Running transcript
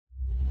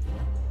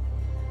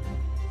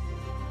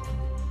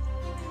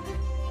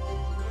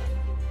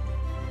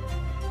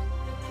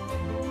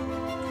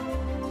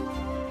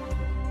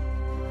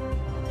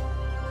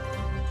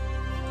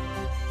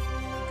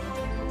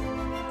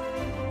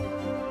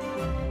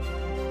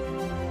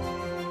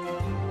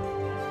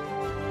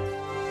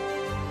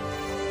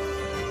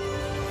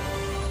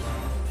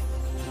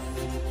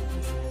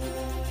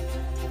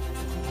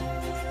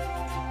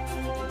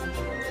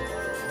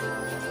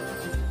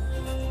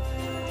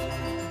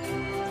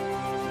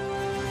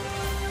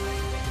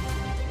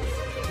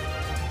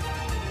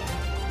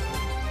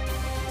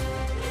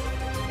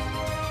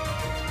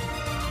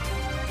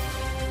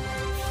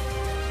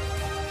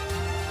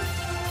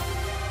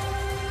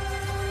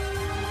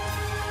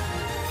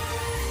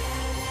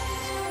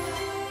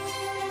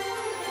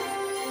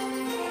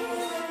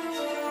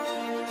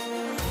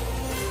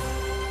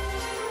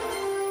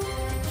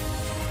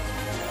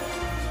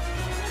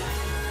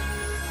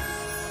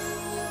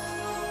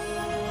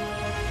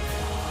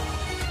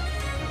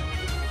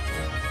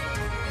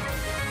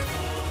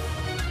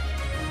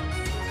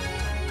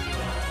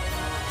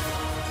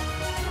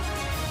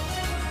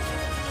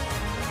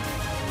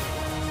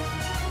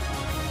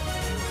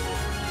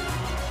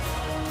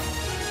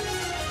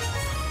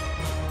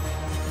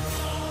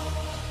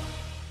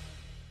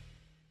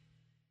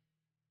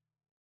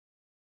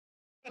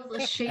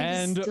The shade is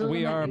And still we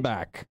in are my-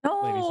 back.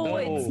 No,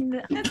 ladies and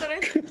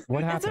gentlemen. it's not.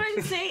 What That's what happened?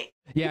 I'm saying.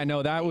 Yeah,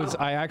 no, that was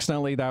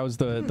that was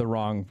the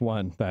wrong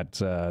one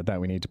that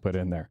we need to put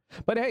in there.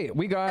 But hey,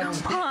 we got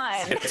Come on.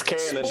 It's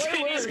canon.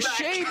 spoilers.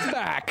 Shade's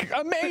back.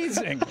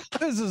 Amazing.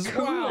 This is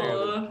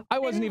wow. I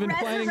wasn't even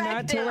planning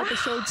that till resurrected.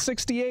 episode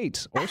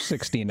 68 or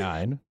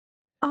 69.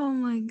 Oh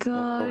my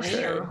gosh.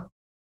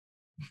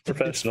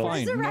 Professional.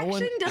 Fine. No Resurrection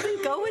one,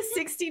 doesn't go with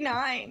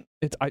 69.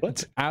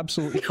 it's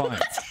absolutely fine.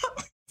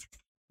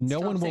 No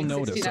Stop one will saying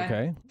notice,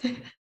 69. okay?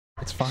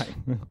 It's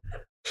fine.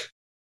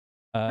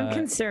 I'm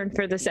concerned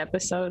for this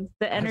episode.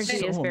 The energy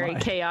so is am very I.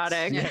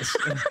 chaotic. Yes.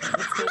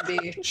 It's gonna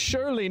be.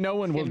 Surely no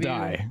one will Give you-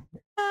 die.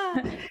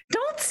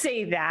 Don't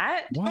say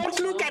that. What? Don't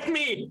look at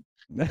me!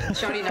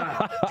 Shouty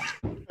not.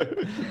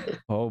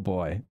 Oh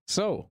boy.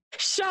 So,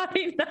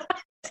 Shocking.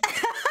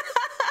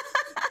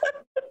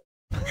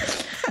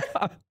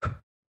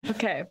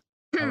 Okay.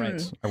 all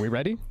right. Are we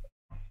ready?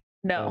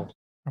 No.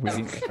 Are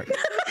we,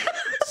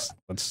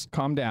 let's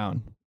calm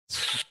down.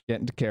 Let's get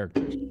into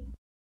character.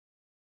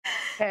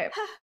 Okay.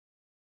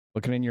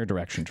 Looking in your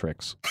direction,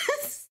 Tricks.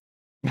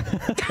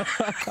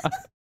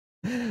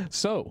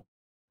 So,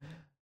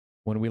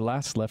 when we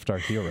last left our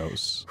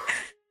heroes,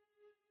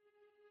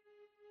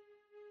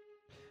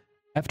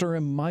 after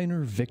a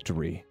minor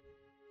victory,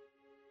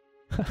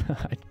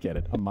 I get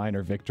it, a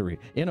minor victory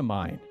in a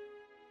mine,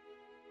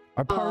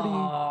 our party,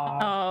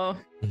 Oh.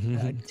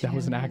 that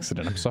was an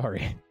accident, I'm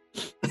sorry.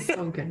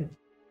 So good.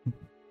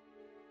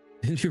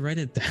 Didn't you write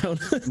it down?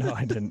 No,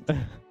 I didn't.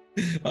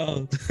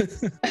 Oh.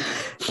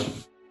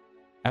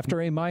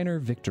 After a minor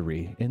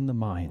victory in the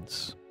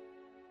mines,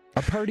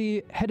 our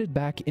party headed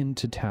back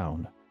into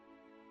town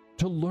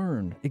to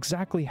learn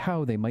exactly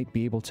how they might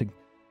be able to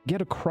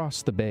get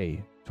across the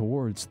bay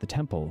towards the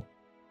temple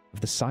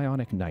of the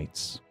Psionic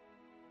Knights.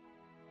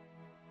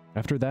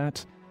 After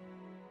that,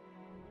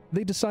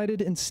 they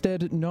decided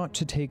instead not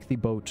to take the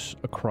boat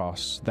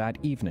across that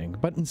evening,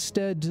 but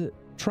instead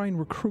try and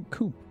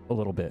recoup a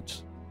little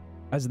bit,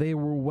 as they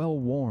were well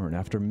worn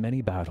after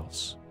many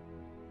battles.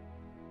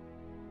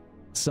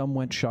 Some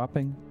went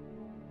shopping,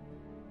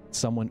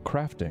 some went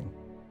crafting,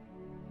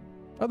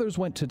 others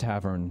went to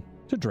tavern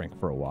to drink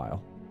for a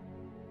while.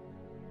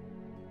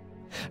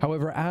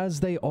 However, as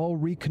they all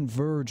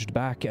reconverged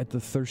back at the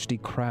Thirsty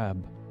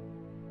Crab,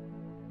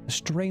 a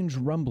strange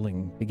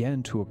rumbling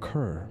began to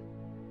occur.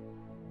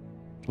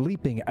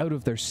 Leaping out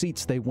of their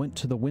seats, they went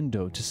to the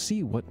window to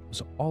see what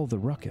was all the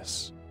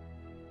ruckus,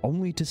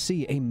 only to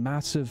see a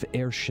massive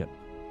airship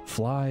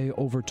fly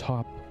over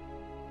top,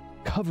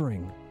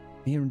 covering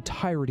the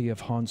entirety of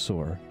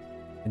Hansor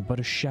in but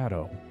a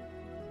shadow.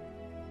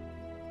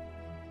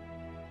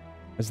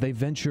 As they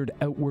ventured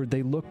outward,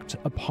 they looked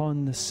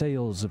upon the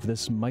sails of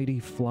this mighty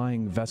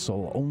flying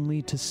vessel,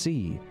 only to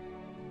see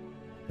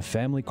the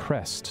family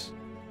crest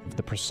of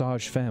the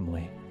Presage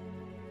family.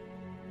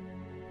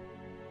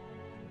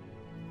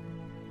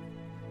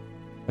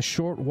 A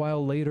short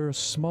while later, a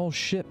small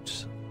ship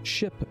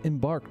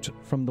embarked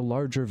from the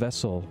larger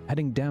vessel,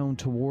 heading down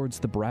towards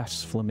the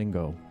Brass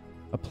Flamingo,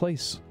 a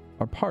place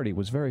our party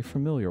was very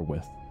familiar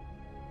with.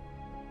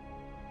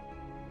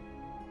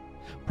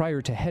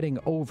 Prior to heading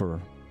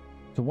over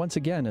to once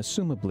again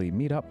assumably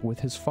meet up with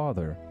his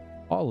father,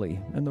 Ollie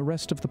and the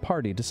rest of the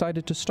party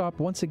decided to stop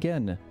once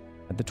again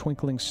at the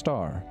Twinkling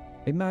Star,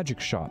 a magic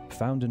shop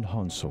found in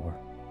Hansor.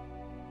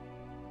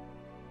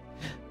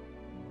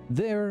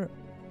 There,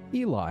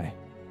 Eli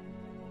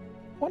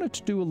wanted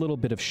to do a little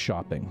bit of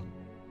shopping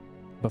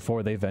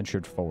before they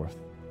ventured forth.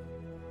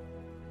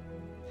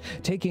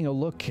 Taking a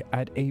look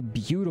at a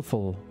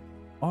beautiful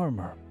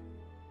armor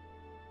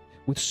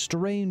with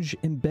strange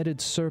embedded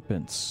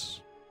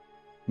serpents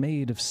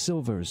made of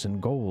silvers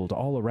and gold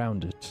all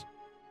around it.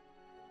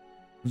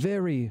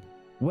 Very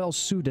well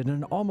suited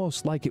and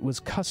almost like it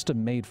was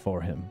custom made for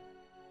him.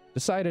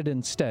 Decided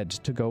instead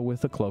to go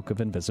with a cloak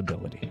of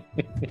invisibility.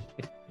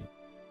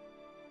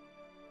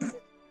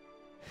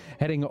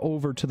 Heading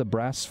over to the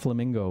Brass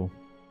Flamingo,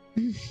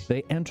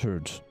 they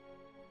entered.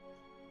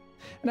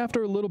 And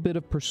after a little bit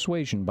of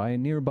persuasion by a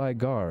nearby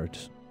guard,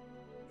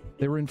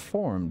 they were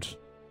informed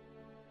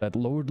that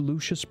Lord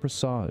Lucius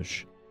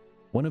Presage,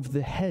 one of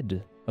the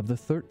head of the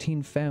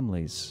 13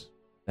 families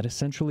that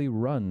essentially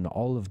run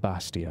all of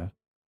Bastia,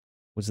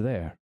 was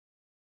there.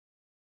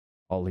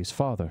 Ollie's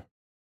father.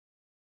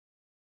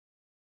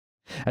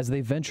 As they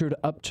ventured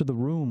up to the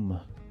room,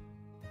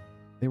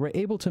 they were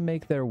able to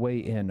make their way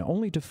in,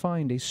 only to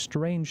find a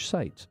strange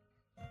sight.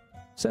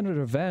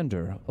 Senator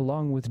Vander,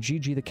 along with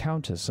Gigi the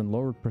Countess and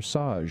Lord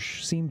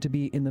Presage, seemed to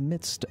be in the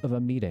midst of a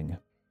meeting.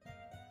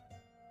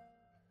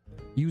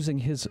 Using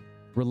his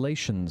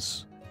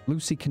relations,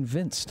 Lucy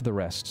convinced the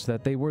rest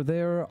that they were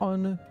there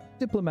on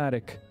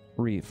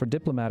for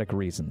diplomatic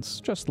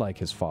reasons, just like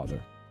his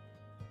father.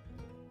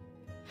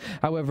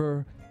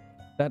 However,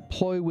 that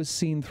ploy was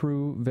seen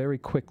through very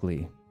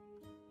quickly,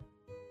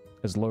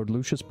 as Lord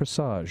Lucius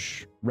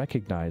Presage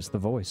recognized the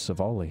voice of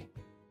Ollie.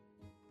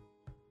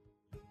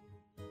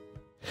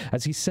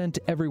 As he sent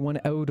everyone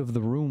out of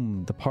the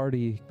room, the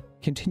party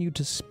continued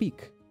to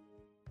speak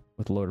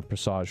with Lord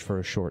Presage for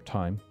a short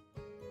time,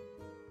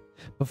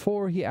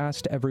 before he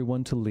asked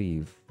everyone to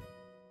leave,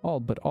 all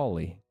but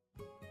Ollie.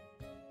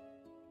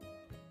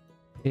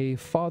 A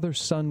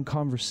father-son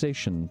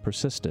conversation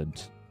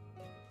persisted,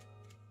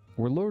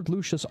 where Lord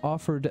Lucius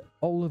offered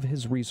all of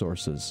his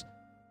resources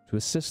to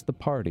assist the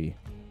party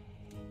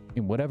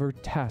in whatever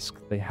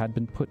task they had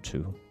been put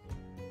to.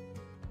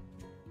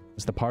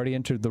 As the party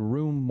entered the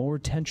room, more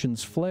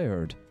tensions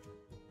flared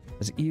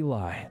as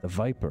Eli, the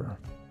Viper,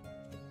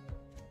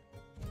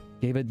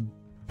 gave a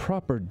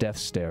proper death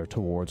stare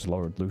towards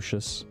Lord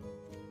Lucius.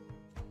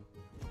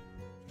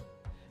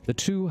 The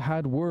two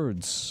had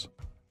words,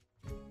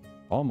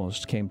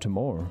 almost came to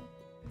more.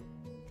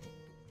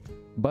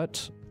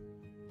 But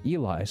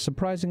Eli,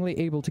 surprisingly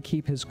able to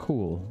keep his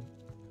cool,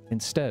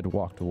 instead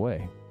walked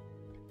away.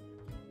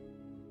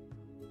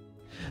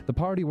 The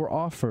party were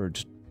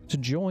offered to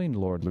join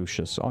Lord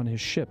Lucius on his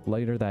ship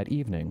later that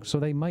evening, so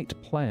they might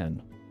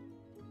plan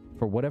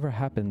for whatever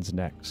happens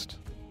next.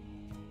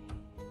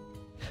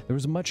 There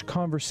was much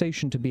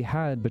conversation to be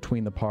had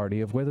between the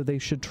party of whether they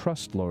should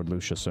trust Lord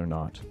Lucius or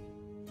not.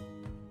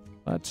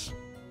 But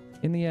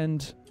in the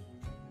end,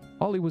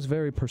 Ollie was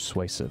very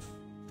persuasive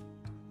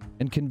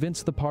and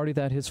convinced the party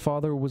that his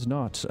father was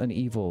not an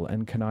evil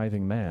and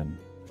conniving man,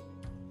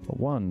 but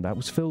one that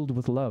was filled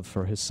with love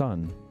for his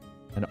son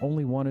and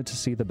only wanted to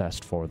see the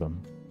best for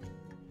them.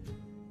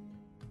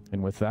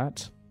 And with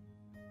that,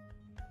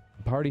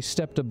 the party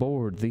stepped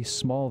aboard the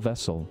small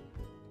vessel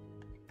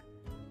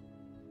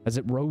as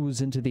it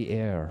rose into the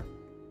air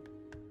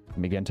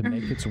and began to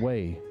make its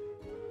way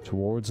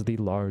towards the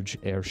large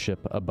airship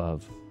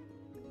above.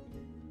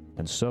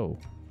 And so,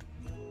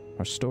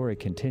 our story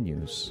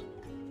continues.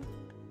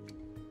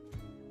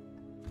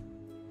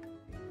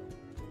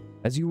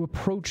 As you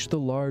approach the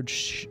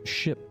large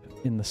ship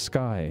in the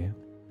sky,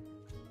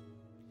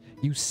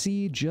 you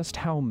see just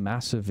how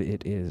massive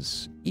it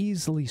is,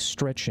 easily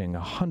stretching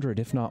 100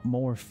 if not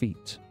more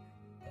feet.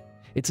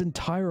 Its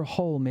entire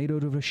hull made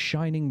out of a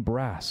shining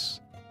brass,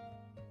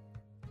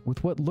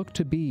 with what looked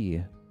to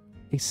be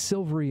a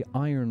silvery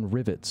iron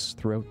rivets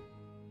throughout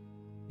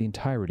the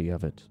entirety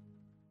of it.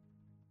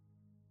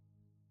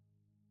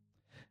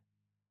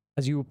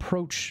 As you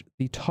approach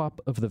the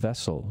top of the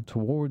vessel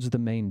towards the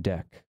main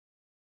deck,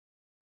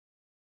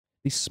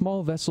 the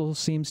small vessel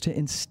seems to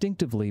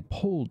instinctively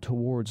pull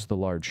towards the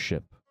large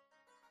ship.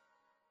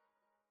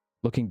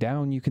 Looking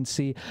down, you can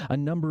see a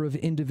number of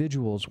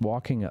individuals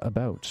walking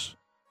about.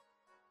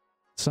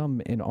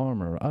 Some in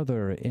armor,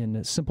 other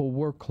in simple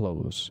work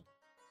clothes,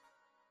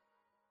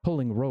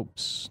 pulling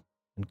ropes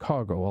and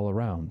cargo all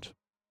around.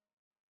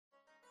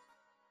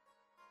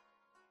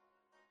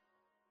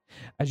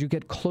 As you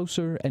get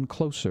closer and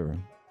closer,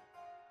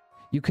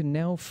 you can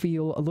now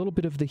feel a little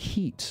bit of the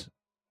heat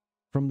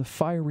from the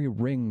fiery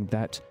ring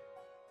that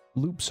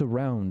loops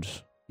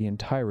around the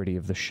entirety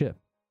of the ship.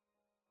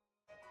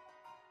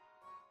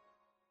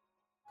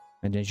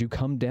 And as you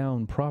come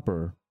down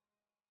proper,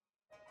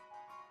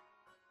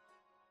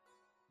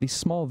 the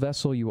small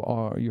vessel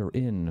you're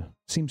in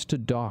seems to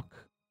dock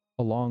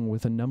along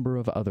with a number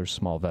of other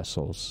small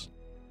vessels.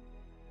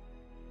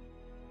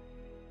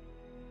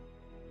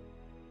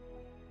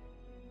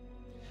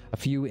 A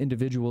few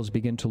individuals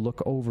begin to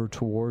look over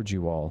towards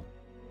you all.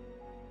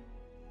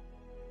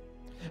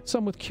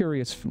 Some with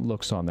curious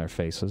looks on their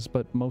faces,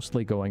 but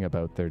mostly going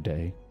about their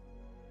day.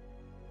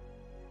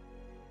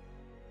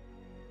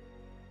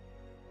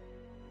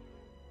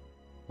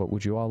 What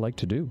would you all like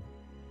to do?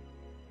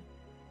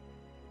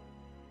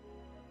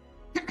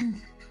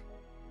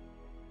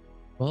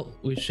 Well,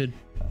 we should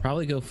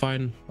probably go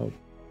find... Oh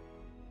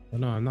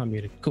no, I'm not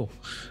muted. Cool.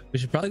 We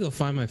should probably go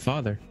find my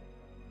father.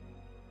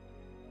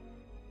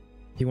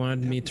 He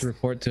wanted me to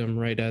report to him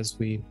right as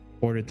we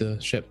boarded the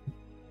ship.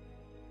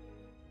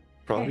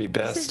 Probably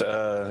best.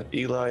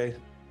 Eli,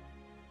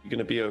 you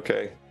gonna be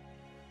okay?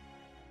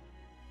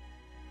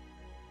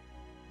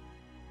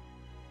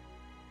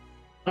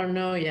 I don't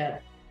know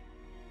yet.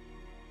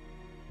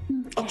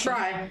 I'll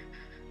try.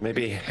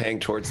 Maybe hang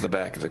towards the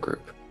back of the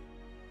group.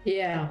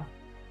 Yeah.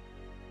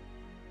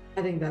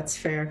 I think that's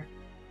fair.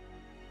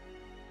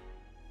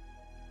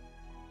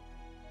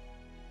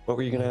 What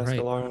were you gonna ask, Right.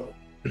 Alara?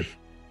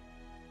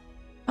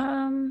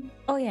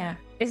 Oh yeah.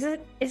 Is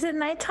it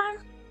nighttime?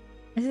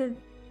 Is it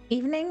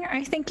evening,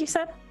 I think you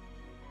said?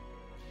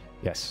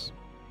 Yes.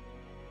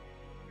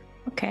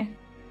 Okay.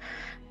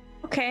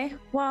 Okay.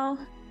 Well,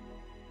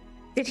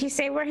 did he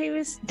say where he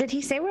was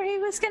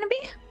gonna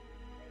be?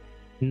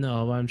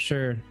 No, I'm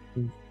sure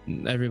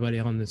everybody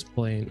on this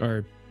plane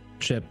or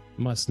ship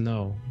must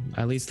know.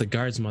 At least the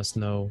guards must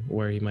know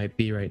where he might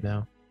be right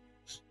now.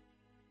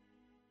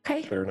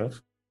 Okay. Fair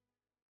enough.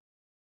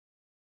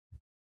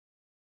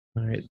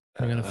 All right,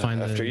 I'm gonna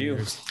find after the you.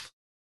 nearest...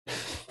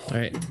 All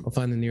right, I'll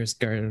find the nearest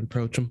guard and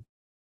approach him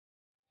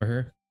or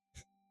her.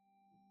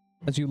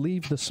 As you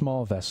leave the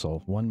small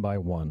vessel, one by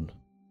one,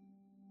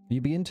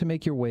 you begin to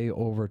make your way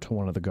over to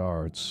one of the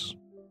guards.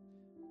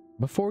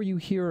 Before you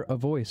hear a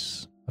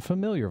voice, a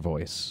familiar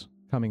voice,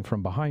 coming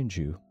from behind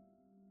you.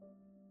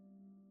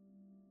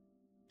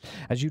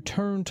 As you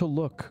turn to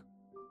look,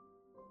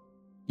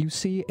 you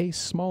see a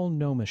small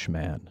gnomish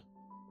man.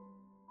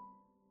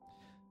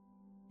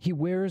 He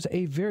wears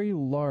a very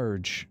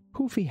large,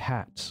 poofy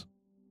hat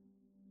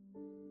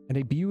and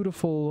a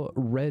beautiful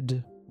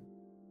red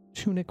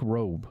tunic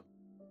robe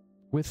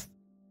with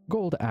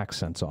gold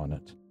accents on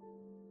it.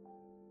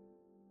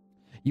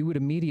 You would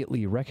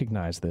immediately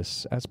recognize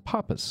this as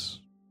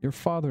Papas, your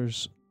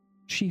father's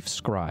chief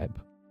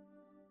scribe.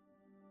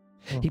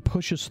 Oh. He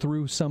pushes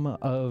through some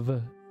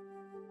of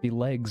the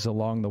legs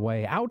along the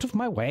way. Out of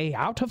my way,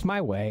 out of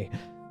my way.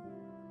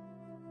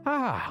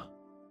 Ah,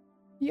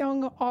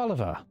 young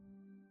Oliver.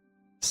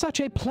 Such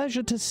a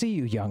pleasure to see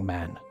you, young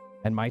man.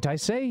 And might I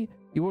say,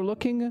 you are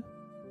looking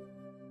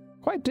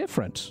quite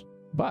different,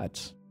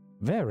 but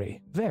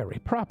very, very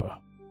proper.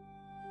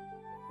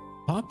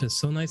 Pop, it's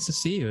so nice to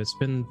see you. It's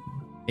been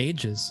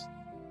ages.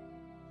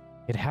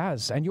 It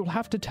has, and you'll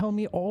have to tell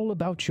me all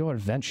about your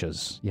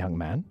adventures, young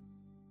man.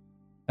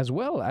 As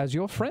well as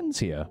your friends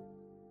here.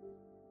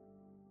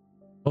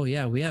 Oh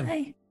yeah, we have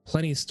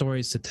plenty of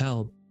stories to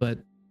tell, but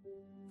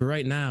for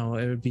right now,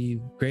 it would be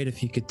great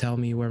if you could tell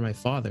me where my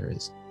father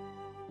is.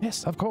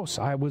 Yes, of course.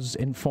 I was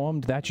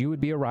informed that you would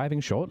be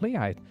arriving shortly.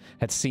 I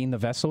had seen the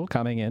vessel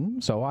coming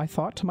in, so I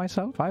thought to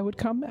myself I would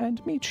come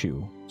and meet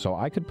you, so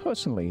I could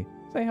personally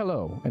say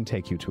hello and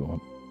take you to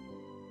him.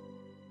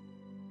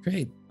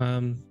 Great.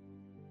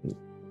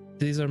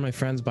 These are my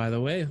friends, by the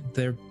way.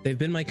 They've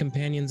been my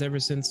companions ever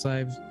since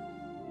I've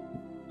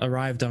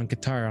arrived on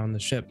Qatar on the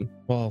ship.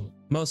 Well,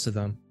 most of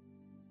them.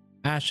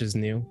 Ash is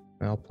new.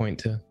 I'll point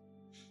to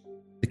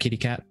the kitty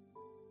cat.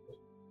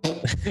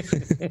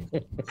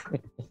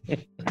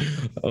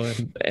 Oh,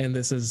 and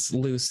this is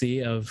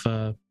Lucy of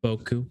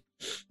Boku.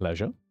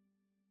 Pleasure.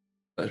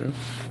 Pleasure.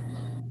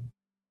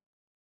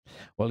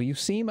 Well, you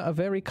seem a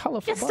very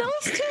colorful It's bunch.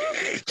 those two?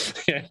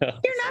 Yeah.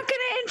 You're not going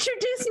to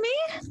introduce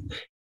me?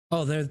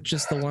 Oh, they're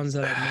just the ones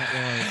that I met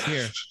while I was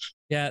here.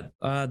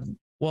 Yeah.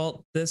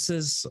 Well, this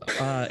is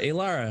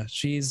Elara.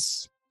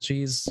 She's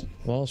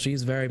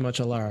very much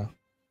Elara.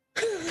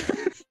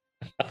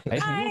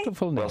 A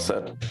beautiful name. Well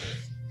said.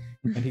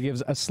 And he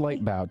gives a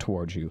slight bow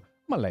towards you.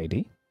 My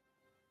lady.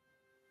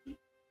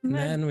 And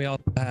then we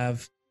also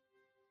have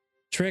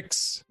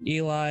Trix,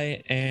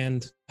 Eli,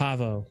 and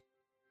Pavo.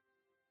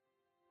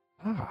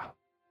 Ah,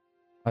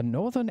 a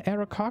northern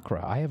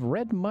Aarakocra. I have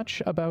read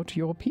much about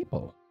your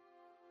people.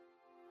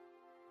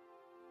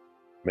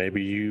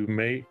 Maybe you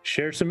may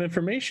share some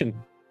information.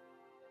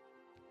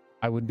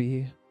 I would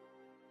be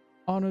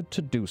honored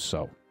to do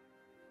so.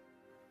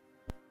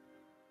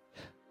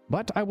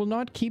 But I will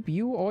not keep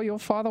you or your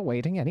father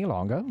waiting any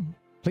longer.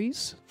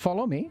 Please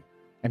follow me.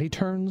 And he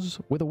turns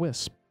with a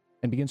wisp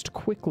and begins to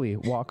quickly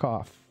walk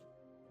off.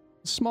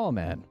 A small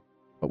man,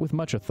 but with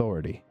much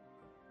authority.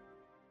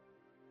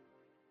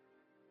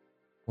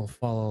 We'll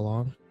follow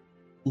along.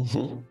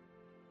 Mm-hmm.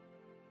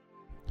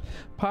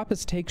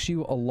 Papas takes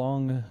you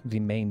along the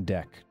main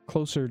deck,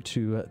 closer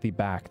to the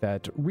back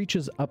that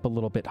reaches up a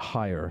little bit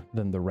higher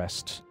than the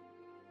rest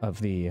of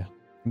the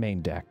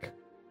main deck.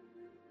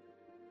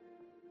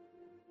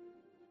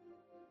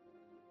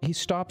 He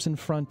stops in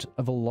front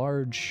of a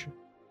large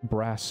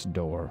brass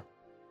door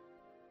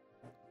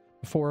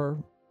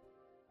before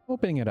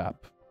opening it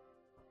up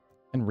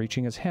and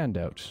reaching his hand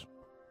out,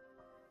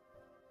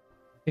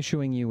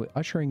 ushering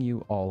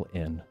you all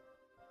in.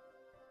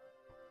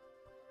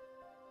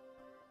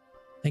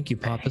 Thank you,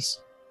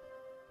 Papas.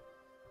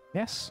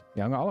 Yes,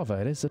 young Oliver,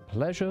 it is a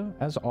pleasure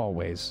as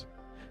always.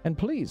 And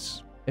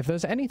please, if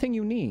there's anything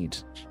you need,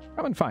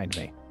 come and find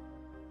me.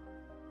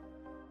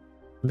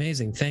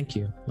 Amazing, thank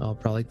you. I'll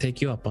probably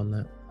take you up on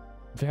that.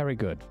 Very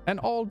good. And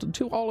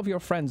to all of your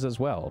friends as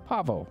well.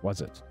 Pavo,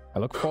 was it? I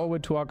look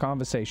forward to our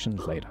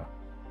conversations later.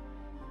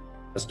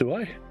 As do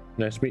I.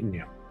 Nice meeting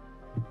you.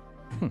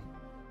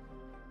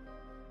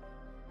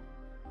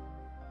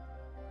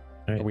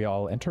 Are we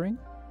all entering?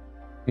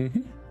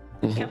 Mm-hmm.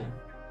 Yep.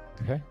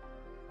 Okay.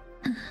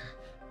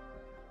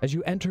 As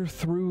you enter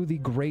through the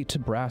great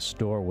brass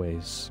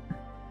doorways,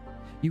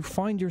 you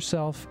find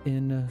yourself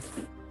in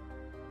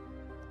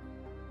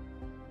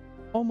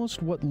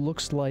almost what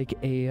looks like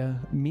a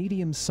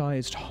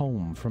medium-sized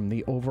home from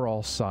the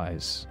overall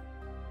size.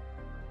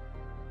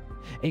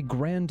 A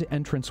grand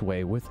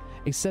entranceway with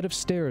a set of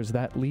stairs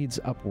that leads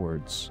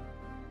upwards.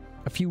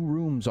 A few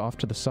rooms off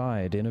to the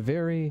side in a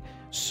very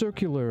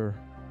circular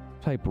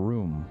type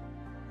room.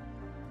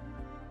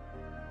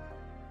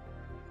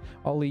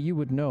 Ollie, you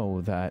would know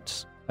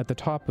that at the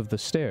top of the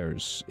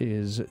stairs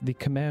is the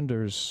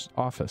commander's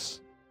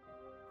office,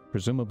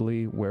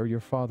 presumably where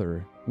your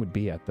father would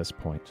be at this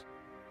point.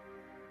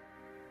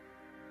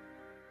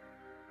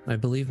 I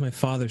believe my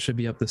father should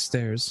be up the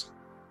stairs.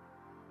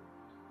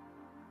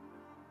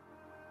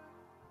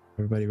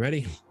 Everybody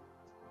ready?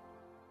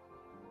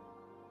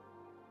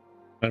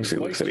 I'm She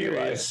quite looks at Eli.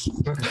 curious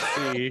to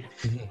see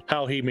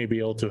how he may be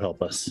able to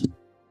help us.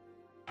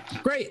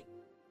 Great.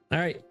 All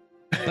right,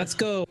 let's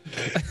go.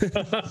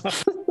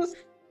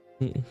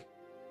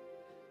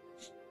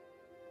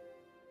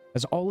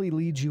 As Ollie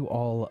leads you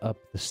all up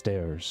the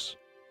stairs,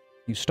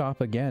 you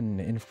stop again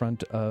in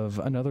front of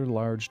another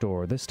large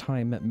door, this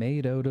time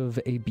made out of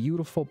a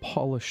beautiful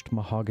polished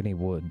mahogany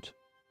wood.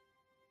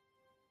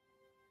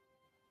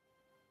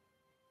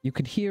 You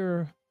can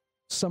hear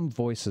some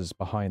voices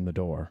behind the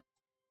door.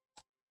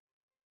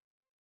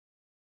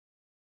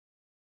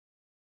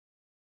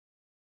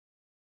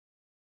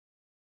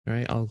 All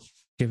right, I'll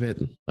give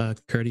it a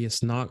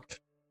courteous knock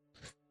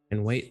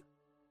and wait.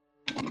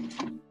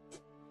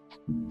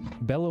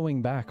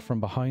 Bellowing back from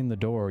behind the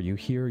door, you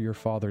hear your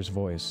father's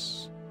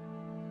voice.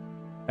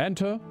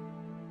 Enter.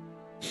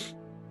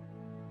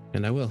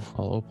 And I will.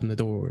 I'll open the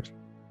door.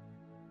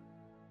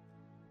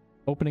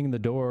 Opening the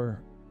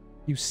door,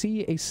 you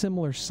see a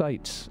similar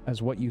sight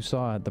as what you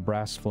saw at the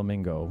Brass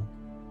Flamingo.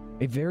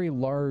 A very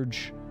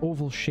large,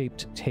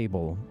 oval-shaped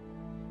table.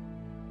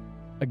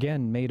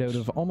 Again, made out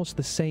of almost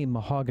the same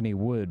mahogany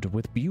wood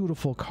with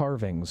beautiful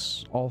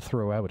carvings all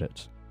throughout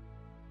it.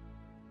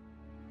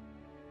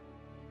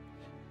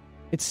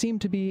 It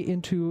seemed to be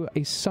into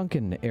a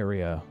sunken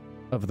area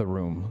of the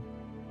room,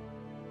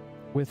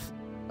 with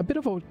a bit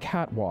of a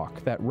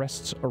catwalk that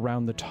rests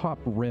around the top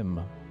rim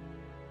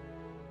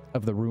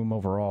of the room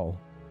overall.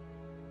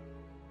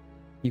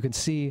 You can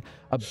see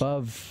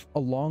above,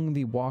 along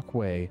the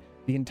walkway,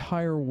 the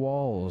entire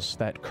walls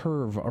that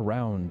curve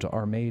around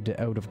are made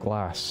out of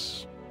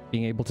glass,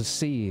 being able to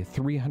see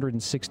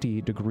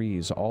 360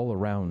 degrees all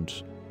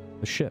around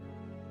the ship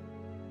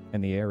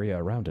and the area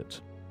around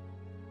it.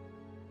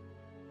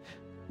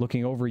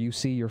 Looking over, you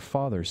see your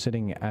father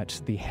sitting at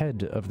the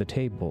head of the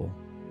table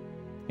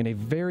in a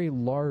very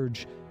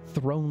large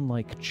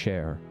throne-like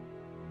chair.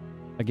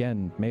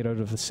 Again, made out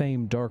of the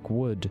same dark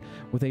wood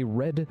with a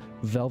red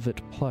velvet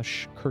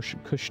plush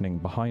cushioning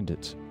behind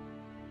it.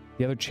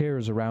 The other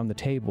chairs around the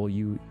table,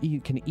 you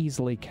can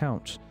easily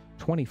count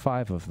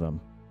 25 of them.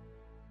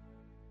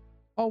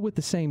 All with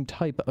the same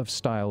type of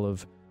style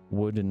of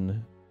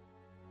wooden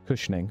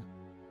cushioning.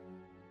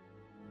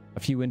 A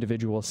few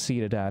individuals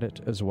seated at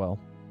it as well.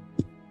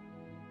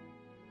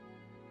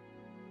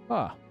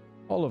 Ah,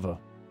 Oliver.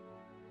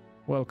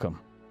 Welcome.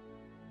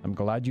 I'm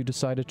glad you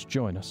decided to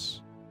join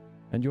us.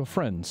 And your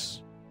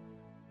friends.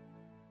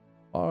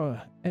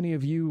 Are any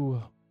of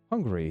you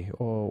hungry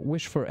or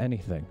wish for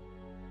anything?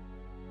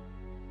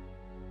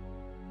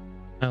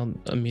 I'll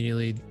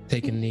immediately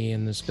take a knee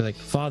and just be like,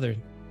 Father,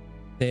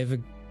 they have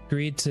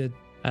agreed to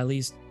at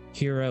least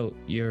hear out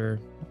your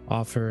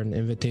offer and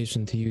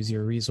invitation to use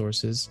your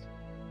resources.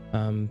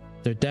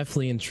 They're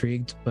definitely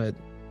intrigued, but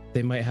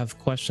they might have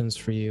questions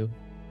for you.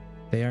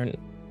 They aren't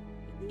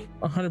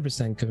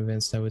 100%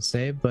 convinced, I would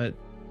say, but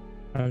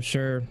I'm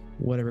sure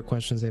whatever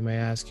questions they may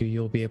ask you,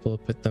 you'll be able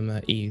to put them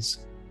at ease.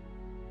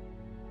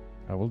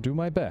 I will do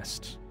my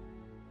best.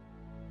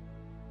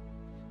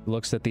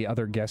 Looks at the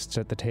other guests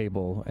at the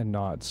table and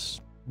nods.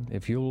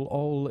 If you'll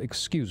all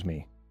excuse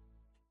me.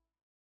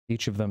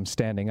 Each of them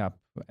standing up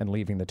and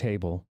leaving the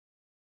table.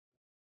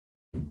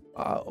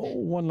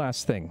 One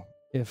last thing.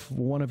 If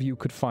one of you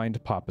could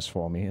find Pappas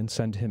for me and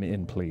send him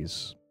in,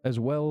 please. As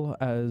well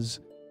as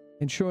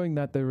ensuring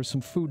that there is some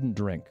food and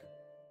drink.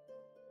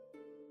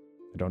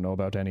 I don't know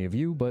about any of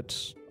you,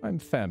 but I'm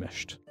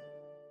famished.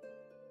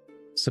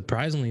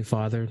 Surprisingly,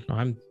 Father,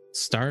 I'm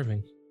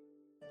starving.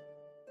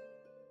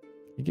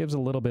 He gives a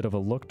little bit of a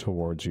look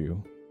towards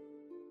you.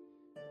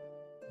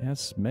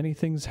 Yes, many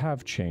things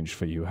have changed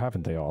for you,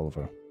 haven't they,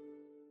 Oliver?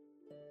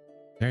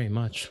 Very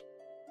much.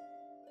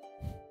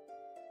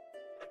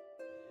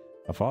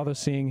 A father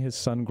seeing his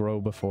son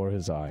grow before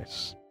his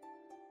eyes.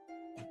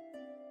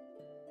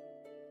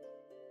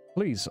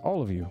 Please,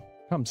 all of you,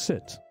 come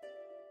sit.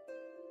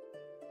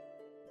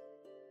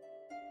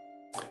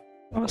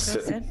 I'll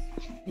sit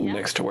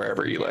next to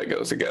wherever Eli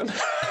goes again.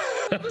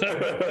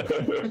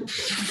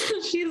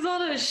 She's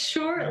on a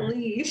short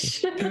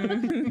leash.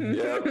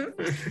 Yep.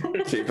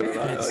 Keeping an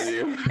eye on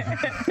you.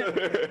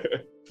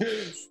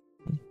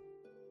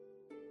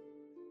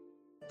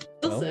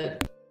 Well,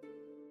 sit.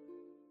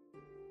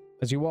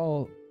 As you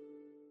all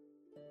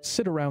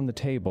sit around the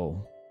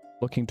table,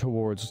 looking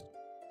towards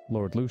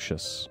Lord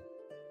Lucius,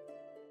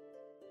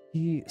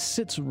 he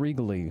sits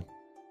regally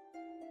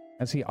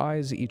as he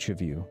eyes each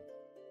of you.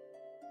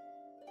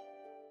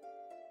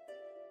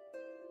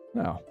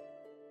 Now,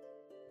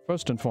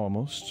 first and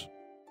foremost,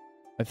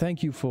 I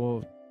thank you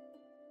for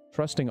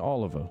trusting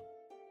Oliver,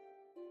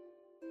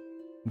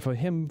 and for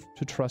him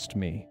to trust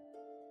me.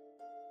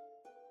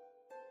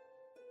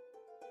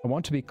 I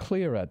want to be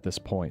clear at this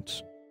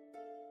point.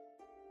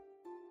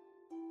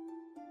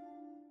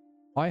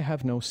 I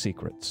have no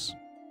secrets.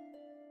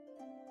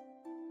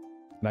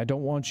 And I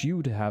don't want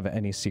you to have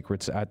any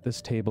secrets at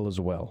this table as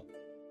well.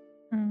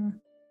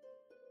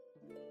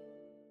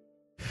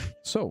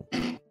 So,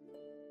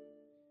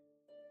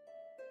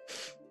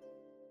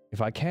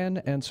 if I can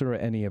answer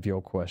any of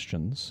your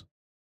questions,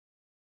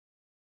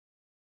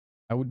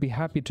 I would be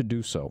happy to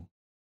do so.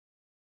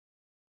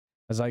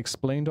 As I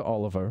explained to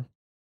Oliver,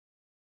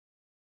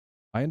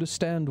 I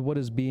understand what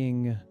is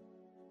being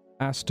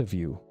asked of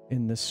you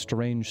in this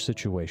strange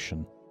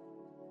situation.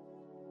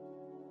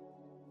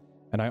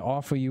 And I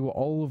offer you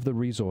all of the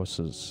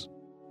resources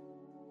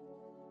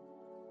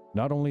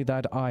Not only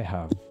that I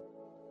have,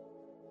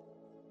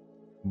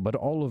 but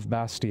all of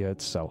Bastia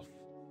itself.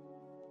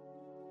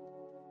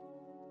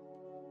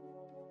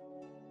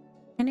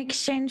 In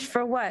exchange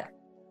for what?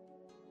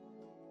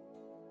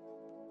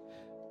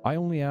 I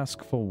only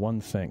ask for one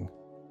thing.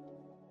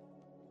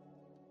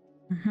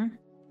 Mm-hmm.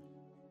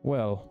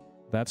 Well,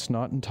 that's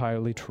not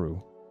entirely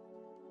true.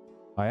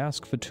 I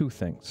ask for two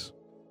things.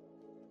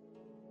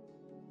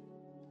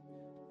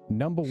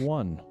 Number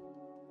one,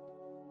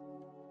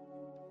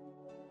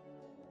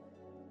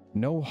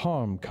 no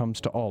harm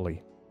comes to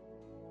Ollie.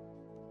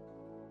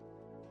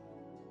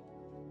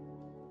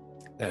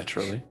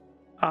 Naturally.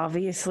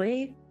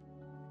 Obviously.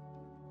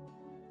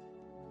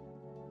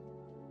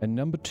 And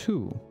number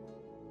two,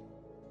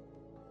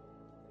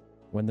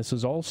 when this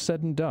is all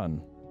said and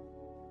done,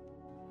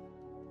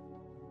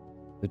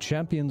 the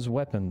champion's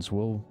weapons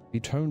will be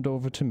turned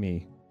over to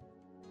me.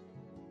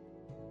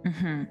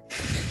 Mm-hmm.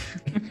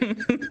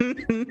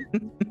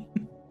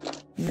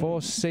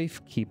 For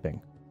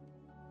safekeeping.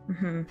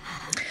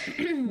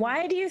 Mm-hmm.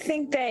 Why do you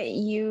think that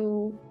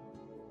you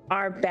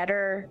are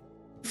better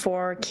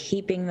for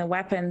keeping the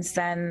weapons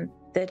than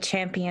the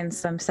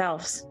champions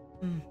themselves?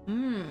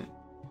 Mm-hmm.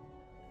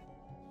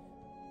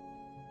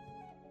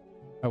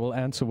 I will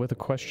answer with a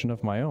question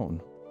of my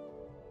own.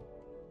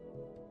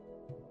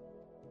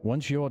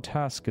 Once your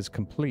task is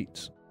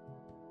complete,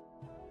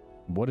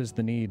 what is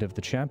the need of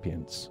the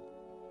champions?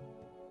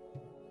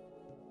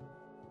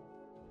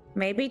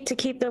 Maybe to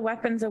keep the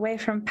weapons away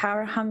from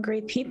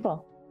power-hungry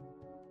people.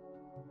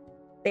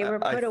 They were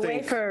put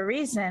away for a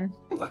reason.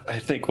 I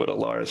think what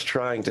Alara is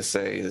trying to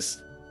say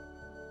is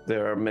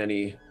there are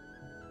many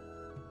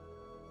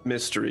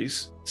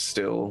mysteries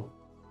still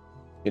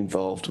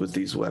involved with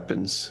these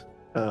weapons.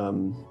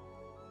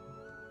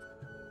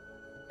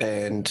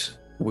 And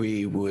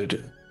we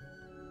would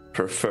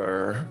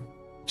prefer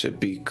to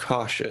be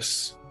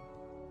cautious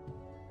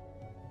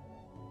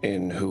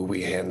in who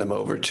we hand them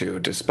over to,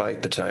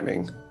 despite the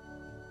timing.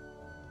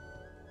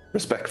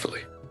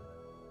 Respectfully.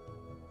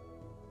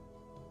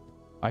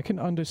 I can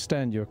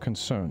understand your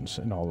concerns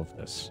in all of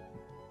this.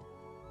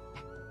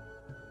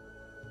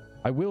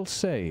 I will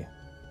say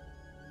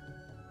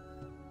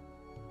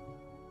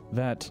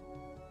that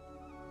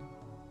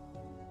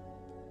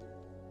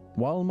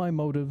while my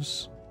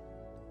motives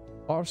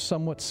are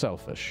somewhat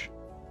selfish,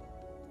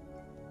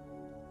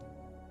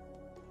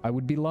 I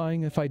would be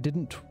lying if I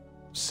didn't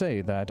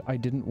say that I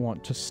didn't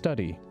want to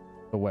study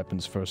the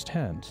weapons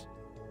firsthand.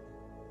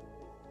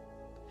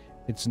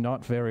 It's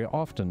not very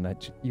often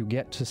that you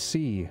get to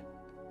see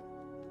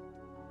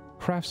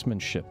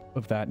craftsmanship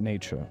of that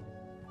nature.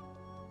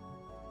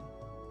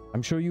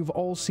 I'm sure you've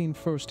all seen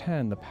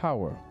firsthand the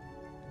power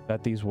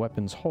that these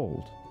weapons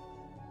hold.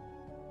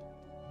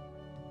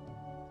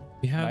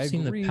 We have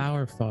seen the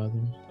power, Father.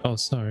 Oh,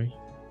 sorry.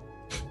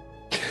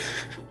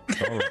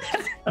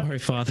 Sorry,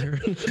 Father.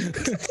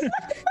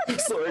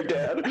 Sorry,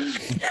 Dad.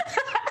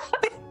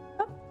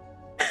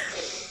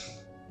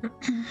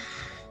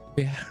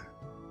 Yeah.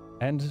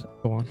 And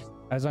go on.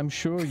 As I'm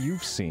sure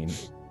you've seen,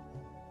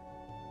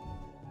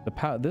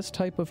 this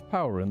type of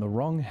power in the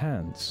wrong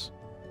hands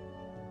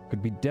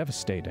could be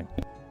devastating.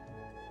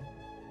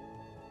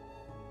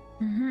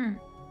 Mm-hmm.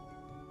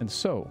 And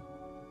so,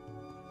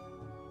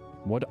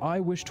 what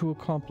I wish to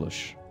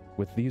accomplish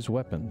with these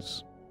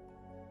weapons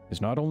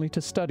is not only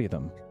to study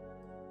them,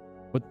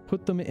 but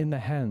put them in the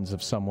hands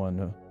of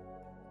someone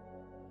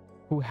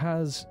who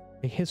has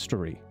a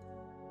history,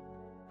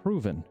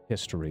 proven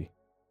history,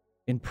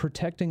 in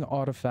protecting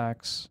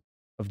artifacts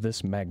of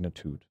this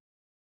magnitude.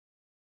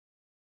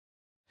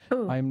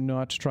 Ooh. I'm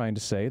not trying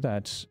to say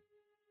that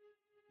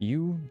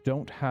you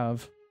don't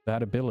have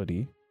that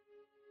ability,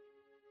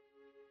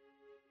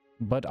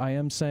 but I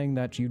am saying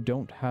that you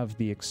don't have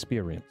the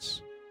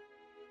experience.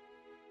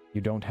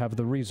 You don't have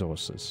the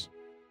resources.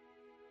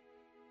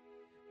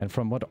 And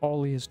from what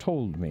Ollie has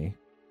told me,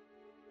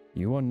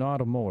 you are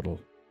not immortal.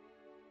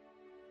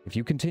 If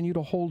you continue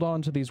to hold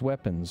on to these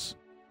weapons,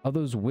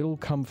 others will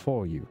come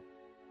for you.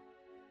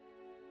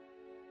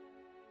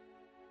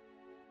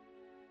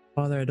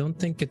 Father, I don't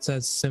think it's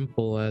as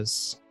simple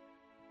as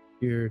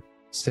you're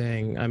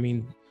saying. I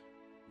mean,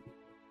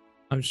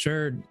 I'm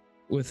sure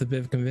with a bit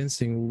of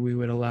convincing, we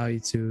would allow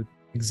you to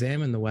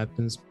examine the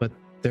weapons, but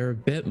they're a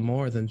bit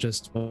more than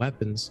just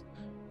weapons.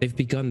 They've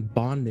begun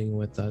bonding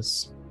with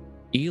us.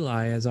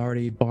 Eli has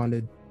already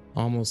bonded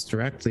almost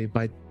directly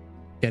by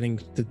getting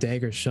the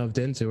dagger shoved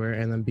into her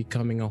and then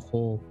becoming a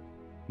whole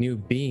new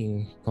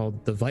being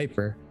called the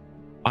Viper.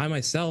 I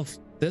myself,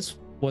 this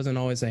wasn't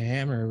always a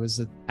hammer, it was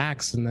an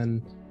axe, and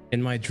then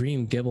in my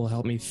dream, Gibble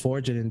helped me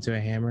forge it into a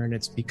hammer, and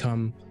it's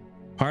become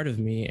part of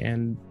me.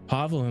 And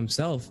Pavel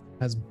himself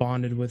has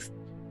bonded with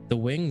the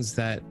wings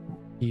that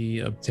he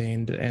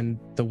obtained, and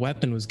the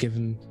weapon was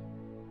given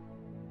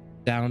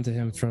down to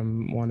him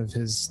from one of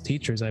his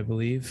teachers, I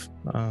believe.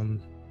 I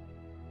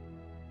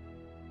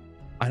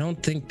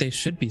don't think they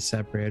should be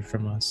separated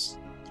from us.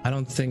 I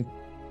don't think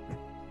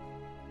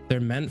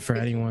they're meant for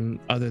anyone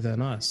other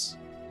than us.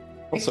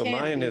 Also,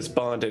 mine is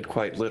bonded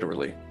quite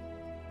literally.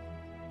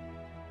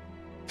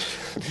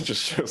 It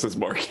just shows his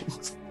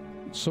markings.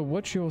 So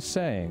what you're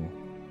saying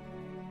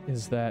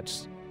is that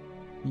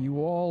you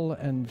all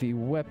and the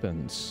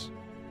weapons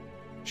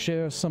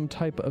share some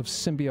type of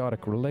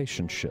symbiotic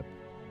relationship.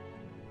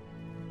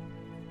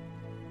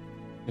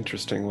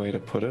 Interesting way to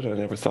put it. I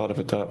never thought of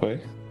it that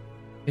way.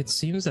 It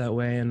seems that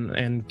way,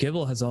 and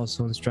Gibble has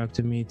also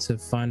instructed me to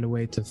find a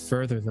way to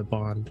further the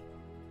bond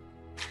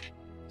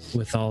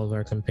with all of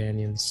our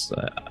companions.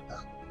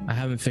 I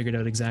haven't figured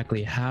out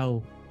exactly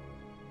how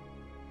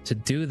to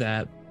do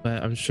that,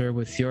 but I'm sure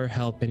with your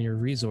help and your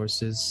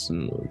resources,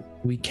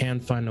 we can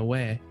find a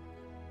way.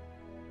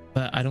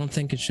 But I don't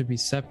think it should be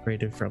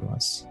separated from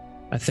us.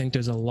 I think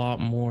there's a lot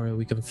more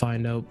we can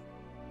find out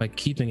by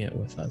keeping it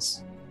with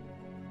us.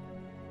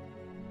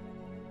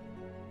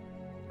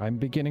 I'm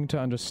beginning to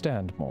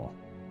understand more.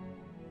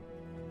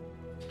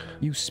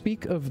 You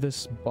speak of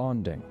this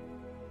bonding.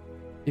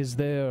 Is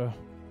there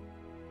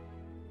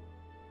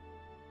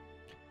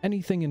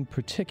anything in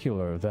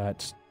particular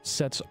that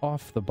sets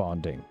off the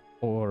bonding,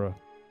 or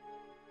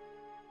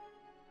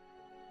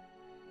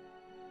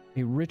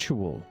a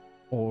ritual,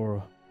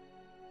 or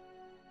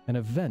an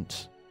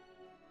event?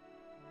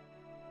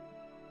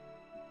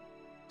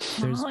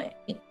 There's, Go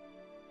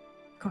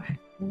ahead.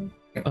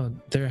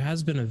 there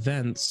has been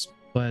events,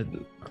 but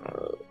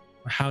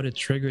how to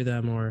trigger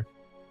them or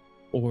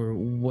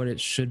what it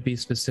should be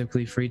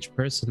specifically for each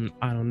person,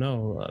 I don't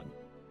know.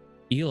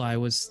 Eli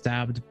was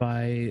stabbed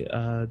by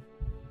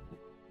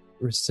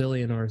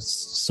Racilian or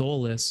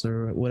Soulless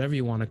or whatever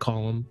you want to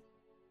call him.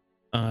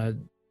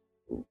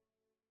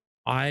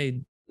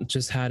 I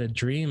just had a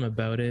dream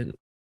about it,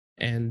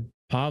 and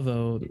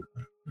Pavo,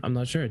 I'm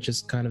not sure, it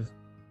just kind of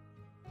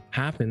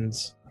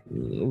happens.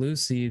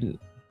 Lucy,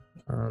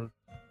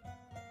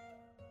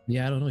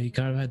 yeah, I don't know, he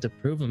kind of had to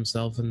prove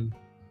himself, and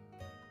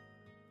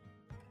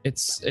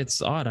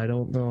it's odd. I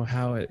don't know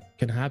how it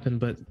can happen,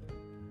 but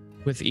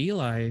with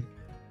Eli,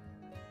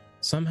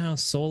 somehow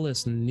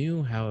Soulless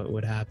knew how it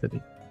would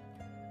happen.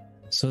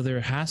 So there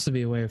has to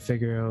be a way to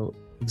figure out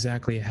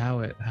exactly how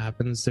it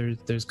happens.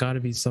 There's got to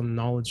be some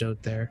knowledge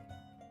out there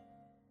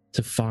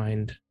to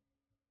find,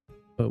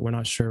 but we're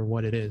not sure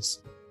what it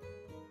is.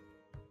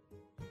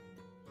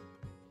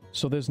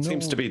 So there's no...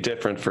 Seems to be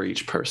different for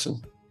each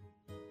person.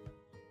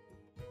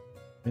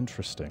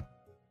 Interesting.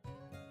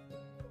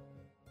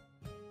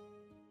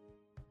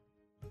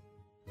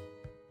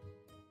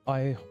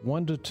 I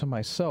wondered to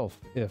myself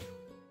if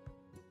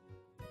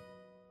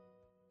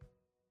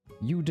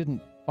you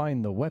didn't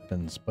find the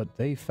weapons, but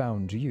they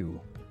found you.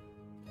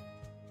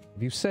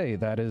 If you say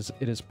that it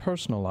is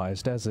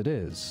personalized as it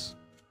is.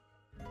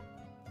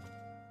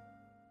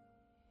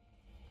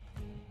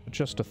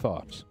 Just a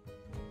thought.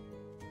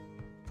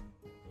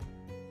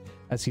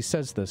 As he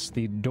says this,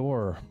 the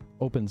door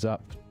opens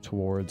up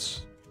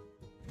towards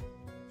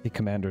the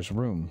commander's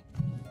room.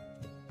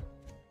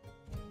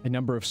 A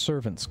number of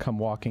servants come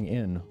walking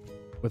in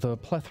with a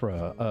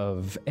plethora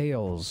of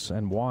ales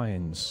and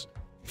wines,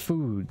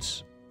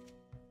 foods,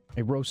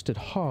 a roasted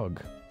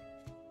hog,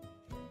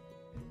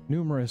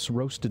 numerous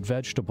roasted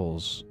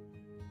vegetables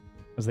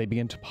as they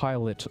begin to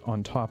pile it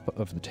on top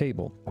of the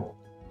table. A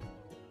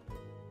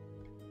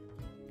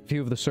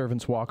few of the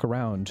servants walk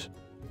around,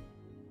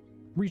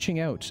 reaching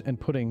out and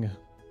putting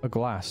a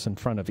glass in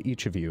front of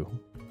each of you,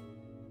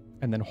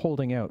 and then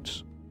holding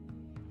out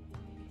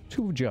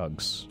 2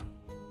 jugs,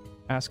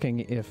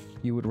 asking if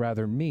you would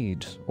rather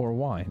mead or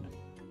wine.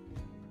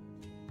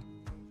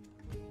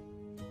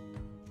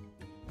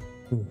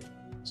 Ooh.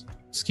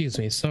 Excuse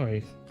me,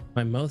 sorry.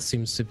 My mouth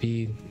seems to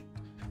be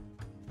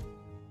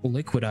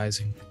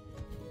liquidizing.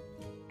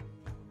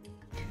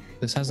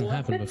 This hasn't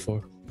happened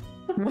before.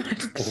 What? Oh my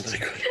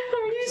God.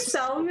 Are you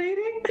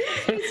salivating?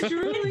 He's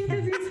drooling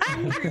because he's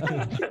hungry.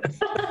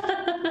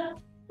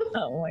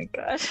 Oh my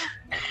gosh.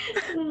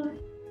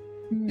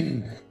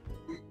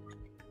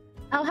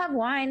 I'll have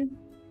wine.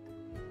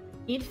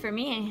 Eat for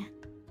me.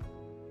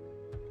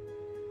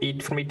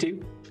 Eat for me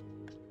too.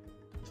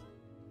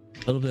 A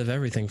little bit of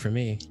everything for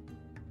me.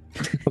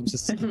 I'm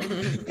just...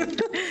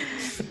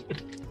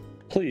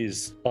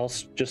 Please,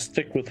 just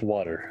stick with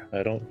water.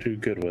 I don't do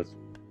good with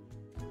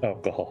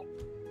alcohol.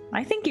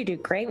 I think you do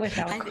great with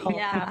alcohol,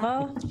 yeah.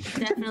 Pavo.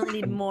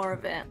 Definitely need more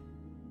of it.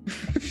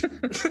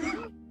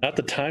 Not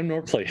the time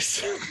nor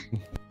place.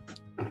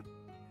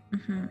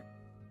 Mm-hmm.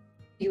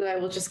 Eli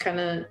will just kind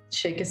of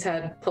shake his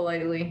head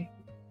politely,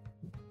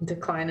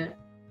 decline it.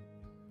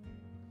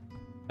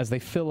 As they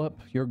fill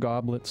up your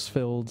goblets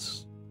filled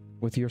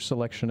with your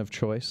selection of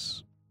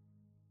choice,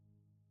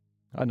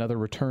 another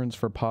returns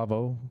for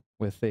Pavo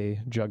with a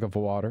jug of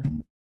water.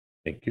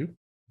 Thank you.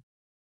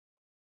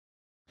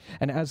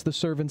 And as the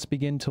servants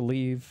begin to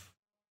leave,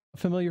 a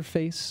familiar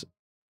face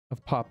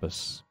of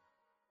Pappus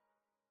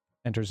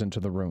enters into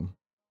the room.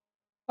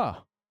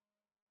 Ah,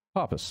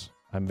 Pappus,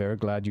 I'm very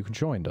glad you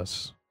joined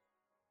us.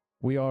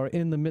 We are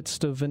in the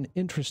midst of an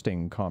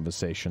interesting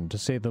conversation, to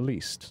say the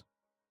least.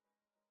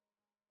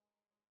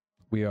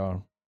 We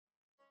are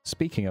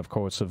speaking, of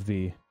course, of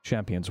the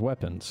champion's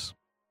weapons.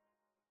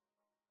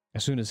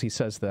 As soon as he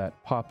says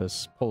that,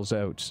 Pappus pulls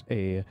out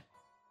a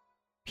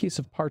piece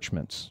of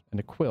parchment and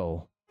a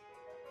quill,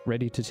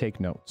 ready to take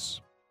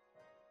notes.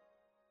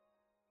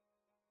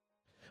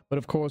 But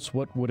of course,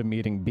 what would a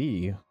meeting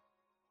be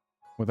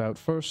without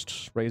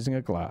first raising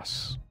a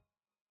glass?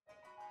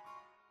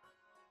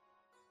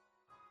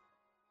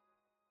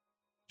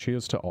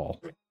 Cheers to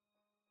all.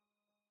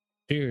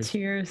 Cheers.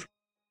 Cheers.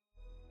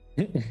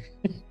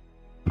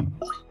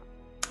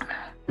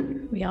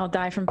 We all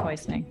die from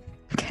poisoning.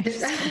 Okay.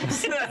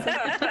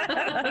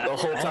 The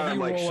whole time,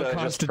 like, roll should a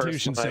I just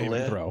Constitution purse my saving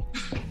lip? throw.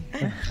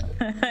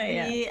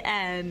 Yeah. The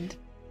end.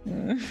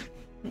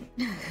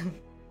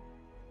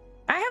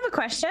 I have a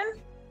question.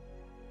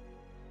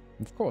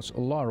 Of course,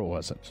 Lara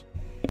wasn't.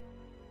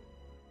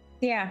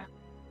 Yeah.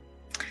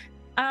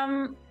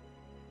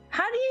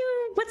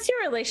 What's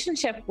your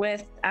relationship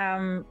with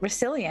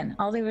Rasilian?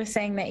 Aldi was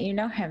saying that you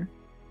know him.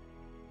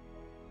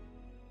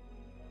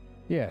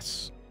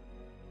 Yes.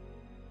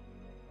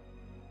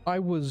 I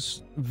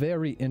was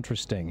very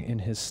interesting in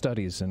his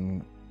studies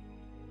in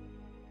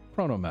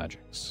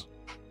chronomagics.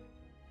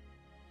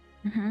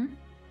 Mm-hmm.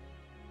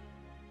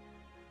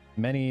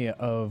 Many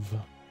of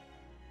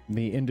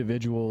the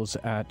individuals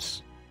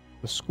at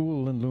the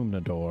school in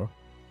Lumnador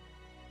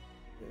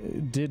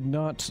did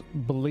not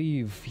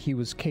believe he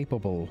was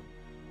capable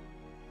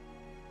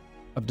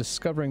of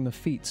discovering the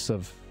feats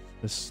of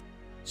this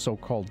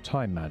so-called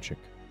time magic.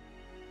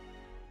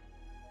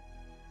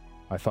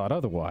 I thought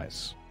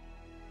otherwise.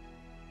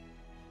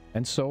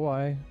 And so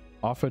I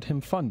offered him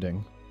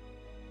funding.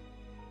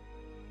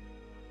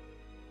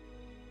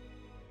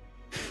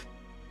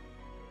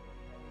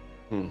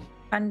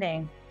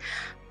 Funding.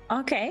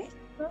 Okay.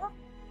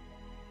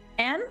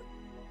 And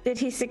did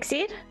he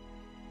succeed?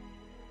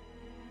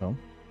 No.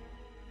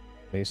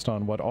 Based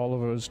on what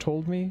Oliver has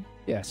told me,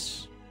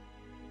 yes.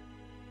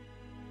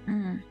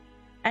 Mm.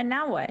 And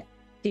now what?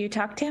 Do you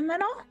talk to him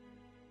at all?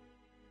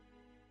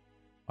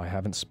 I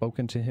haven't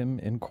spoken to him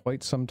in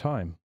quite some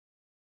time.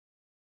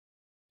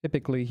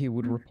 Typically, he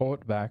would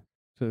report back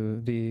to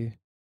the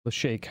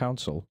Lachey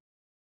Council.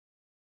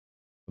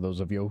 For those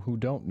of you who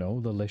don't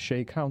know, the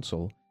Lachey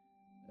Council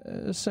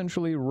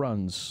essentially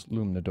runs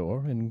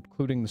Lumnador,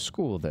 including the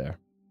school there.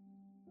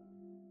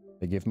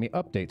 They give me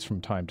updates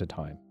from time to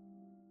time.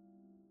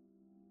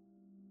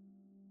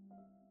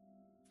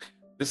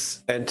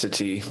 This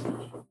entity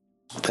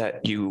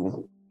that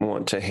you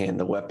want to hand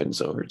the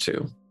weapons over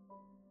to,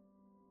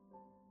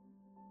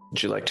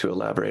 would you like to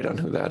elaborate on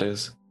who that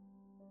is?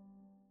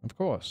 Of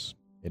course,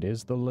 it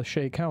is the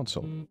Lachey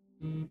Council.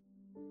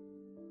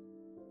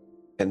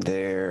 And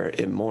they're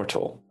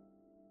immortal.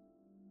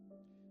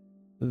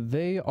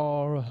 They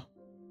are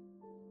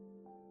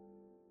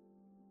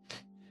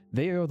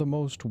the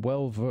most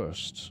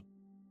well-versed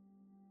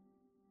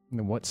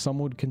in what some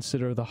would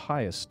consider the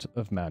highest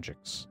of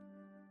magics.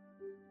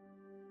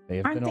 They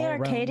have Aren't been they all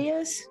around.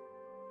 Arcadias?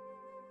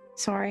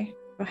 Sorry,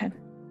 go ahead.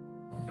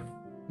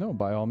 No,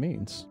 by all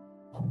means.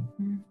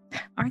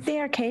 Aren't they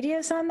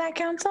Arcadias on that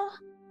council?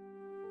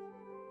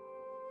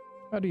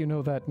 How do you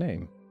know that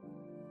name?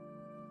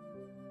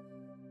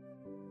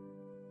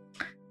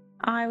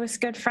 I was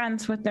good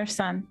friends with their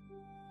son.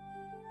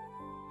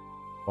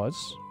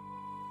 Was?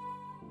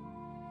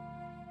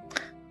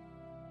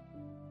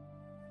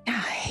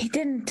 He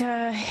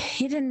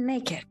didn't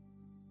make it.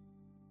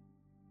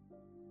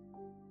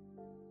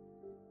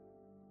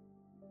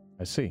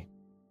 I see.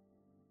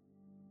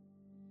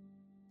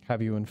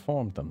 Have you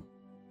informed them?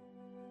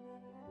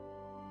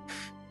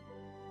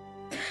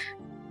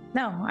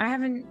 No, I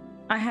haven't.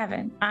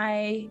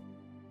 I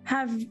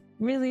have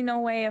really no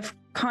way of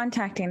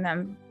contacting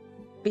them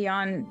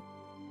beyond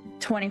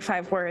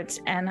 25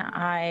 words, and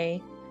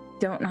I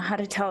don't know how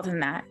to tell them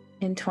that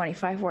in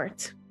 25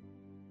 words.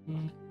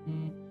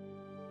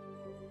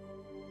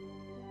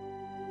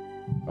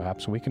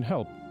 Perhaps we can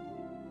help.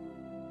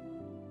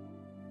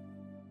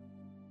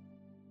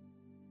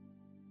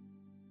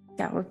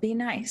 That would be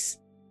nice.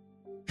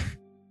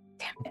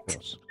 Damn Of it.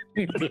 course.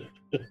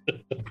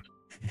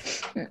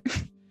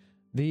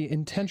 The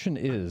intention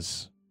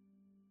is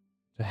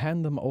to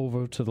hand them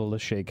over to the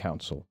Lachey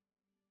Council.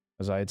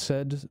 As I had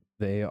said,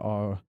 they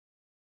are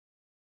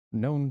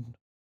known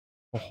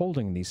for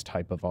holding these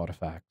type of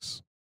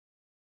artifacts.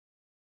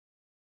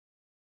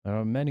 There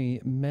are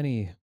many,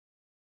 many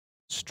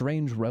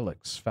strange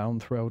relics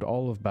found throughout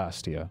all of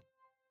Bastia.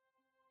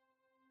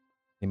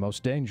 The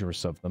most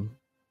dangerous of them,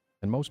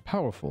 and most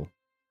powerful,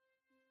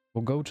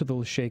 will go to the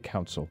Lachey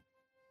Council,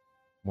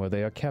 where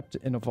they are kept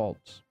in a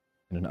vault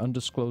in an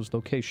undisclosed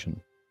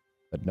location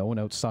that no one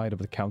outside of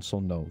the council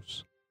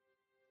knows.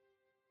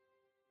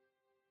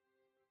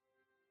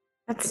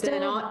 That's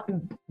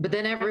But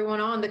then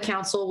everyone on the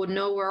council would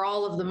know where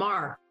all of them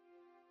are.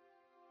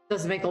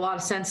 Doesn't make a lot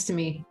of sense to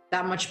me.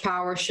 That much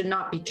power should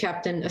not be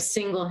kept in a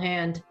single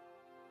hand.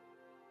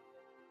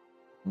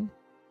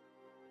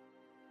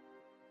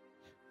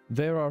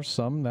 There are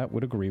some that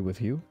would agree with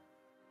you.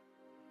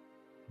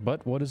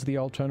 But what is the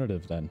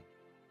alternative then?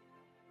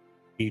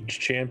 Each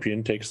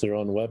champion takes their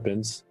own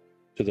weapons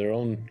to their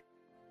own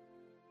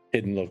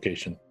hidden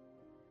location.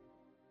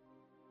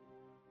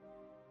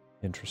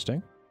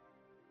 Interesting.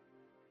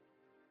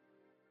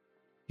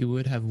 You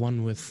would have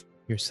one with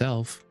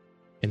yourself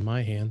in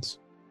my hands.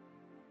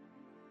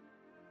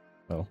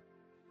 Well,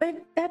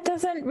 But that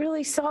doesn't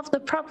really solve the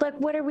problem. Like,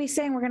 what are we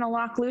saying? We're going to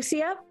lock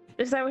Lucy up?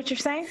 Is that what you're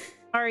saying?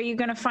 Or are you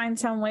going to find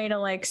some way to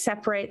like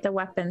separate the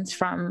weapons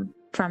from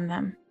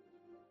them?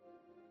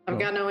 I've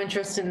got no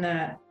interest in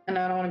that, and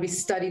I don't want to be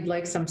studied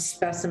like some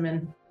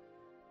specimen.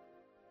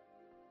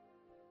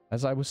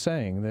 as I was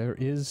saying, there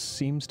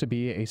seems to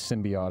be a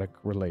symbiotic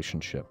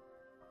relationship.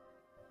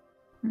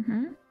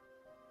 Mm-hmm.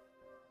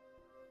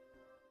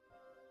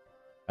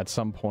 At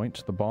some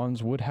point, the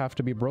bonds would have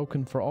to be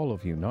broken for all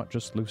of you, not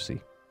just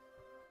Lucy.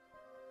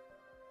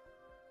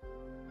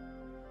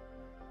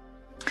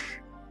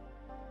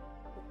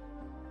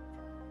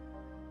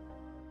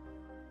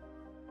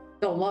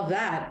 Don't love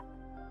that.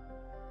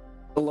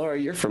 Laura,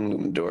 you're from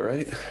Lumendor,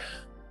 right?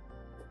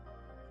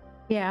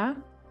 Yeah.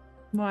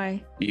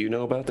 Why? You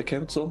know about the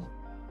council?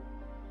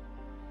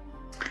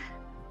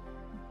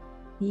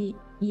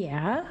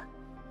 Yeah.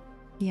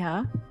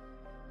 Yeah.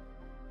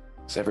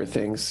 Does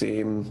everything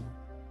seem,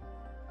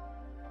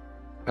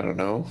 I don't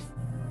know,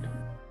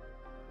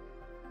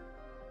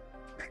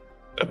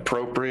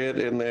 appropriate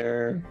in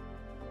their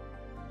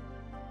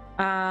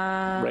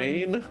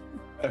reign?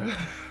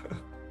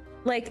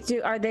 Like,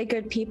 are they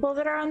good people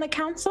that are on the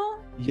council?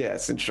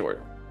 Yes, in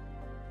short.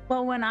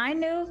 Well, when I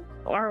knew,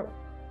 or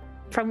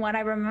from what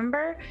I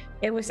remember,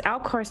 it was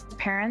Alcor's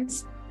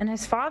parents, and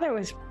his father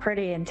was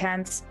pretty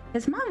intense.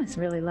 His mom is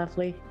really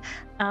lovely.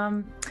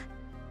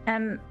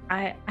 And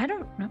I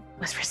don't know,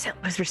 was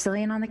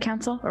Vercillion on the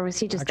council, or was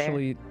he just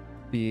Actually,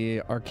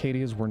 the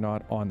Arcadias were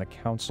not on the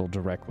council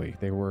directly.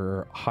 They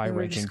were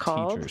high-ranking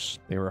teachers.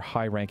 They were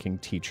high-ranking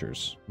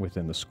teachers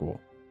within the school.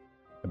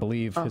 I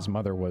believe his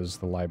mother was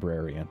the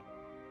librarian.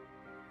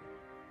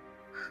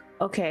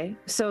 Okay,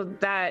 so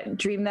that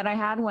dream that I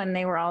had when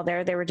they were all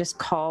there, they were just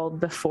called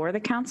before the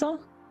council?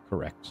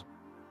 Correct.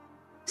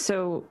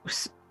 So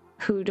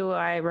who do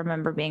I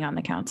remember being on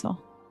the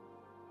council?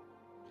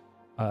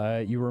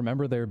 You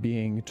remember there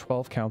being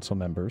 12 council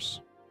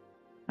members.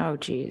 Oh,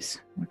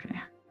 geez. Okay.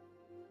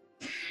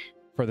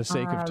 For the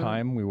sake of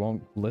time, we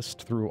won't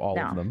list through all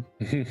of them.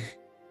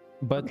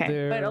 But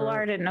okay. But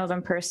Alara didn't know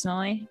them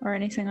personally or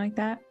anything like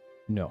that?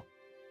 No.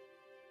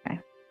 Okay.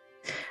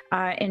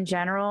 In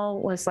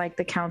general, was like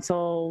the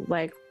council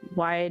like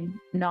wide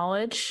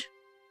knowledge?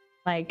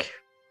 Like,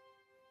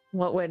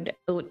 did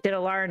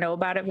Alara know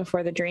about it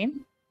before the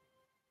dream?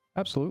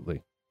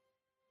 Absolutely.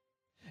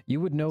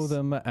 You would know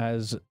them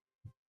as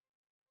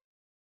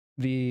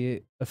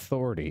the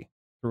authority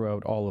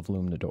throughout all of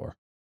Lumnador.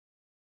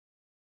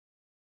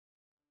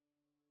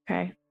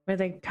 Okay. Were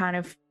they kind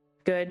of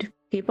good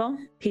people?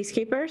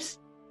 Peacekeepers?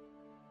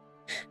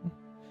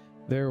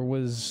 There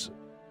was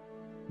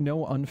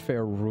no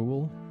unfair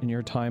rule in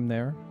your time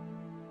there.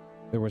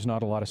 There was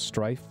not a lot of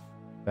strife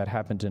that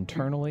happened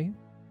internally.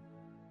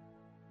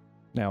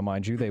 Now,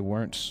 mind you, they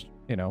weren't,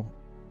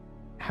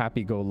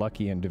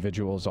 happy-go-lucky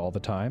individuals all the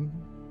time,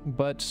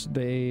 but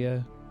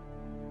they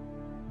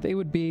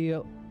would be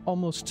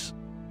almost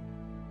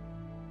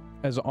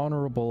as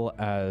honorable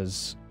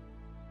as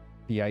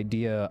the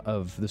idea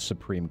of the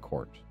Supreme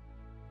Court.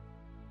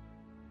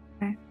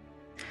 Okay.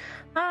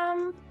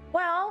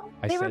 Well,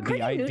 I they were said pretty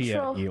the idea,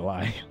 neutral.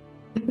 Eli.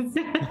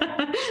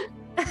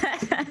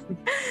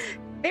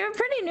 They were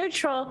pretty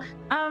neutral.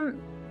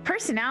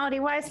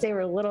 Personality-wise, they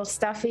were a little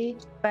stuffy,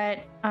 but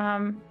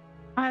I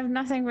have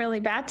nothing really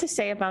bad to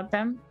say about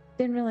them.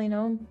 Didn't really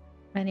know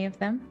many of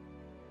them.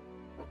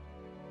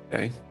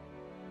 Okay.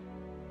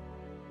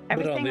 But on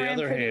Everything the ran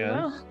other pretty hand,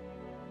 well.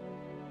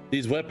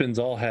 these weapons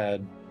all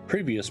had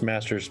previous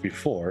masters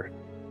before.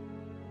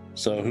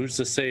 So who's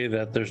to say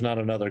that there's not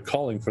another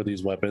calling for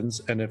these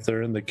weapons? And if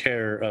they're in the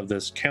care of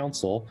this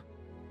council,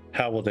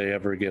 how will they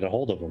ever get a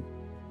hold of them?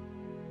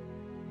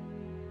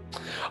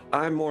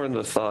 I'm more in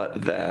the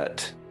thought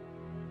that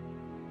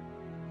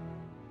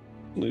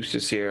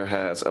Lucius here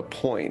has a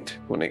point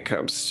when it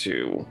comes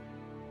to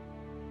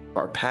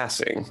our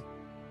passing.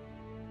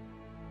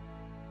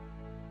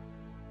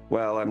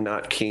 Well, I'm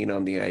not keen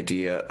on the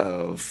idea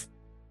of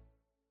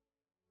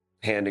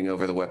handing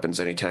over the weapons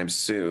anytime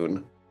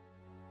soon.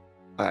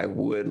 I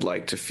would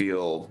like to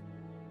feel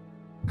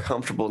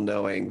comfortable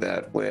knowing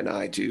that when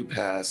I do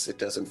pass, it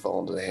doesn't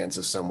fall into the hands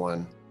of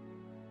someone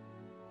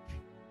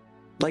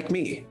like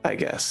me, I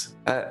guess.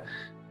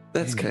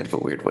 That's kind of a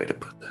weird way to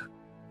put that.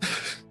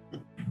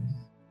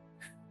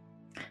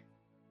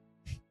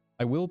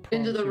 I will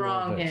promise Into the you all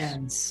wrong this.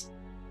 hands.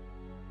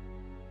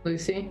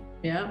 Lucy,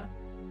 yeah?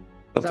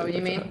 Is that Something what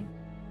you like mean?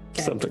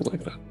 that. Something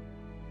like that.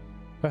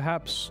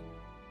 Perhaps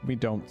we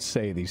don't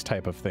say these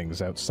type of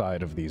things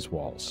outside of these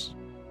walls,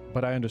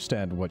 but I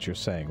understand what you're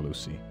saying,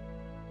 Lucy.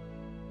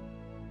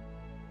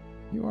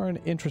 You are an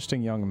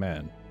interesting young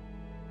man.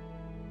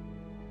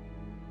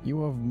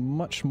 You are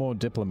much more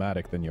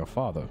diplomatic than your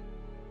father.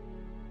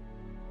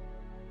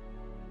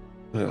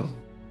 Well,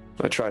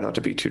 I try not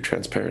to be too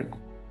transparent.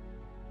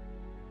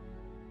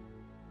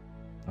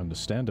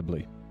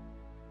 Understandably.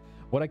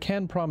 What I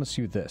can promise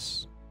you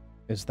this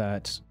is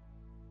that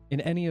in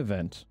any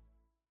event,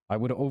 I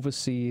would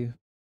oversee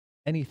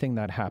anything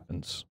that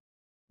happens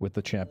with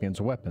the champion's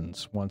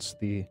weapons once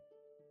the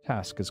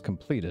task is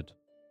completed.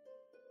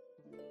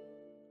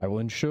 I will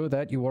ensure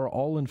that you are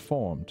all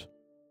informed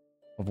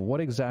of what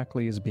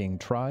exactly is being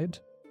tried,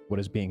 what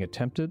is being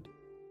attempted,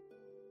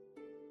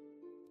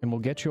 and will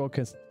get your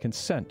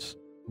consent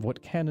of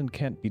what can and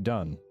can't be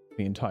done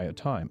the entire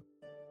time.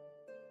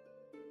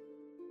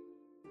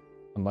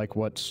 Unlike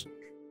what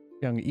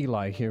young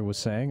Eli here was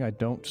saying, I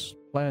don't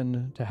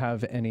plan to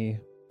have any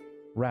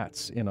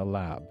rats in a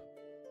lab.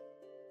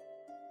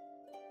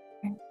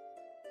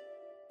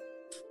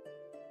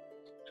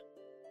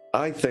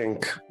 I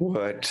think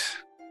what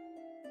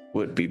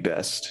would be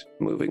best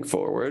moving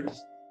forward,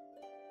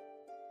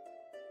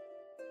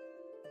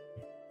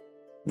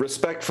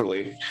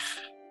 respectfully,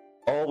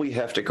 all we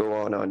have to go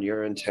on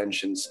your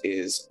intentions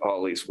is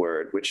Ollie's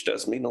word, which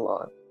does mean a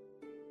lot.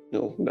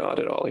 No, nod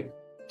at Ollie.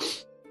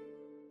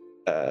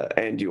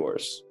 And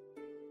yours.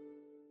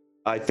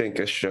 I think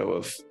a show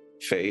of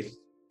faith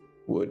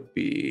would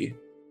be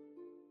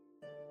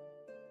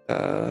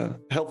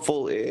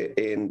helpful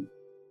in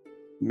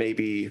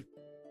maybe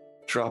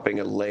dropping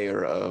a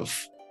layer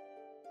of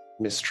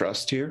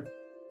mistrust here.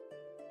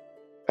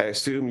 I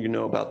assume you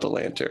know about the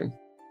lantern.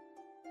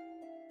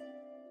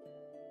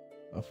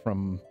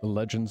 From the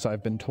legends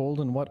I've been told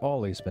and what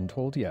Ollie's been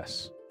told,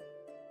 yes.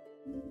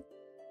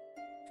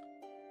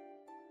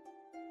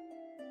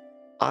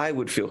 I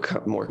would feel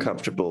more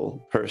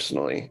comfortable,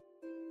 personally,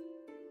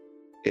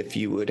 if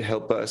you would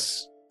help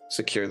us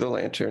secure the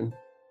lantern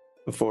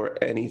before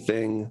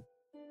anything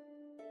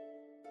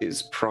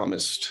is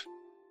promised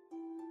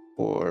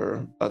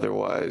or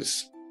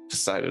otherwise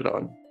decided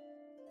on.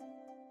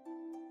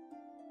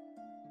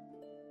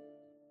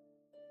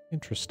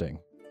 Interesting.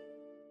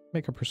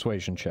 Make a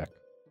persuasion check.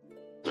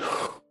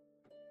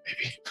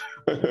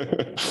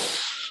 Maybe.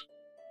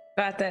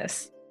 Got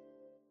this.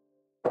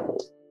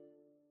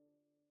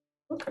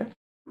 Okay.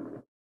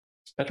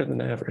 It's better than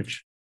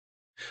average.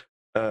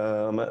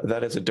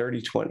 That is a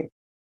dirty 20.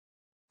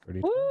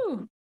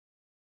 Woo!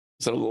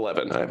 It's an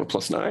 11. I have a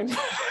 +9.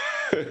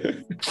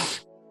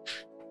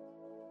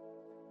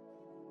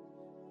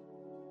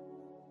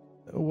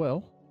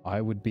 Well, I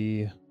would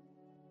be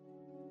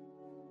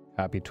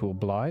happy to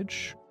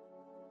oblige.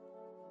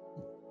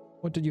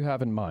 What did you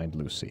have in mind,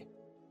 Lucy?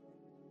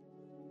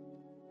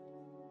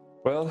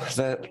 Well,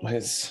 that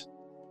is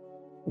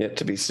yet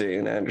to be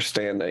seen. I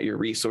understand that your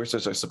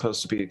resources are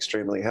supposed to be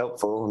extremely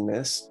helpful in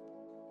this.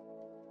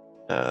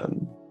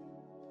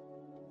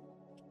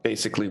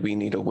 Basically, we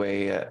need a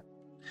way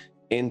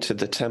into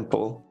the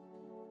temple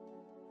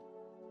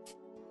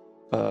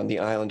on the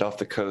island off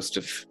the coast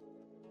of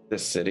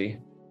this city.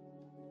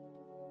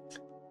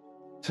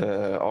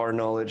 To our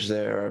knowledge,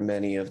 there are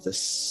many of the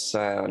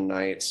Scion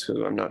Knights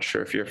who I'm not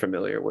sure if you're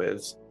familiar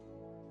with.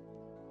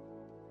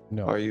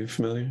 No. Are you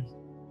familiar?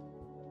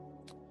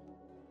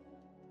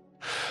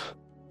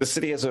 The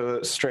city has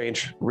a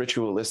strange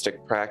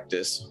ritualistic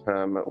practice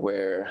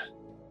where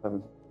a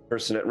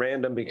person at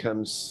random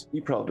becomes...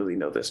 You probably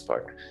know this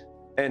part.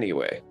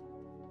 Anyway,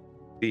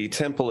 the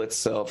temple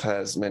itself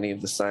has many of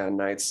the Scion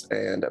Knights,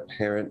 and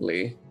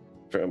apparently,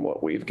 from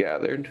what we've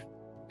gathered,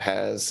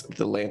 has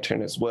the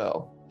lantern as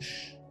well.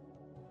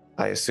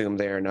 I assume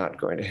they are not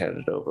going to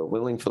hand it over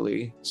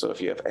willingly, so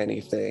if you have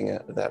anything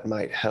that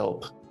might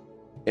help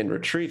in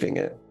retrieving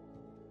it.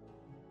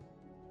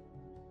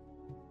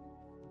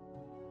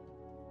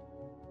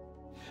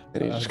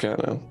 And he just kind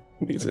of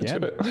leads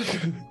into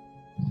it.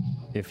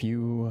 If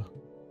you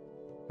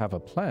have a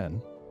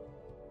plan,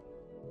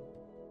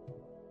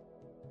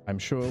 I'm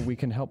sure we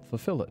can help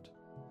fulfill it.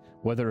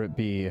 Whether it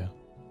be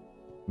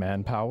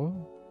manpower,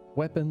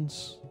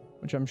 weapons,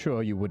 which I'm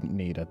sure you wouldn't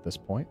need at this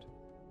point,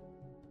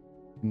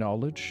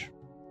 knowledge,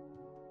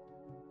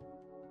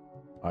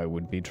 I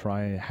would be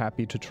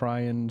happy to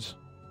try and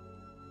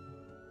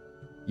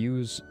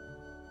use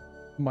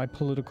my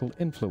political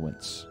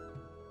influence.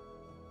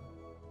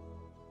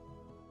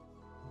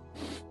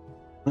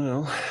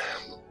 Well,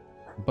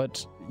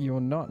 but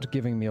you're not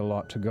giving me a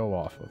lot to go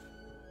off of.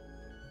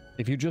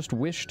 If you just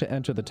wish to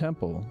enter the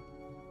temple,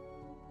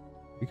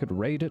 we could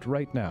raid it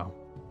right now.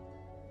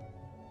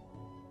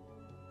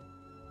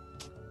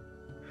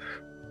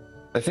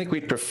 I think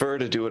we'd prefer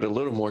to do it a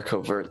little more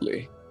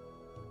covertly.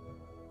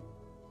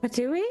 But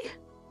do we?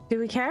 Do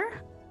we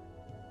care?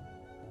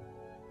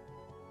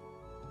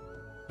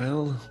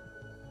 Well,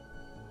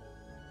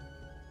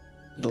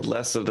 the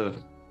less of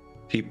the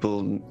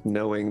people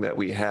knowing that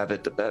we have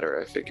it, the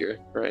better, I figure,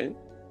 right?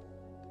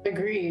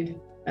 Agreed.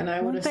 And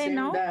I would Won't they assume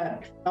know?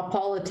 that a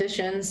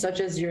politician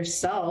such as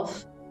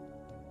yourself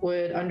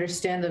would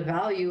understand the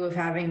value of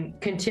having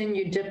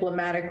continued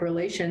diplomatic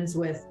relations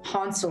with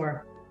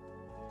Hansor.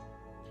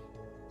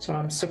 So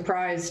I'm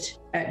surprised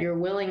at your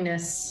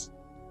willingness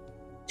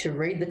to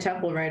raid the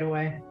temple right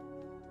away.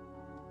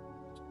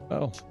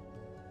 Well,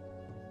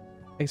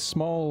 a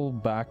small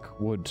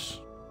backwood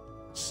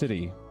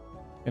city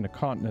in a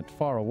continent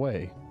far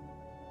away.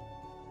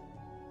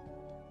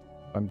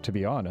 To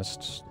be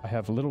honest, I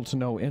have little to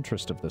no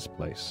interest of this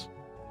place.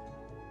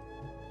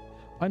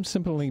 I'm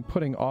simply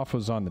putting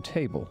offers on the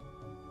table.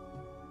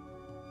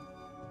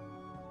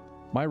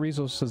 My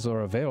resources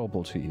are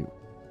available to you.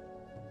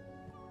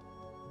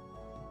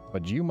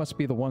 But you must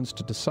be the ones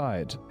to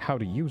decide how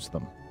to use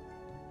them.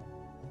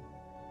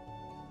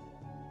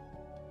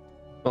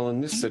 Well, in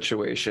this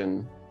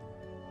situation,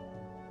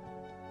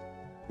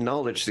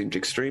 knowledge seemed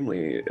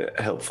extremely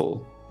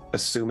helpful,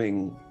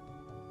 assuming,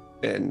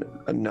 and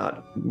I'm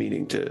not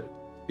meaning to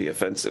be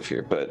offensive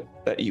here, but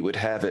that you would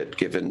have it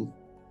given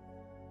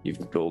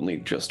you've only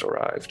just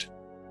arrived.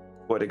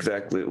 What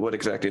exact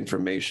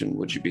information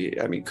would you be?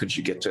 I mean, could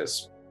you get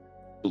us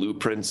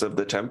blueprints of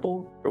the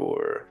temple,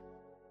 or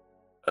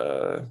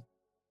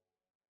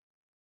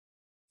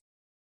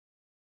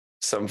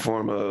some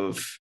form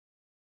of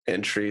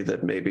entry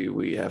that maybe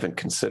we haven't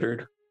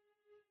considered?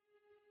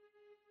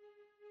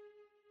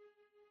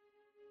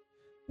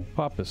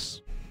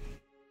 Pappas,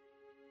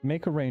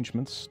 make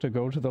arrangements to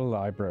go to the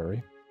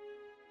library.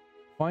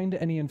 Find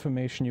any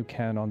information you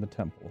can on the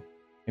temple,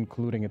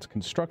 including its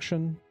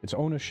construction, its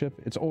ownership,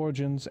 its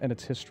origins, and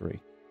its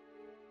history.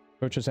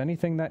 Purchase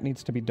anything that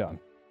needs to be done.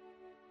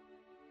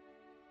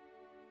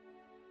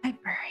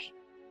 Library.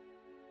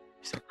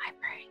 There's a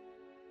library.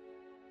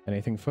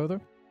 Anything further?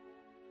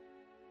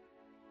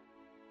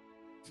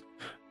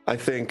 I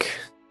think,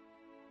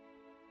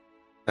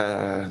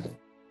 as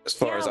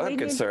far as I'm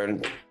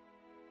concerned,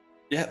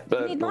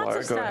 but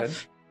Laura, go ahead.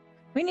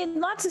 We need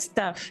lots of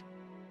stuff.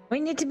 We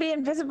need to be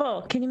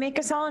invisible. Can you make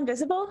us all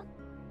invisible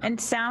and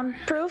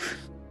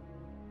soundproof?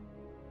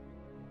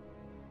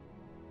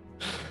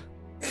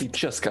 He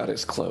just got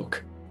his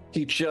cloak. I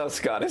mean,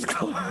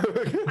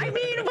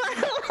 what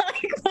the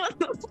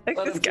fuck?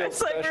 Let him feel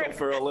special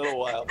for a little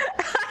while.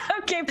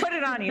 Okay, put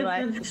it on,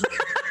 Eli.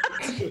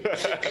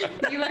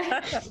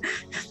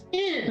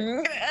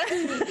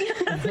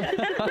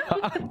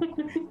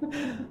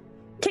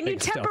 Can you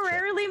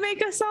temporarily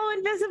make us all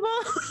invisible?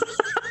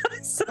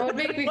 That would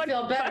make me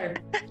feel better.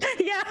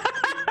 Yeah.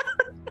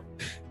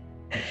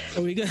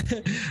 Are we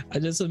gonna? I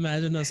just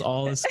imagine us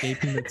all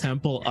escaping the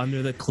temple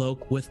under the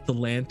cloak with the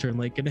lantern,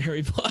 like in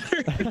Harry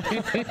Potter.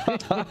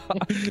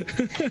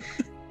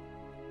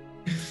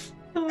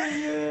 Oh my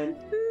god.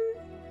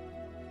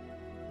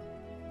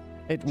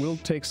 It will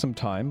take some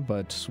time,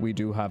 but we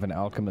do have an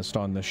alchemist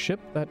on the ship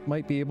that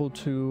might be able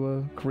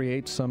to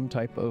create some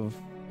type of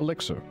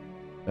elixir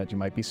that you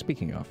might be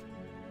speaking of.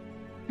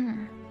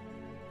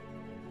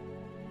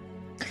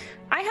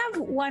 I have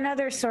one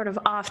other sort of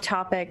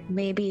off-topic,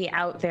 maybe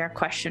out there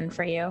question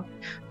for you.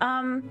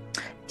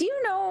 Do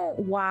you know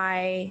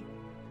why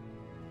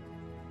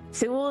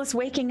Sewell is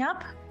waking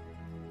up?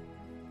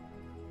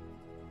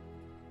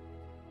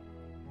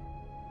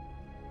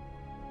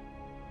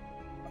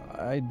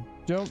 I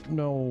don't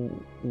know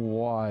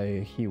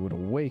why he would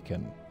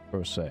awaken,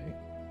 per se,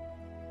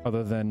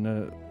 other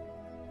than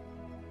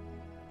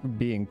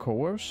being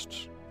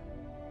coerced,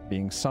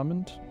 being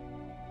summoned.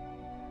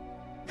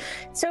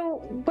 So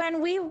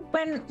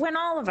when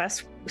all of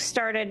us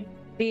started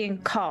being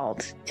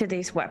called to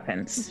these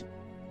weapons,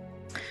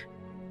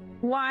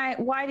 why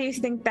do you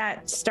think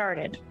that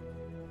started?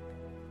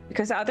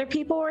 Because other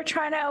people were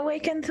trying to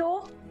awaken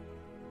Thule?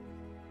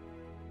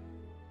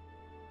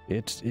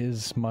 It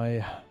is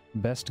my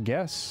best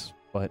guess,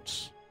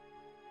 but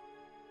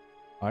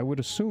I would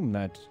assume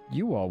that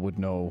you all would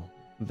know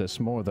this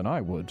more than I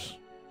would.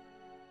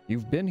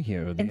 You've been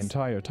here the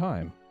entire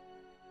time.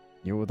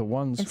 You are the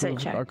ones who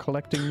are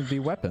collecting the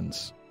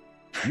weapons.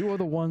 You are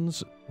the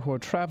ones who are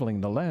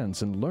traveling the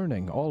lands and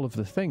learning all of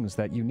the things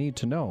that you need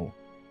to know.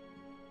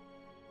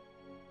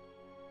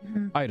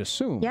 I'd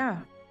assume. Yeah.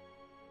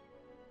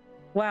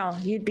 Well,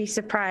 you'd be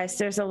surprised.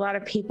 There's a lot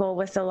of people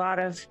with a lot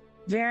of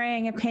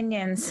varying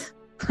opinions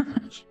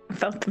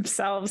about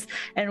themselves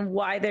and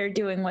why they're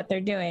doing what they're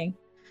doing.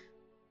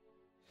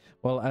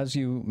 Well, as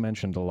you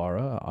mentioned,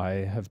 Alara,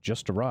 I have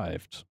just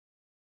arrived.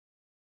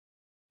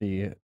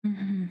 The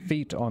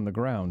feet on the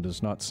ground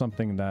is not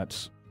something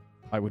that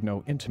I would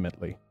know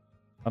intimately,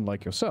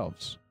 unlike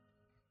yourselves.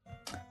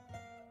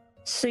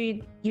 So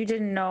you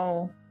didn't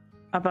know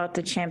about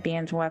the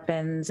champions'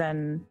 weapons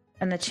and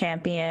the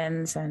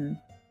champions and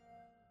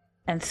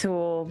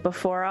Thule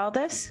before all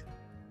this?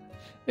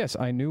 Yes,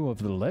 I knew of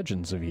the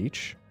legends of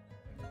each,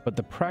 but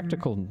the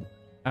practical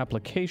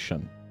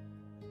application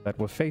that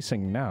we're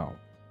facing now,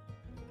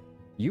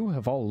 you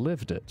have all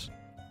lived it,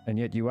 and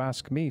yet you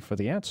ask me for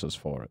the answers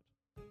for it.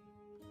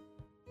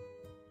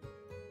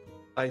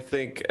 I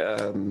think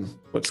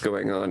what's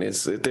going on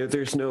is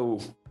there's no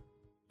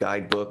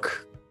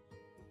guidebook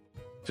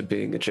to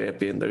being a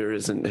champion. There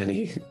isn't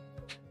any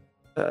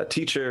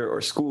teacher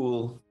or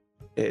school.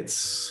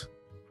 It's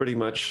pretty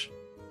much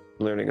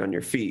learning on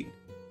your feet.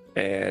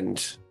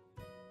 And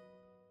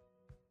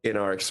in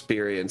our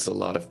experience, a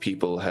lot of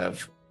people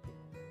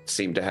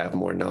seem to have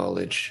more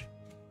knowledge,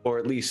 or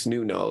at least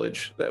new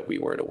knowledge that we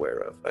weren't aware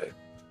of. I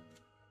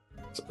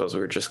suppose we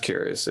were just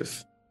curious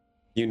if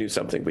you knew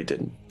something we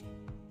didn't.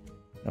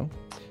 No.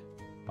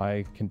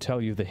 I can tell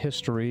you the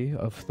history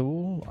of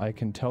Thule. I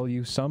can tell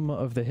you some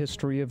of the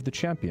history of the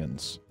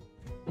champions.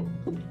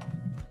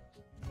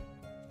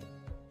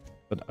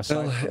 But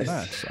aside from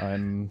that,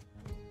 I'm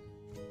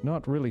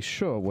not really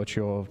sure what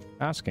you're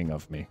asking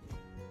of me.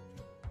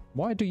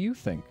 Why do you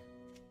think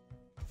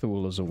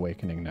Thule is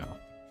awakening now?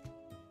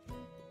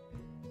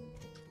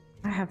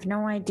 I have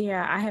no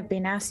idea. I have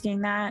been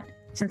asking that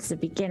since the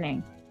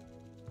beginning.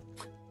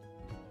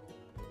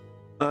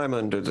 I'm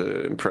under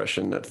the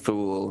impression that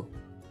Thule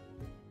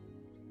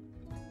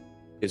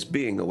is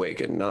being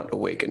awakened, not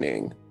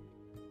awakening.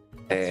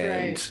 That's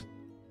and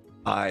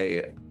right.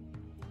 I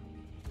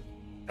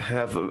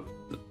have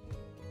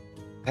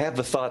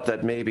the thought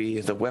that maybe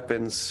the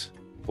weapons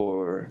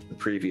for the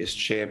previous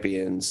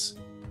champions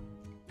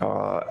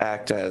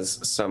act as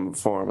some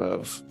form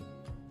of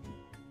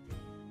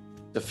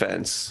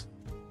defense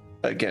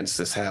against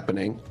this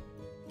happening.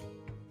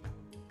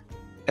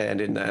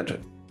 And in that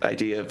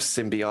idea of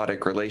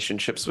symbiotic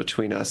relationships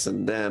between us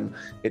and them,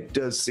 it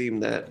does seem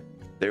that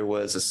there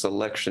was a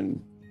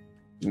selection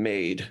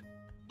made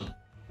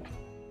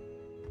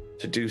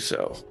to do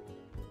so.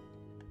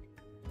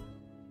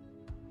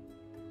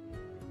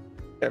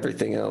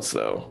 Everything else,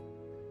 though,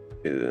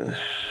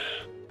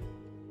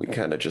 we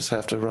kind of just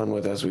have to run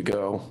with as we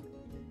go.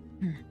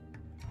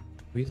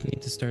 We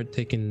need to start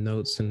taking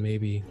notes and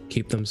maybe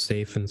keep them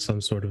safe in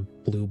some sort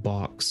of blue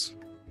box.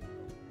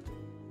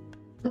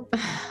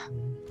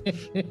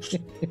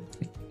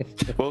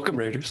 Welcome,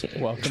 Raiders.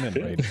 Welcome in,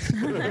 Raiders.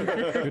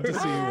 Good to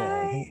see you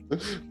all.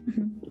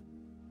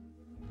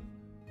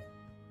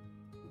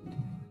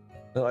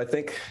 No, I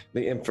think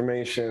the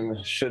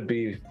information should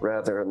be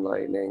rather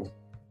enlightening.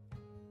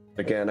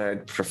 Again,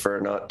 I'd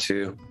prefer not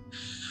to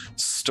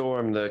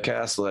storm the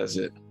castle, as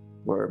it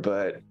were,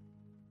 but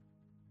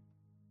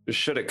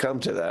should it come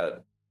to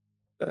that,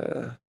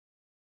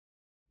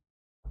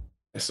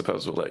 I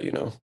suppose we'll let you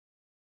know.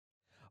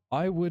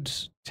 I would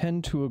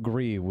tend to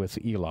agree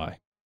with Eli.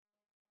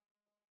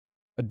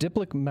 A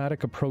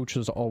diplomatic approach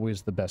is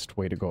always the best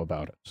way to go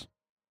about it.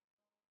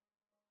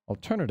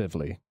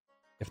 Alternatively,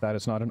 if that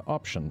is not an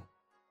option,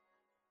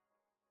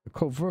 the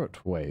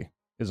covert way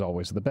is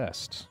always the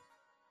best.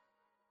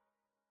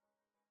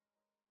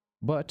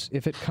 But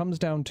if it comes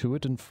down to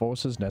it and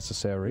force is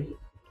necessary,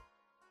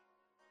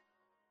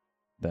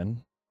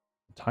 then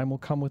time will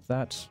come with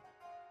that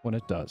when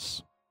it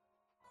does.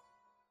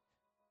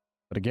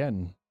 But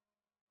again,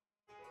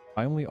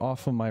 I only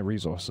offer my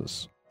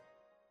resources.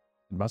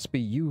 It must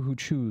be you who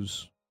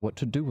choose what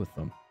to do with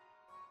them.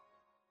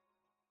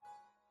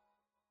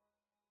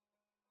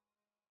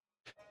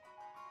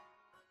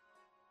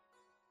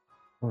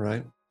 All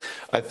right.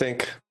 I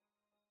think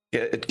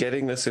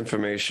getting this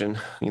information,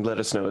 you let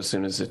us know as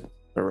soon as it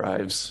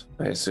arrives,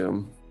 I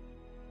assume.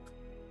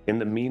 In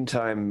the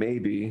meantime,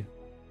 maybe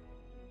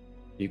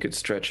you could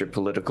stretch your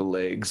political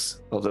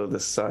legs, although the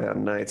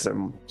Scion Knights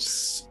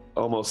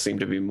almost seem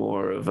to be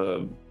more of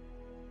a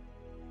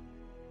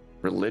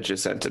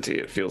religious entity,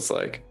 it feels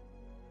like.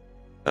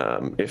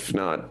 If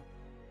not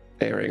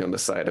erring on the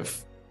side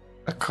of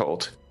a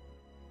cult.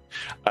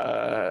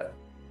 But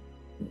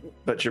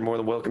you're more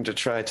than welcome to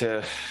try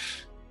to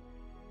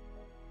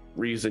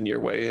reason your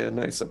way in,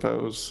 I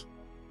suppose.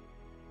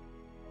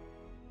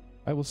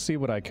 I will see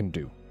what I can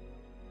do.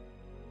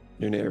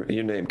 Your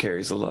name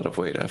carries a lot of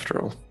weight, after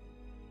all.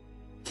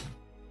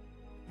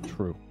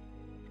 True.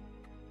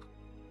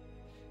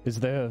 Is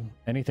there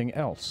anything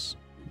else?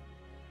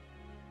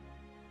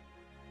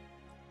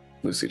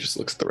 Lucy just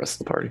looks at the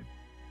rest of the party.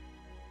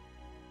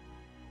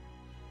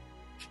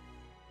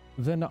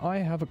 Then I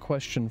have a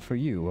question for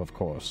you, of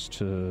course,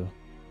 to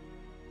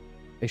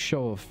a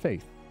show of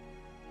faith,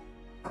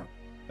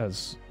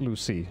 as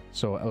Lucy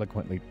so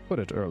eloquently put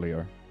it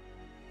earlier.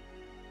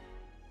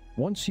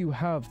 Once you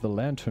have the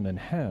lantern in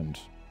hand,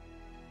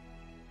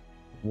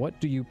 what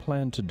do you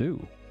plan to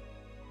do?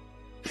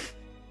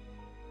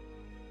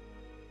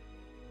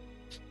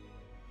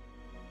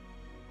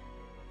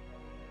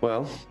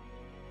 Well,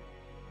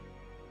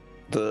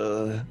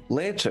 the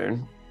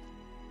lantern,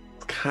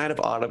 kind of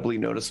audibly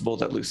noticeable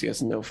that Lucy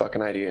has no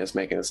fucking idea, is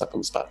making this up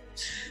on the spot.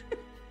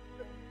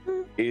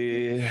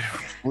 It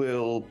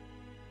will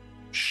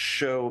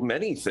show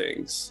many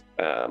things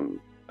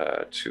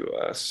to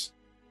us.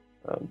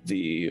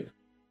 The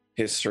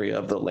history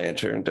of the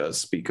lantern does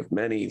speak of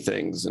many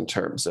things in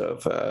terms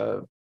of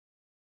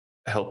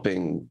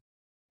helping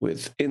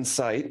with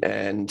insight,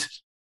 and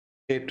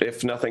it,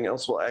 if nothing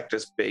else, will act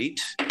as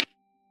bait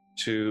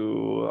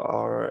to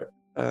our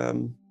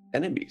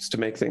enemies to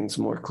make things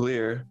more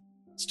clear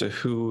as to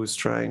who's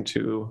trying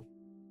to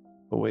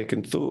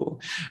awaken Thule.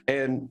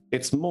 And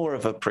it's more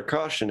of a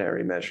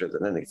precautionary measure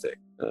than anything,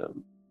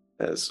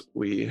 as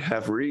we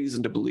have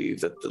reason to believe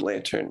that the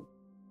lantern,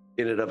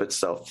 in and of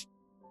itself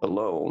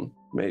alone,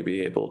 may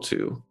be able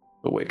to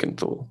awaken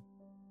Thule.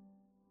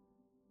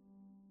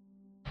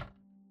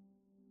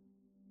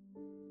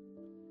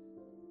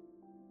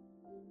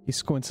 He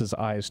squints his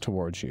eyes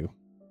towards you.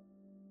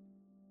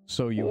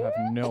 So you have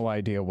no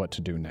idea what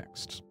to do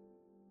next.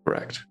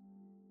 Correct.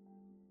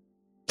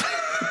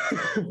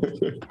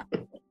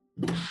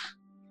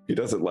 He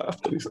doesn't laugh,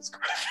 but he says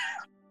correct.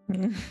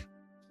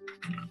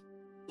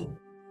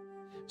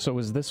 So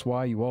is this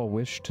why you all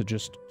wish to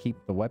just keep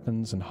the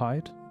weapons and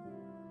hide?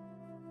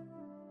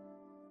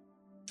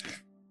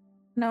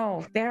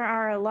 No, there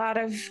are a lot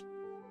of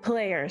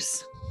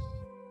players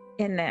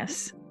in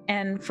this.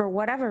 And for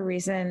whatever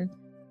reason,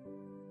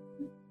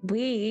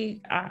 these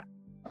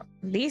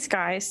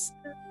guys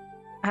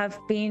have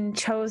been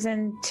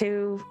chosen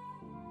to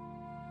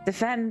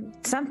defend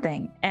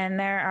something. And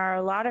there are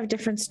a lot of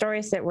different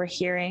stories that we're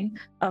hearing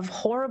of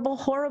horrible,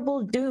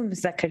 horrible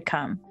dooms that could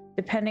come,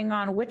 depending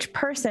on which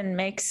person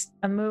makes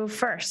a move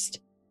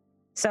first.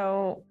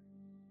 So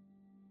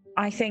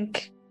I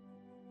think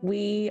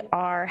we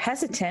are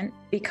hesitant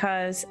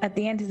because at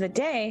the end of the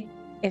day,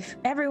 if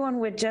everyone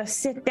would just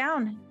sit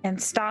down and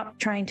stop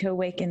trying to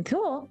awaken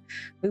Thule,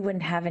 we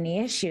wouldn't have any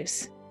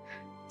issues.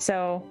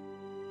 So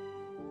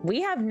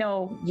we have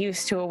no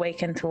use to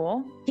awaken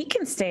Thule. He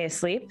can stay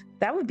asleep.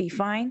 That would be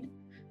fine.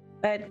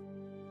 But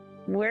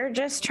we're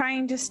just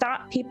trying to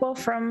stop people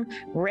from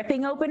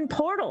ripping open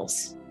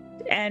portals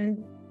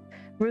and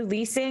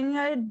releasing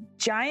a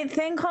giant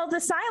thing called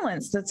the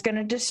Silence that's going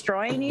to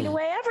destroy and eat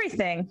away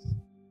everything.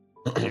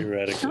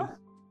 Theoretically. Huh?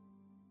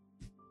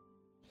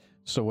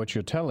 So what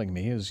you're telling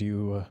me is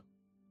you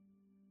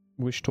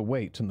wish to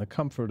wait in the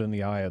comfort and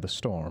the eye of the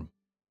storm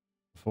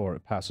before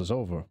it passes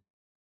over.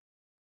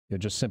 You're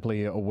just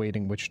simply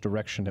awaiting which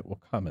direction it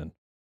will come in.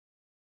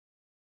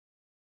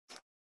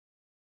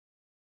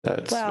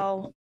 That's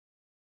Well,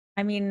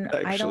 I mean, I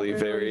don't actually a really...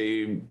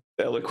 very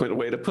eloquent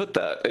way to put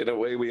that. In a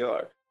way, we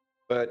are.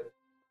 But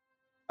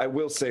I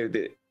will say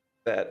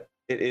that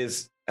it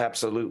is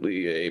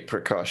absolutely a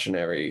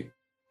precautionary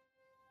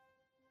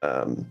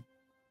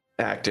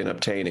act in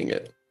obtaining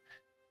it.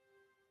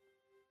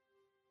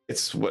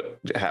 It's what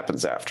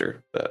happens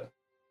after that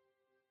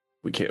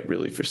we can't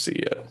really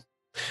foresee yet.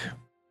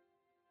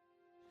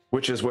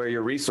 Which is where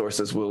your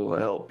resources will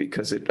help,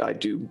 because I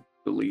do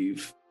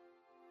believe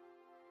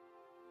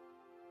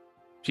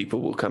people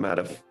will come out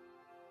of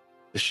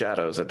the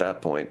shadows at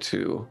that point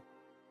to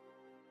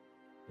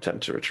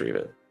attempt to retrieve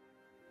it.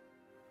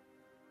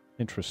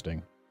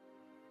 Interesting.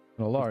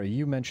 And Alari,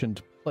 you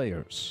mentioned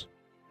players,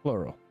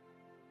 plural.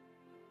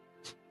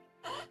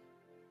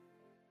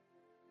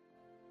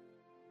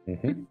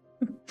 Mm-hmm.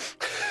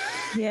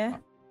 Yeah.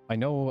 I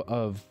know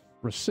of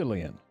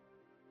Racilian.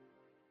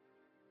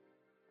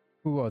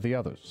 Who are the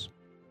others?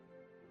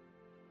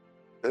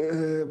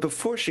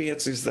 Before she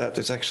answers that,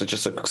 there's actually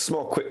just a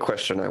small, quick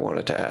question I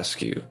wanted to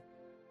ask you.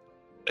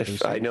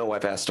 If I know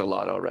I've asked a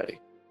lot already.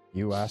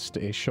 You asked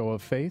a show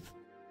of faith,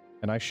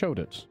 and I showed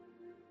it.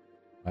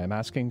 I am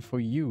asking for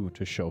you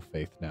to show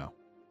faith now.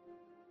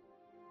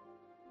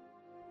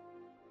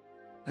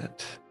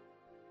 That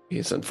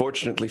is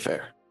unfortunately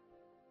fair.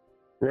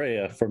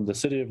 Rhea from the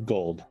City of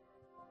Gold.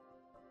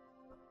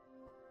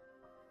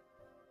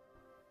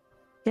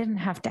 Didn't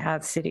have to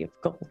add City of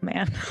Gold,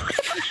 man.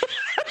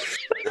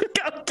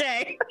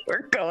 Okay,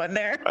 we're going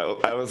there.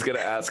 I was going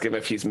to ask him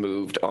if he's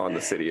moved on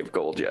the City of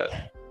Gold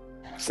yet,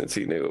 since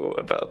he knew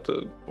about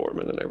the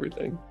foreman and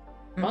everything.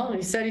 Well,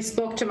 he said he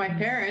spoke to my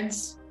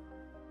parents.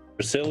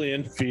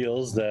 Brazilian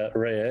feels that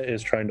Rhea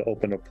is trying to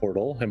open a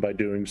portal, and by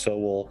doing so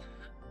will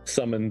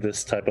summon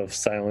this type of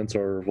silence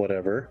or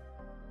whatever.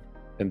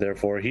 And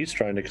therefore, he's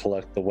trying to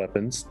collect the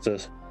weapons to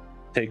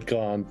take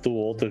on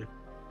Thule to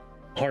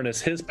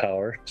harness his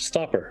power to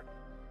stop her.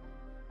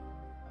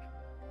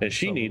 And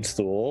she needs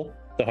Thule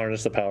to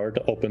harness the power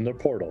to open the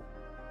portal.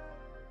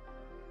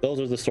 Those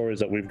are the stories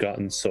that we've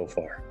gotten so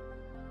far.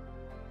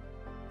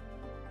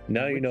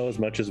 Now you know as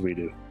much as we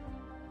do.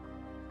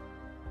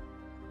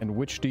 And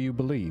which do you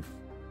believe?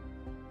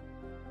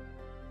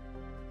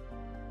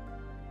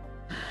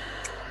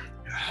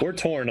 We're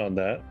torn on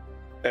that.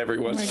 I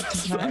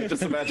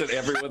just imagine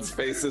everyone's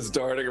faces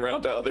darting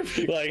around to other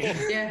people. Like,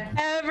 Yeah.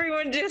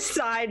 Everyone just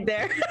sighed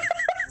there.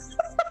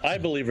 I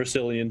believe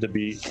Racilian to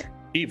be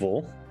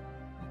evil,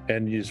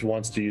 and he just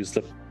wants to use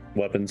the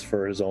weapons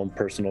for his own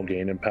personal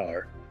gain and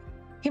power.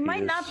 He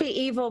might not be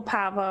evil,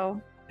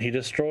 Pavo. He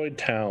destroyed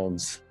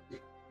towns.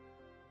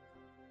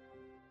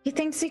 He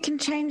thinks he can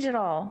change it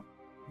all.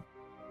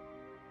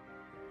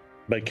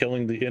 By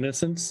killing the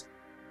innocents?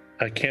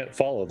 I can't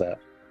follow that.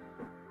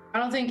 I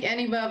don't think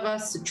any of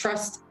us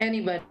trust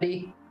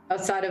anybody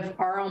outside of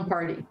our own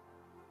party.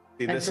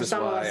 See, this is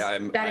why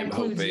I'm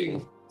includes hoping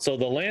you. So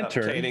the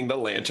lantern obtaining the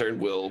lantern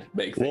will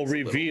make will things a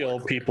little reveal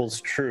more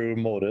people's true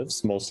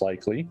motives, most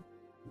likely.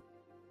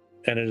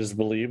 And it is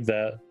believed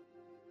that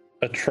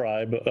a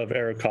tribe of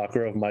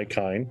Aarakocra of my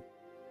kind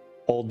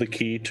hold the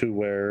key to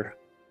where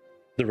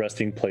the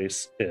resting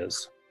place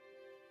is.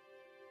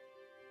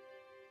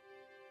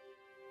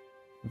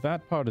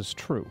 That part is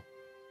true.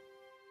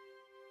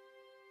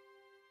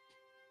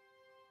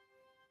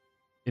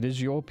 It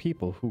is your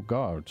people who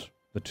guard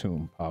the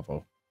tomb,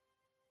 Pavo.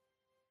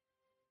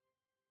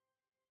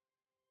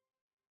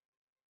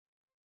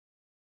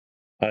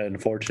 I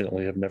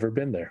unfortunately have never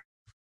been there.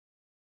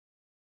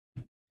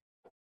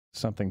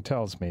 Something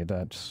tells me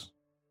that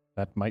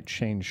that might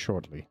change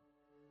shortly.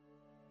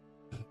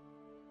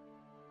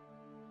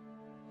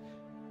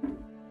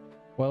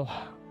 Well,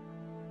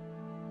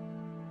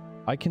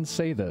 I can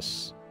say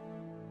this.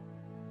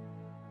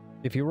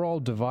 If you're all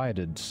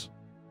divided,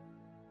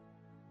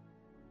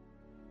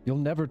 you'll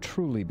never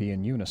truly be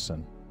in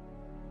unison.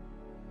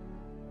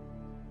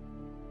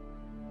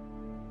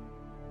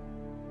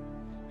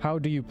 How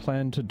do you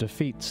plan to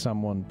defeat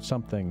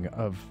something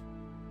of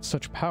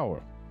such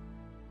power,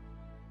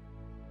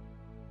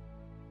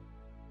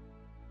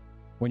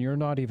 when you're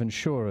not even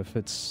sure if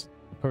it's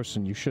the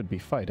person you should be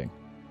fighting?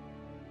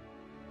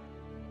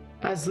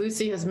 As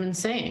Lucy has been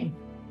saying,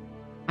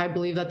 I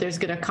believe that there's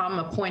going to come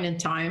a point in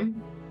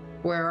time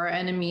where our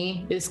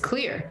enemy is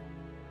clear,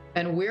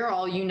 and we're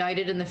all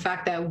united in the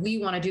fact that we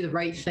want to do the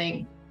right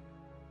thing.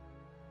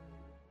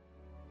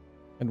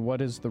 And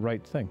what is the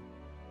right thing?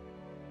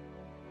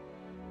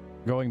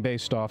 Going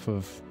based off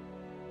of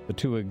the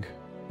two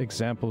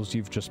examples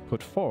you've just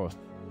put forth.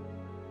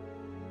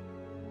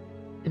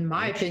 In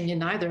my opinion,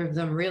 neither of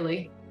them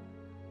really.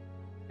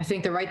 I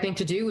think the right thing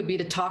to do would be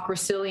to talk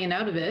Rasilian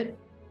out of it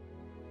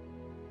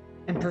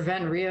and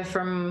prevent Rhea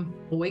from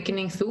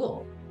awakening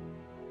Thule.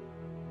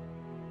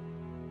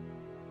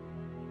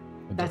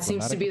 That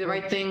seems to be the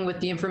right thing with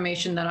the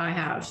information that I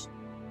have.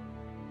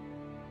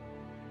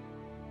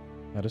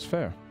 That is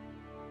fair.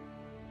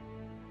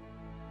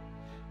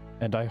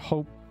 And I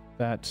hope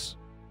that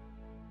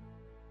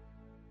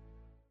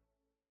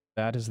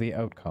that is the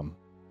outcome.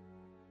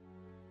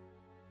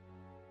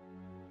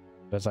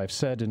 As I've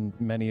said in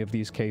many of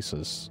these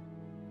cases,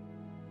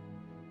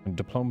 when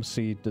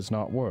diplomacy does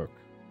not work,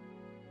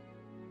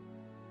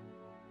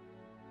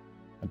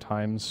 at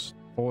times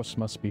force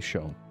must be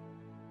shown.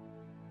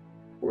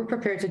 We're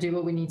prepared to do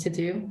what we need to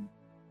do.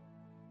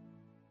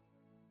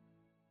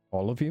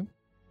 All of you?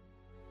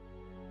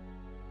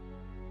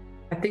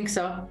 I think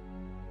so.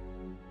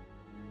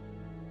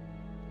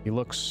 He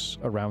looks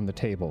around the I'll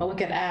table.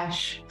 look at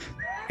Ash.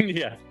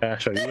 Yeah,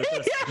 Ash, are you with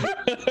us?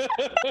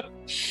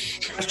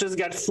 Ash just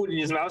got food in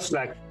his mouth,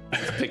 like,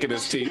 Picking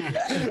his teeth.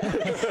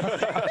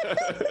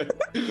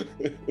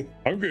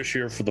 I'm just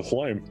here for the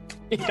flame.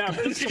 yeah,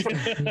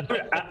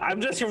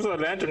 I'm just here for the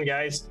lantern,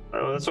 guys.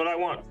 That's what I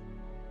want.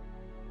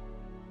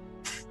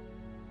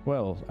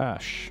 Well,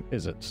 Ash,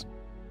 is it?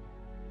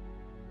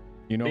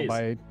 You know, Please.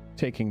 by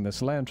taking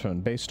this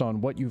lantern, based on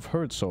what you've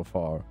heard so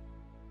far,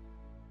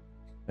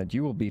 that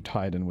you will be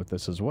tied in with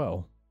this as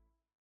well.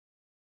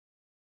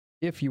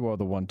 If you are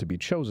the one to be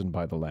chosen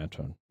by the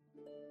lantern.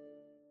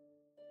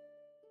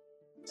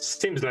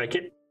 Seems like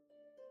it.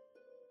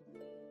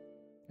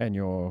 And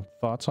your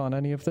thoughts on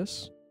any of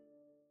this?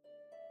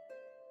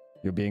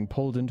 You're being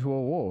pulled into a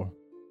war.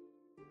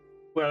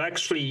 Well,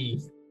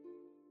 actually,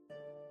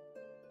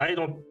 I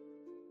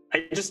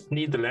just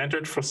need the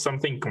lantern for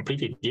something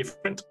completely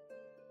different.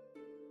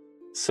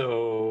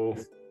 So,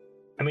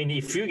 I mean,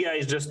 if you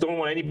guys just don't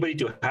want anybody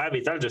to have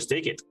it, I'll just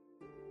take it.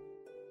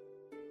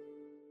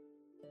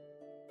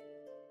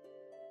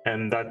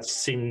 And that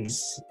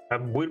seems, I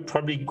will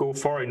probably go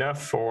far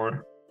enough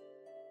for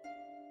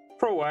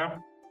a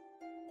while.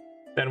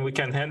 Then we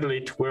can handle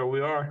it where we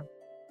are.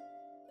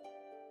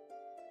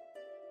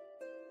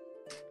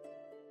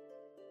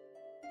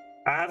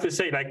 I have to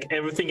say, like,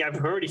 everything I've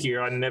heard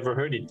here, I never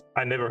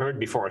heard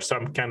before. So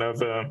I'm kind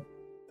of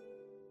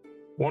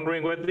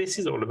wondering what this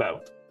is all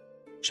about.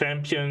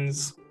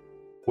 Champions,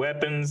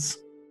 weapons.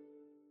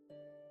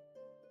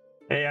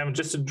 Hey, I'm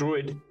just a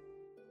druid.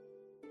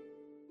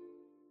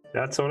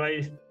 That's all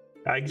I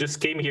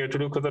just came here to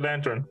look at the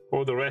lantern.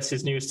 All the rest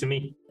is news to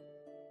me.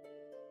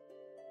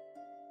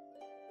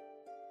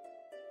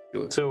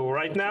 So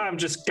right now I'm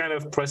just kind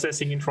of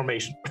processing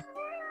information.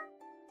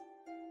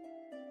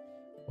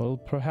 Well,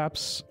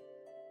 perhaps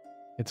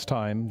it's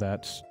time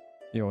that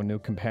your new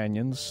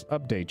companions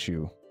update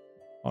you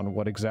on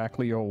what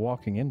exactly you're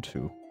walking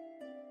into.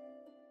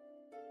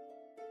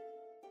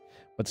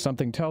 But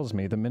something tells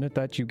me the minute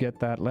that you get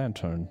that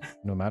lantern,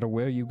 no matter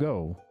where you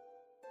go,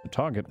 the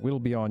target will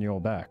be on your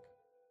back.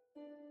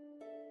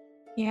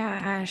 Yeah,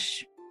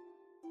 Ash.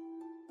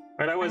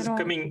 But I was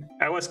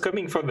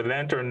coming for the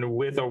lantern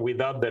with or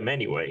without them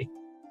anyway.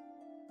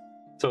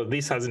 So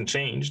this hasn't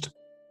changed.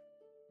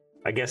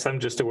 I guess I'm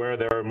just aware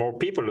there are more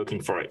people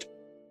looking for it.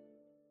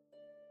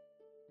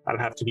 I'll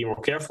have to be more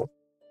careful.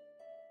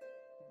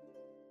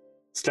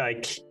 It's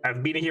like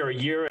I've been here a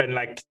year and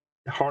like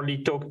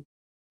hardly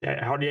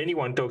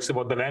anyone talks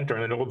about the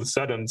lantern, and all of a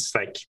sudden it's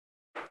like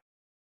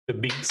the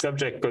big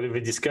subject of the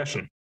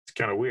discussion. It's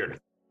kind of weird.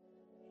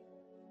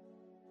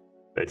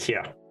 But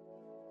yeah,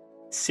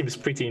 it seems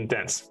pretty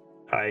intense.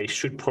 I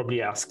should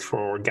probably ask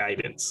for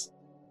guidance.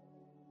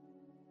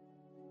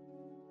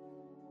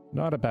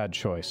 Not a bad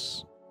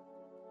choice.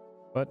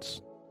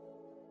 But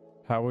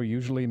power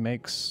usually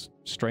makes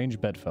strange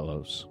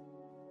bedfellows.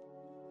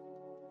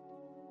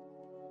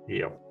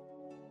 Yep.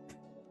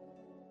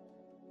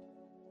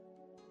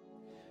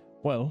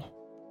 Well,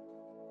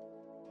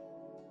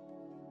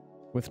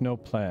 with no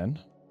plan,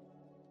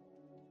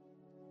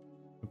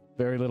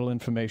 very little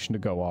information to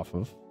go off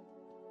of,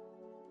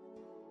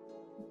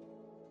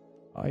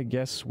 I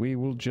guess we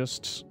will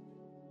just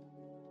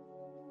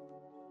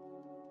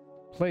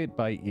play it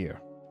by ear,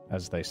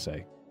 as they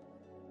say.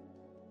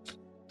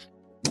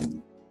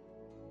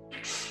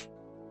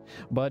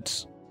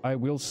 But I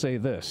will say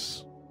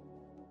this.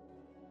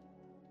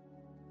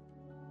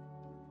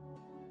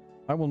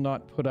 I will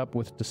not put up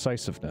with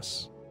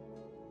decisiveness.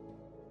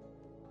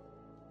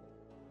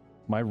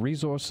 My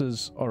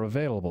resources are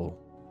available,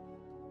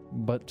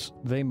 but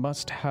they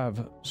must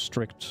have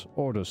strict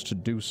orders to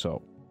do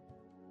so.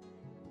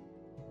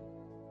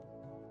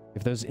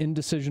 If there's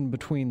indecision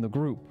between the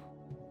group,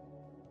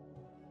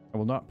 I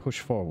will not push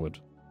forward.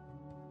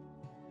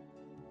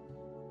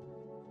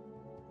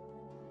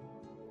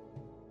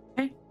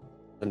 Okay.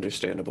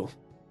 Understandable.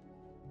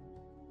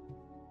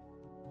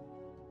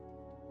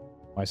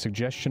 My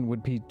suggestion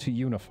would be to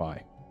unify.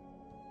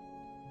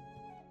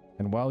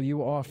 And while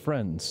you are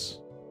friends,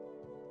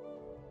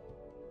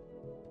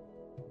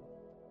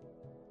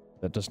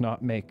 that does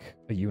not make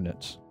a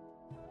unit.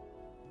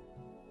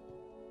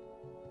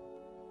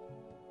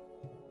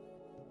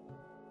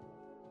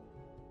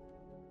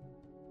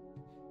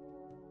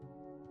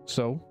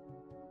 So,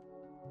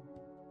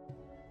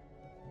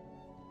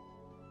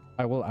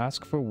 I will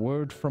ask for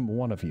word from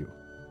one of you.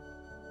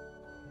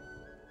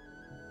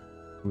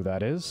 Who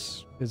that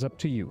is up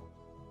to you.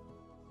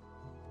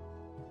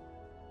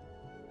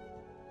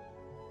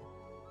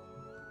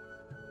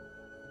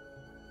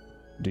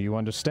 Do you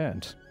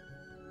understand?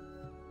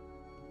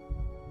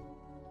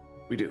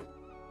 We do.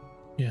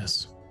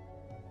 Yes.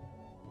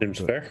 Seems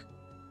fair.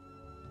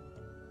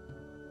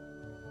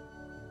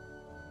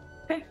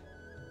 Okay.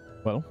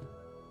 Well,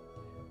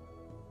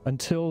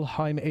 until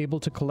I'm able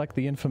to collect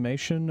the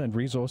information and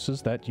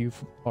resources that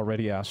you've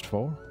already asked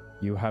for,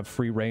 you have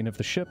free reign of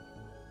the ship.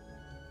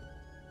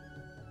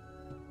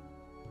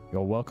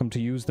 You're welcome to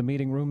use the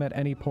meeting room at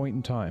any point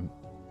in time.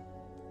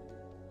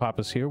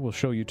 Papa's here will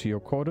show you to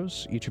your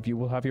quarters. Each of you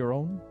will have your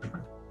own.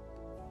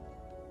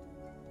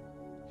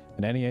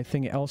 And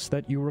anything else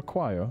that you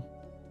require,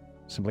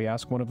 simply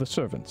ask one of the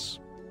servants.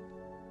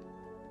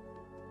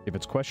 If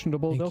it's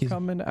questionable, they'll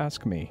come and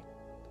ask me.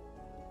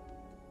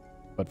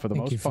 But for the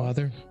most part...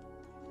 Thank you,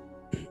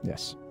 Father.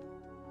 Yes.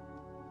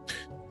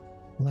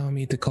 Allow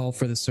me to call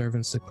for the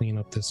servants to clean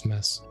up this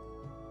mess.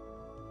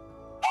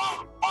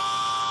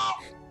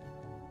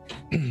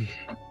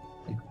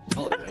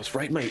 Oh, that was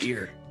right in my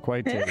ear.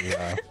 Quite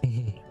a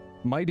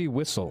mighty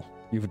whistle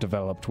you've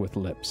developed with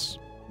lips.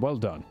 Well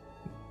done.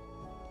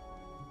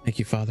 Thank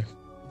you, Father.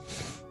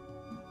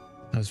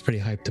 I was pretty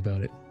hyped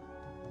about it.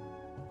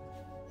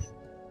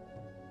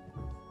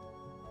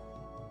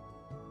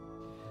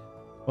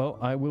 Well,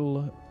 I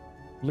will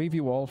leave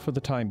you all for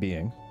the time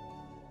being.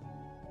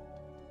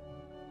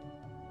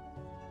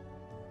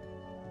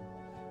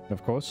 And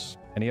of course,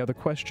 any other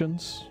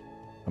questions,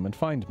 come and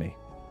find me.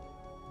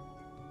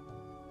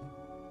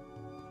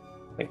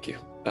 Thank you.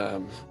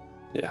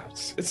 Yeah,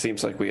 it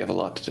seems like we have a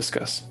lot to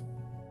discuss.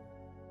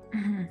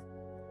 Mm-hmm.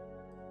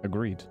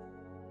 Agreed.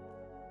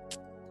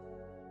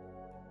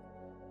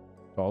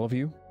 To all of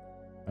you,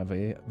 have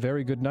a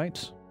very good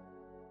night.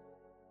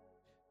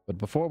 But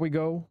before we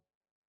go,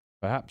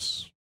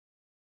 perhaps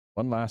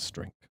one last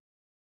drink.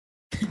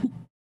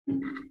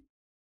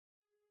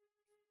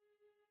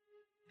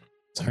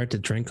 It's hard to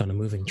drink on a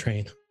moving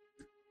train.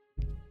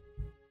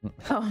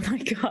 Oh my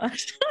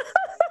gosh.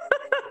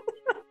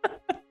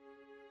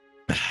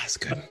 That's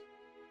good.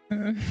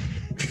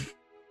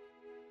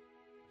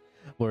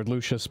 Lord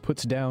Lucius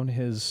puts down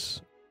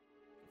his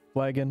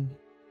flagon,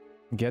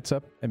 gets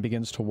up, and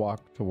begins to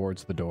walk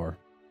towards the door.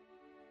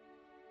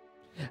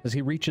 As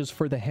he reaches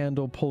for the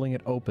handle, pulling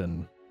it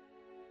open,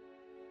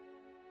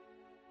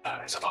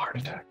 It's a heart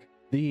attack.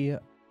 the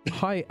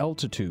high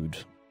altitude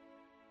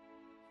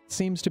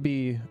seems to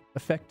be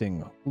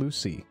affecting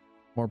Lucy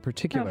more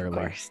particularly. Of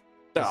course.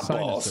 Stop,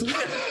 balls.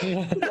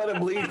 Let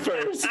him lead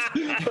first.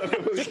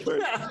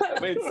 That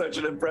made such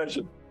an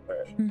impression.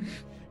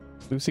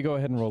 Lucy, go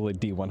ahead and roll a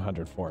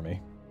D100 for me.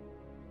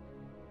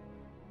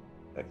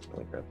 I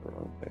accidentally grabbed the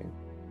wrong thing.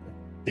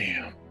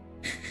 Damn.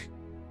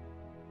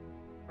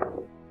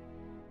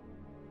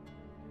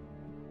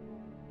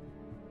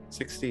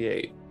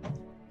 $68.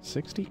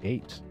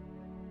 68.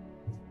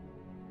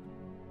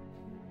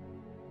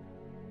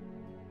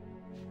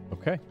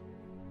 Okay.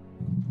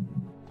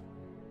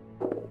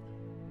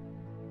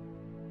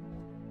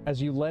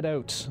 As you let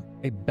out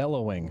a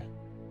bellowing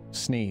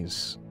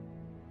sneeze,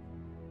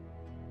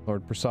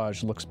 Lord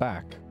Presage looks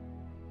back.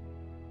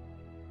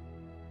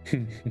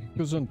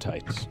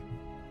 Gesundheit.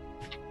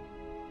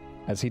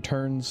 As he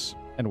turns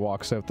and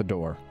walks out the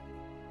door.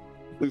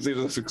 Lucy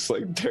just looks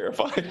like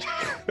terrified.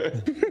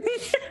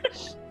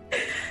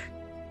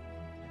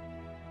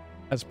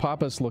 As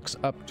Pappas looks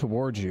up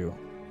towards you,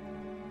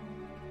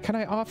 can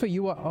I offer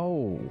you a...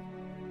 Oh.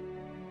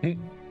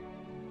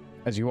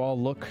 As you all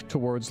look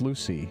towards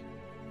Lucy,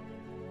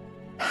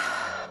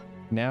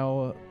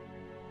 now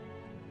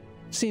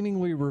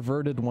seemingly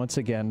reverted once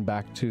again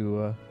back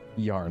to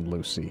Yarn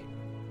Lucy.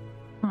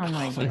 Oh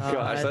my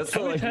Gosh, that's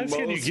How many like times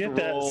can you most get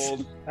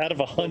rolled, that out of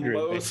 100?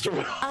 most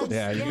rolled.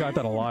 Yeah, you got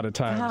that a lot of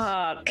times.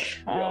 Fuck.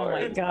 Oh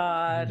my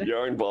god.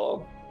 Yarn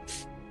ball.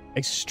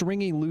 A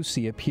stringy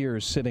Lucy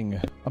appears sitting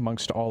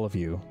amongst all of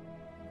you,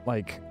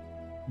 like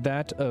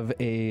that of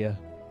a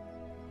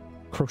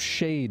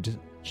crocheted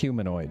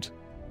humanoid.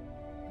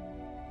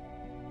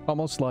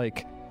 Almost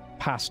like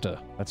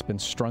pasta that's been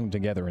strung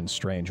together in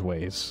strange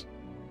ways.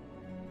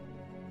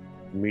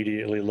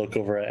 Immediately look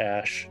over at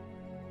Ash.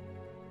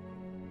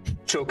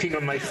 Choking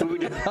on my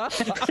food. I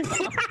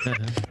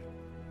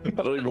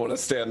don't even want to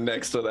stand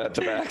next to that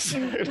tabaxi.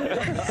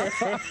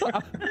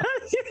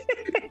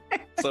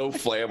 So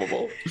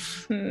flammable.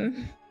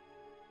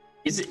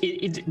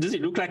 Does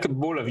it look like a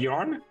ball of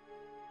yarn?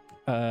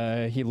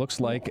 He looks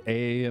like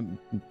a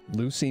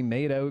Lucy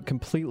made out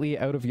completely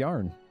out of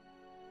yarn.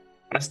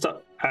 I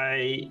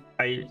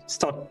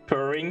start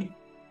purring.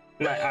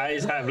 My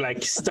eyes have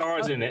like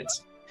stars in it.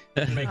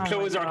 My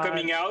clothes are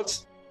coming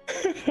out.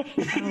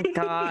 Oh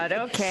God.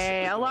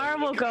 Okay, Alara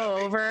will go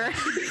over.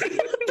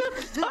 What the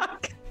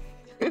fuck?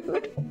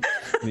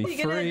 The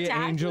furry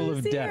angel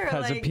of death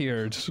has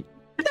appeared.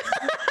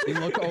 You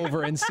look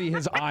over and see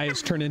his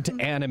eyes turn into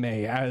anime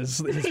as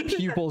his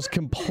pupils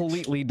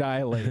completely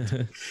dilate,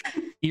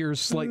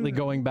 ears slightly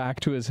going back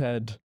to his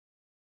head.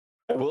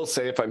 I will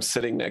say, if I'm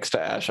sitting next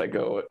to Ash,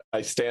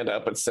 I stand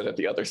up and sit at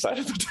the other side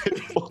of the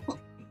table.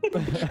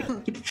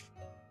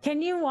 Can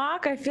you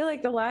walk? I feel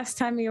like the last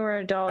time you were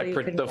a doll, you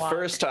couldn't the walk.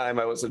 first time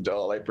I was a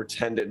doll, I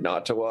pretended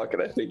not to walk,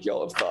 and I think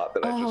y'all have thought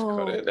that I just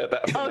couldn't at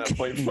that, from that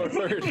point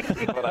forward.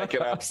 But I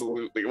can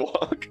absolutely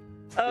walk.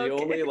 Okay. The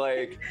only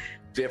like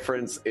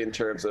difference in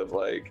terms of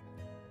like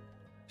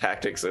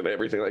tactics and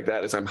everything like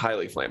that is I'm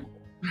highly flammable.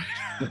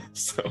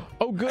 So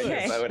good. I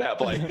guess I would have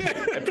like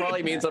it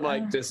probably means I'm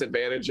like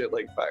disadvantaged at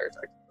like fire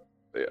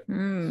tactics.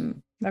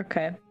 Yeah.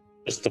 Okay.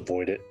 Just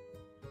avoid it.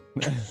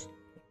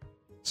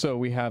 So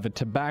we have a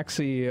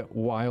Tabaxi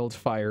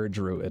wildfire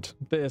druid.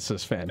 This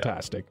is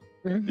fantastic.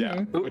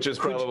 Yeah, which is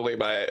probably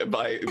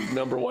my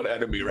number one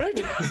enemy right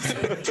now.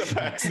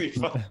 Tabaxi.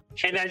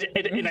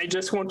 And I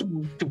just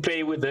want to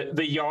play with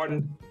the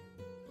yarn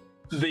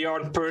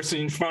person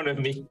in front of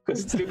me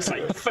because it looks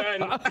like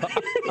fun.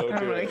 Oh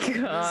my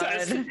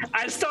God. So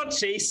I start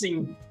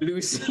chasing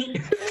Lucy.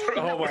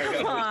 Oh my God.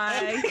 Oh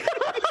my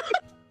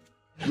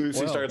God.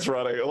 Lucy starts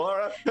running.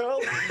 Alara,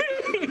 help!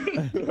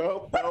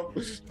 Help!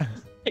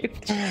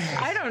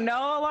 I don't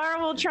know. Alara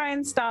will try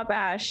and stop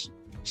Ash.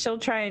 She'll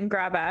try and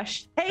grab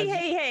Ash.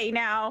 Hey,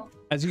 now.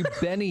 As you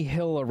Benny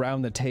Hill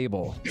around the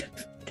table,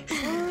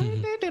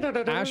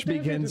 Ash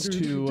begins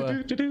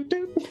to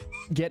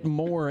get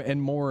more and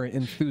more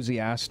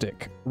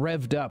enthusiastic,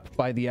 revved up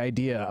by the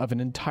idea of an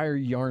entire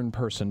yarn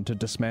person to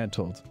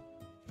dismantle.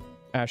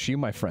 Ash, you,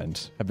 my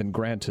friend, have been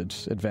granted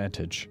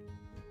advantage.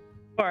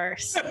 Of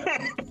course.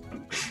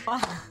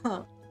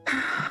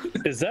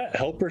 Is that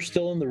helper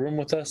still in the room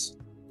with us?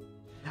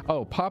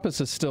 Oh,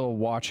 Pappas is still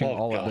watching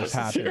all of this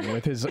happen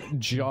with his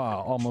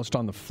jaw almost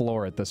on the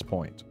floor at this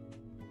point.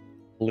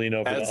 Lean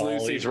over As to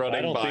Lucy's Ollie. running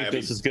I don't by think him,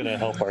 this is going to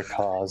help our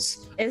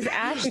cause. Is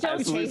Ash still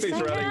As Lucy's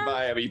chasing running him?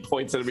 by him, he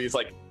points at me. He's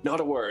like, "Not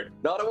a word,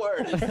 not a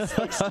word." He's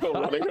like still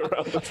running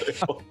around the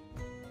table.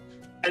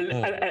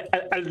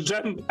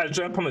 I'll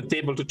jump on the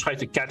table to try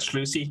to catch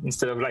Lucy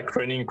instead of like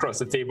running across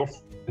the table,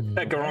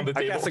 like around the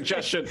I table. got a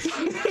suggestion.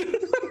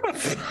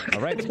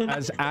 All right,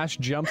 as Ash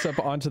jumps up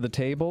onto the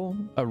table,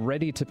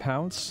 ready to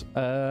pounce,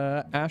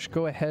 Ash,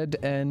 go ahead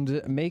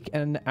and make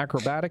an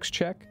acrobatics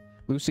check.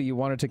 Lucy, you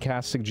wanted to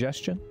cast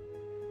suggestion?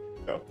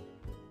 No.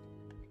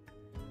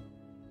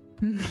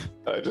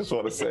 I just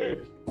want to say,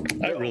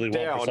 I really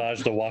want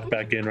Visage to walk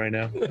back in right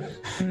now.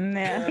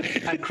 Nah.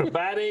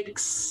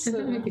 Acrobatics.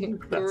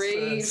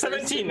 Great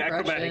 17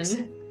 acrobatics.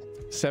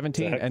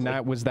 17, Exactly. and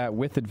that was that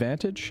with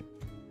advantage?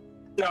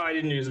 No, I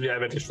didn't use the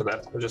advantage for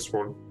that. I just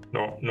rolled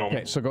no.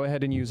 Okay, so go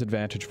ahead and use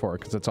advantage for it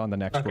because it's on the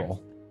next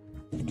roll.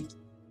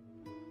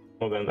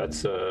 Well, then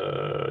that's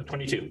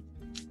 22.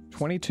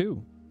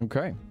 22.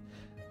 Okay.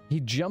 He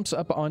jumps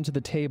up onto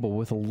the table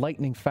with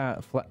lightning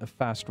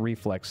fast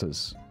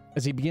reflexes.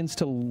 As he begins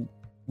to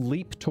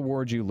leap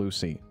towards you,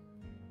 Lucy,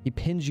 he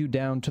pins you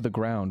down to the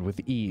ground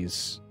with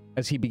ease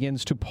as he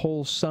begins to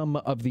pull some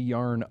of the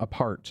yarn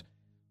apart.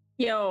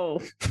 Yo.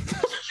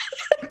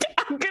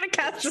 I'm gonna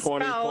cast a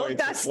spell if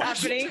that's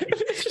happening.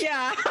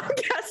 Yeah, I'm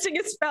casting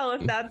a spell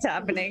if that's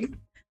happening.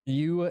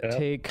 You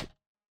take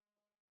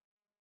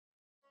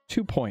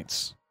 2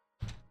 points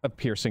of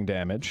piercing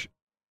damage,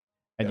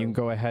 and you can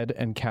go ahead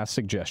and cast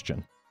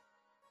suggestion.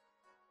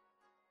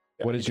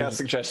 What is your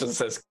suggestion?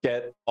 Says,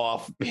 "Get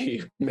off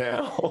me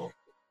now."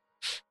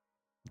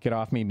 Get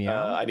off me,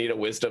 meow. I need a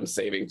wisdom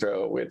saving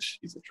throw, which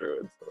he's a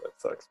druid, so that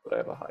sucks. But I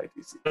have a high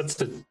DC.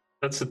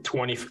 That's a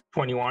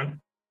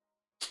 21.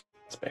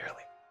 It's barely.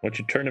 Why don't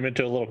you turn him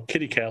into a little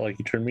kitty cat like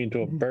you turned me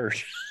into a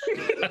bird?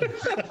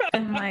 Oh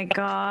my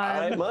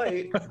God. I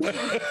might.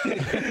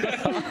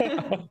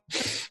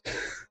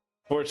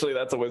 Fortunately,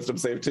 that's a wisdom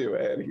save too,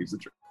 and he's a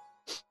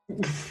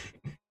druid.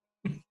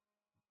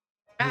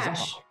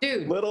 Ash,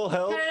 dude, Little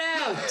help. cut it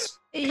out. Cut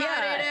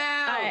it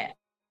out.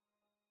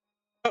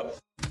 Oh,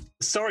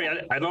 sorry.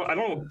 I don't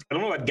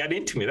know what got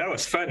into me. That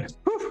was fun.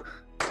 Whew.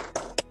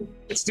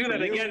 Let's do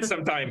that again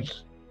sometime.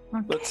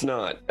 Let's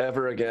not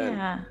ever again.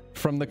 Yeah.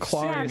 From the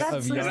claws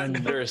of that's- yarn,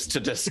 There's to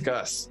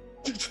discuss.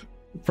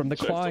 From the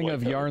Just clawing like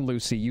of that. yarn,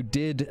 Lucy, you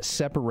did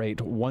separate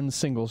one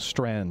single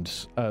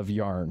strand of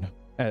yarn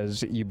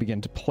as you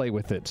begin to play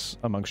with it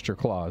amongst your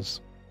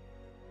claws.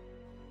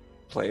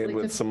 Playing Like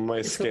with it's- some of my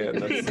it's skin.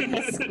 like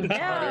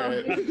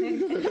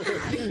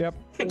That's Yep.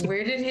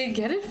 Where did he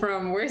get it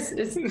from? Is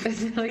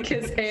it like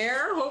his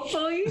hair?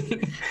 Hopefully,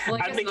 well,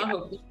 I I guess think- not.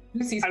 Hopefully.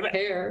 Lucy's I-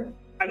 hair.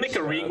 I'd make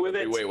a ring with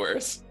it, way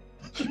worse.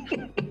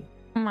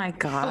 Oh my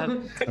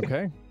god.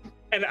 Okay.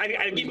 and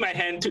I give my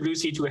hand to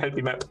Lucy to help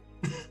him up.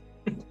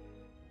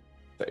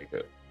 Very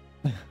good.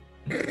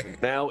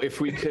 Now, if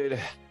we could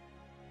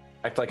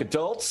act like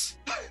adults.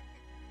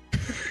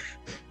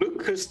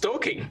 Look who's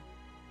talking.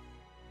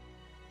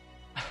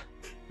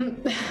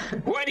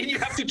 Why did you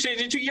have to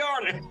change it to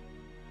yarn?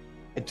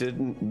 I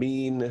didn't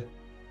mean.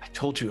 I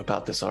told you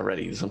about this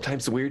already.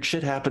 Sometimes weird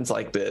shit happens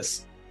like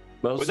this.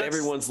 Most Well, that's-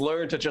 everyone's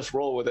learned to just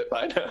roll with it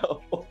by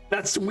now.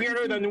 That's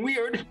weirder than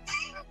weird.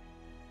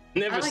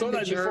 Never I like saw the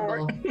that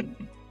before. gerbil.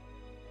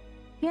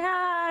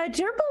 Yeah,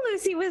 Gerbil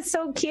Lucy was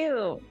so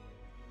cute.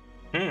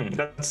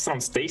 That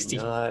sounds tasty.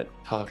 Not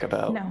talk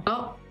about. No,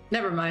 Oh,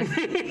 never mind.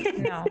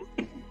 no.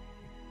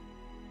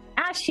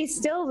 Ash, he's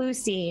still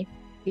Lucy.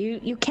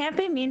 You can't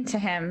be mean to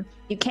him.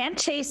 You can't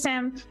chase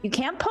him. You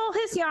can't pull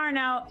his yarn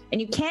out,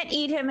 and you can't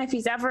eat him if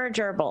he's ever a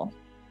gerbil.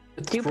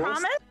 Do you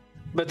promise?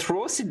 But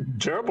roasted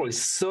gerbil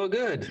is so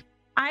good.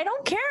 I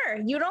don't care.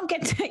 You don't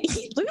get to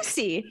eat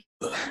Lucy.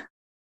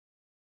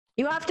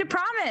 You have to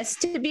promise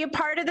to be a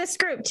part of this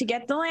group to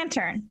get the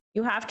lantern.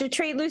 You have to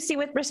treat Lucy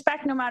with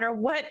respect no matter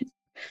what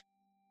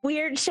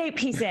weird shape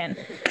he's in.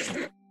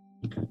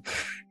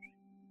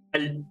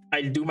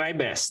 I'll do my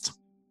best.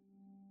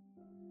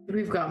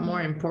 We've got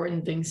more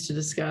important things to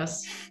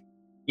discuss.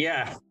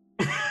 Yeah.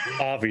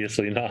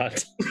 Obviously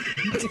not.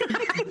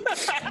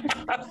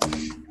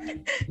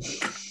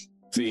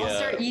 He I'll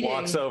start eating.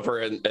 walks over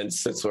and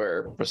sits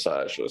where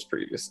Presage was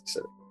previously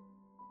sitting.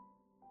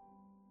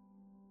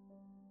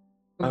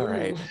 All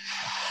right. Ooh.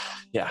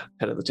 Yeah,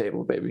 head of the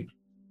table, baby.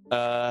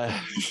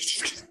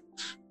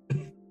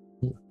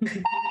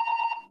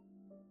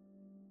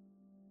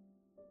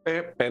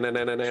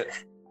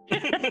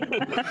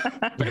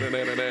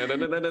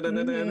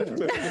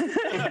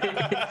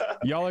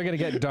 Y'all are going to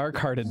get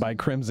dark-hearted by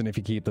Crimson if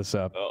you keep this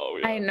up. Oh,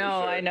 yeah, I for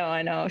know, sure.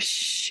 I know.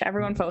 Shh,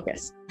 everyone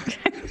focus.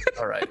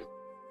 All right.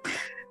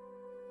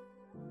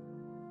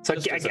 So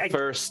Just as a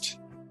first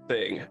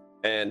thing,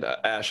 and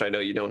Ash, I know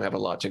you don't have a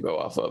lot to go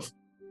off of.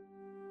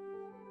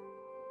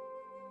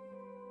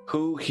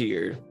 Who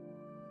here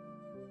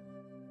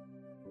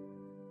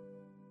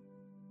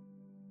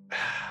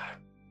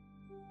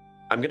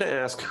I'm going to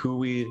ask who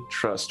we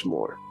trust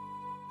more,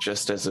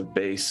 just as a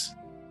base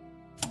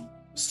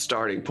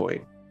starting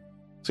point.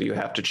 So you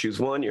have to choose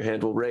one, your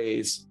hand will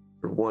raise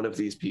for one of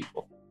these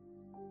people.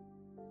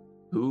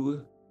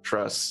 Who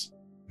trusts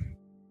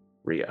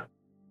Rhea?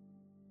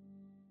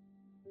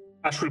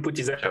 Ash will put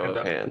his Show hand of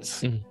up.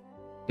 hands.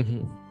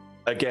 Mhm.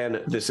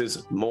 Again, this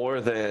is more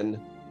than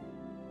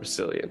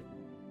Resilient.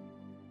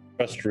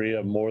 Trust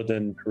Rhea more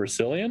than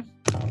Resilient?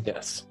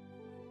 Yes.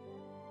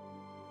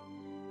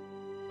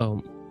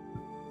 Oh,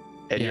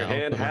 And Yeah, your I'll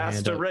hand put my has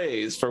hand to up.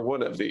 raise for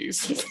one of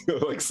these.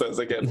 Like says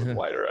again with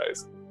wider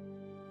eyes.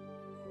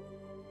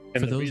 And For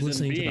the those reason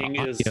listening to the being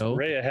is audio,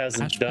 Rhea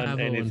hasn't Ash done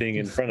Pavo and- anything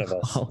in front of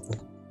us. Oh,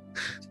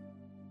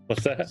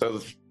 What's that? So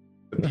the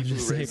people I'm just who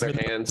saying raise for their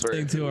the hands were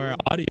listening to our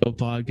audio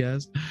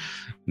podcast,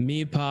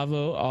 me,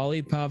 Pavo,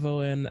 Ollie, Pavo,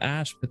 and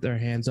Ash put their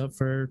hands up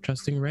for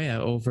trusting Rhea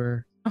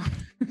over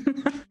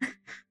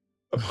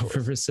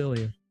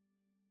Resilient.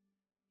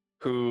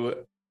 who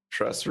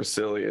trusts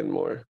Resilient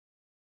more.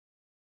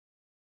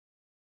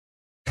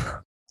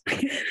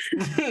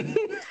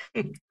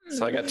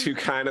 So I got two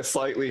kind of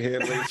slightly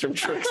hand raised from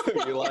Trix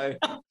and Eli.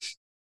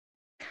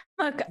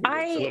 Look,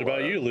 What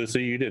about you,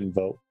 Lucy? You didn't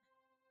vote.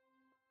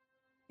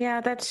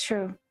 yeah, that's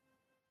true.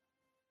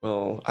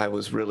 Well, I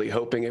was really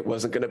hoping it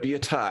wasn't going to be a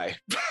tie.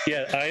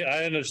 Yeah,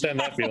 I understand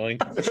that feeling.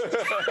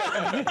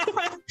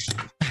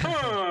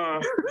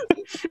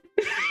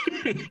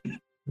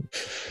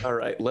 All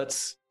right,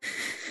 let's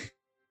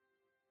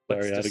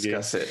Sorry, out of game.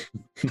 discuss it.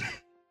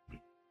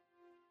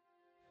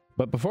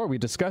 But before we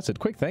discuss it,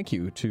 quick thank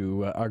you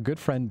to our good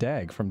friend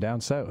Dag from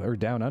down south or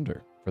down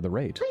under for the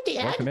raid. Hi,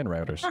 Dag. Welcome in,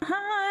 Routers.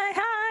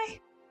 Hi.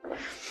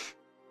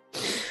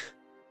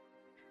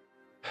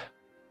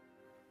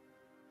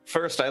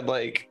 First, I'd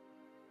like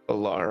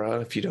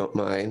Alara, if you don't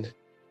mind.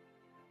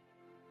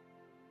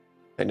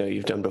 I know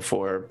you've done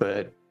before,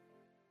 but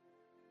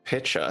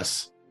pitch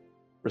us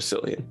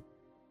Resilient.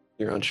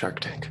 You're on Shark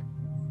Tank.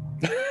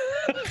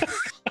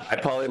 I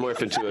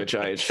polymorph into a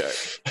giant shark.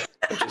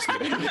 I'm just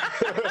kidding.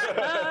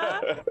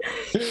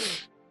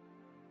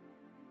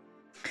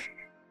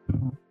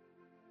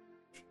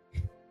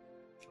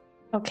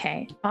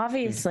 Okay,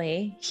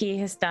 obviously he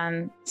has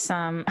done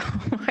some.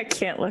 I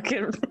can't look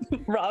at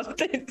Rob.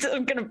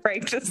 I'm gonna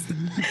break this.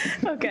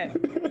 Okay.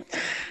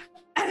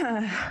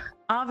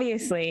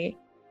 Obviously,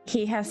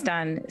 he has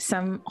done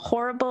some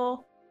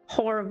horrible,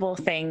 horrible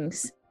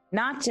things,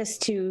 not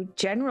just to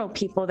general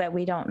people that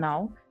we don't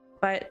know,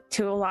 but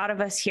to a lot of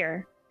us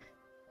here.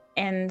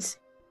 And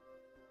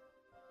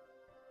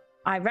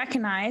I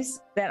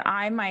recognize that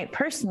I might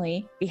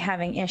personally be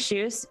having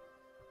issues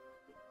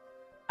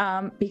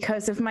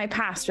because of my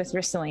past with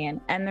Russillian.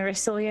 And the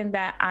Russillian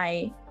that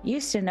I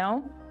used to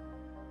know,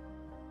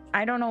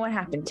 I don't know what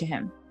happened to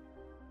him.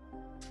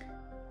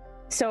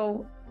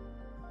 So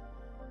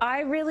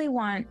I really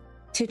want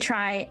to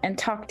try and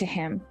talk to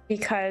him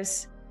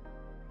because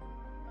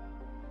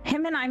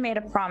him and I made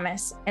a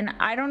promise, and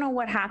I don't know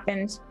what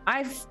happened.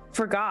 I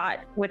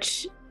forgot,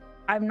 which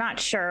I'm not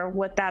sure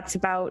what that's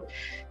about.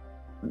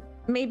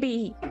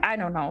 Maybe, I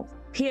don't know.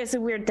 He has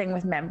a weird thing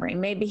with memory.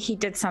 Maybe he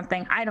did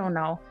something. I don't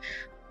know.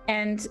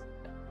 And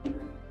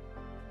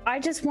I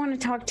just want to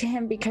talk to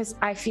him because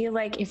I feel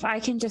like if I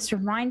can just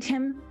remind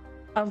him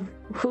of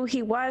who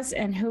he was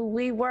and who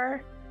we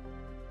were,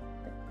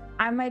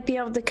 I might be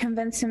able to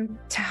convince him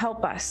to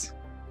help us.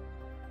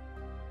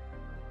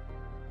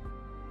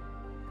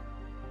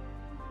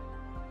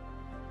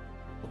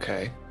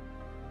 Okay.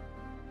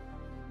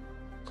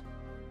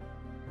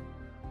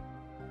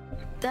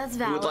 That's Who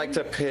valid. would like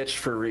to pitch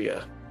for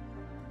Rhea?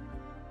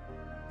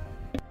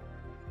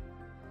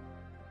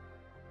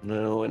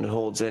 No one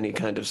holds any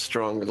kind of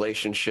strong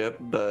relationship,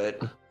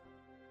 but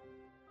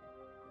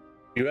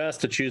You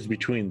asked to choose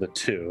between the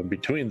two, and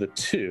between the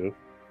two,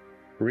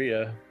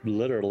 Rhea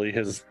literally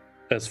has,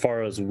 as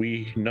far as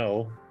we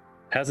know,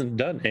 hasn't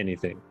done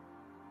anything.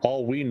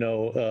 All we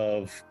know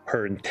of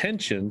her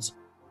intentions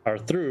are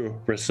through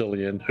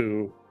Russillian,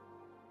 who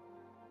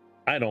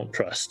I don't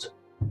trust.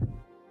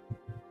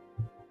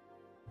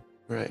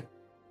 right.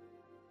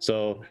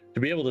 So to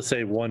be able to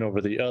say one over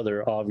the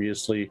other,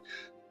 obviously,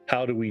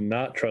 how do we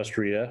not trust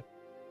Rhea?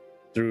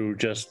 Through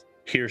just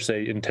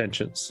hearsay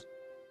intentions,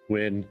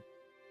 when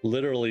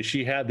literally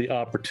she had the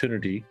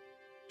opportunity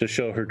to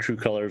show her true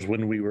colors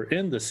when we were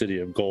in the City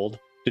of Gold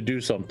to do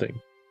something.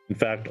 In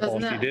fact, all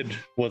she did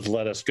was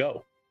let us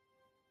go.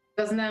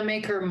 Doesn't that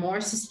make her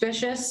more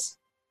suspicious?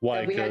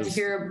 Why? That we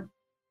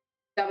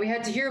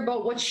had to hear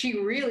about what she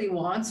really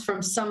wants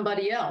from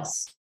somebody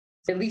else.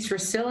 At least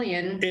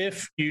Russillian.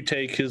 If you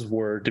take his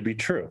word to be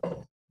true.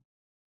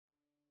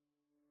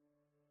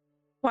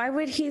 Why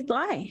would he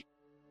lie?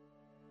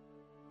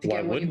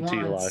 Why wouldn't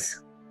he lie?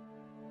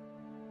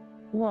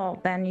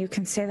 Well, then you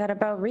can say that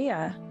about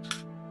Rhea.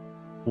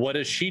 What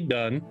has she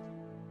done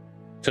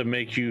to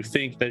make you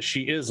think that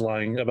she is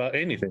lying about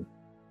anything?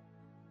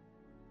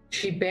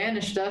 She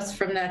banished us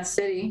from that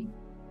city.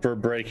 For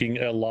breaking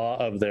a law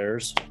of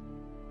theirs.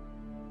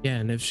 Yeah,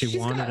 and if she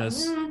wanted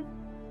us...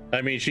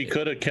 I mean, she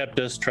could have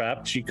kept us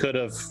trapped. She could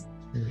have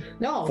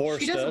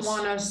forced she doesn't us.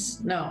 want us.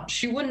 No,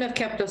 she wouldn't have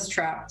kept us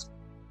trapped.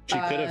 She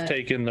could have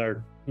taken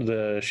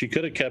she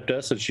could have kept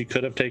us, and she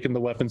could have taken the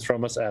weapons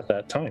from us at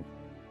that time.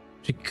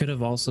 She could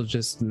have also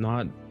just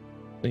not,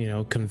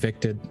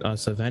 convicted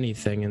us of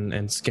anything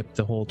and skipped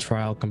the whole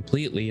trial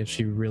completely if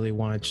she really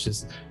wanted to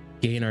just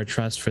gain our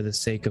trust for the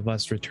sake of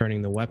us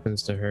returning the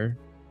weapons to her.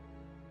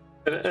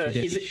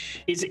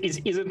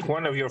 Isn't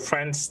one of your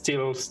friends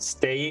still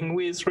staying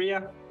with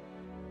Rhea?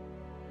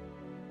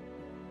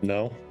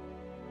 No.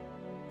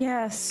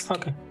 Yes.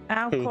 Okay.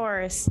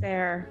 Alcor is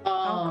there.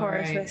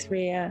 Alcor is with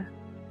Rhea.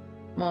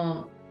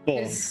 Well,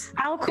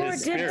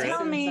 Alcor did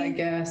tell me. I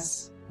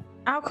guess.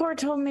 Alcor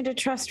told me to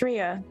trust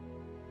Rhea.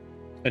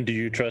 And do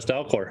you trust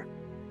Alcor?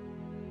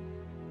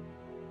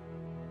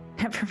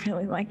 Never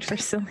really liked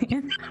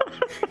Russillian.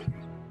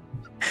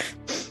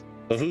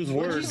 But whose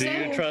word do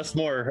you trust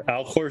more,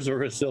 Alcor's or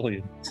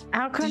Russillian?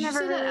 Alcor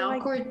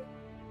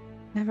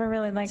never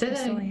really liked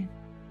Russillian.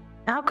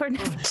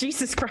 Alcor,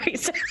 Jesus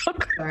Christ.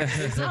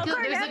 There's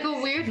like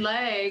a weird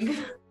lag.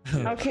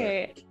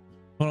 Okay.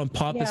 Hold on,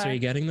 Poppus, Yeah. are you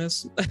getting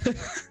this?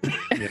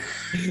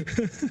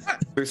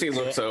 Lucy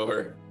looks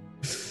over.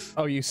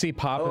 Oh, you see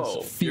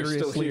Poppus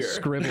furiously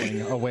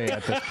scribbling away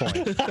at this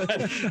point.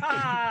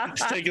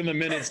 Just taking the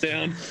minutes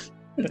down.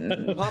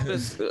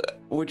 Poppus,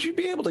 would you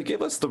be able to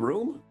give us the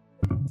room?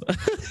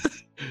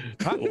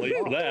 Wait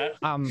for that.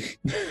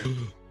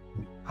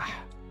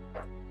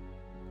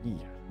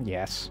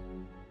 Yes.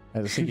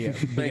 As he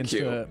begins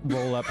to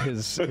roll up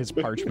his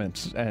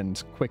parchment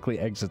and quickly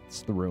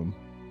exits the room.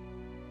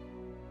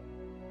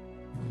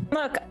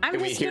 Look, I'm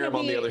Can we just hear gonna him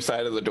on the other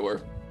side of the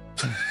door?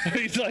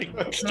 He's like,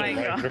 My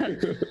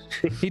God.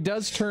 He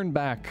does turn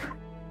back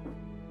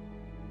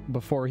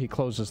before he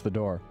closes the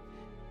door.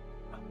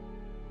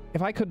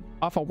 If I could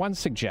offer one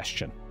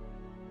suggestion.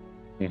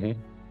 Mm-hmm.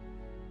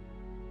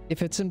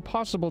 If it's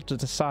impossible to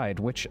decide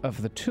which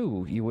of the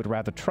two you would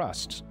rather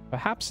trust,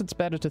 perhaps it's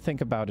better to think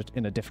about it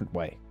in a different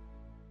way.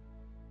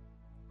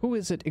 Who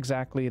is it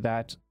exactly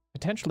that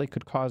potentially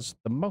could cause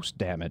the most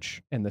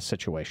damage in this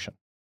situation?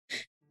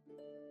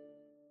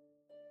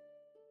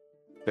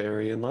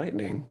 Very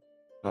enlightening.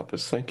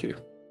 Poppus, thank you.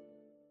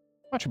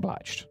 Much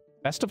obliged.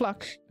 Best of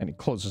luck. And he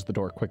closes the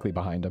door quickly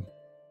behind him.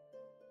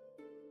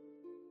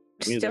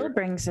 Still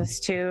brings us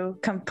to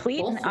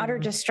complete and utter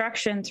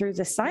destruction through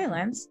the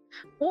silence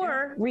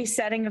or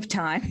resetting of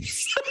time.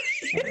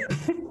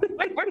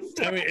 I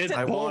I mean, it's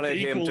I both wanted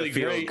him to equally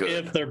feel great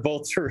good. if they're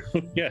both true.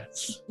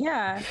 Yes.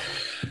 Yeah.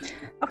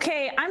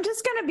 Okay, I'm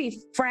just gonna be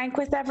frank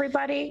with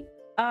everybody.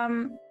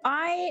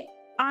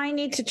 I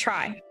need to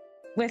try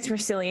with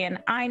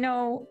Russillian. I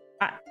know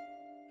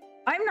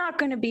I'm not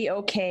gonna be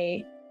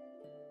okay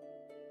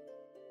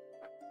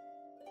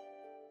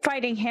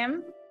fighting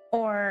him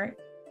or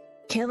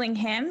killing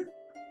him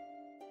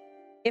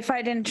if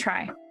I didn't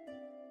try.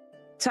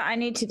 So I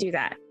need to do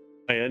that.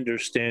 I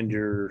understand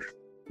your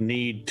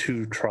need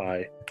to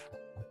try.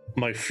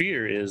 My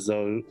fear is,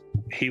 though,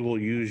 he will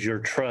use your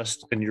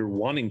trust and your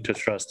wanting to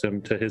trust him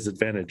to his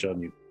advantage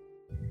on you.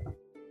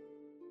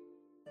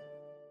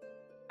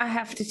 I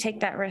have to take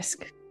that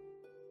risk.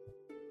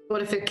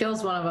 What if it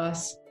kills one of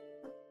us?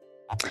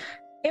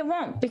 It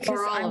won't, because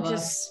Or all I'm of just.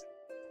 us?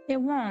 It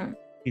won't.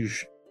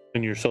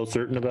 And you're so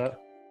certain about it?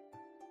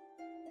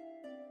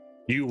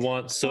 You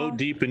want so Well-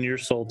 deep in your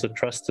soul to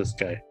trust this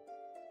guy.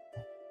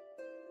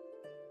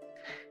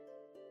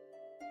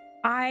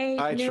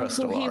 I knew trust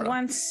who he Alara.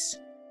 once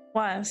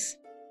was.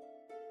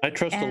 I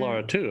trust And-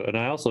 Alara too, and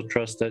I also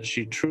trust that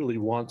she truly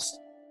wants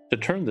to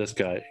turn this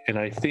guy, and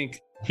I think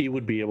he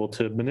would be able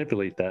to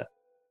manipulate that.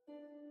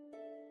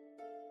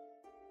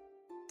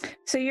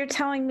 So you're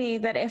telling me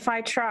that if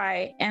I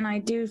try and I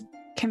do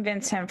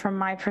convince him from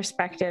my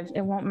perspective,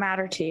 it won't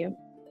matter to you?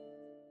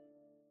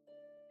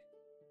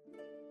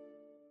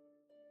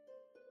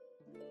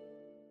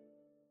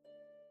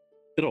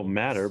 It'll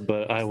matter,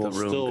 but I will The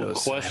room still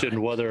goes question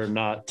silent. whether or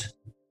not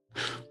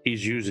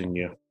he's using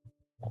you.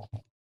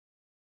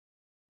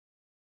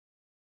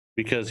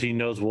 Because he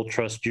knows we'll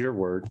trust your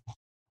word.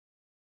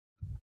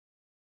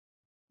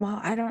 Well,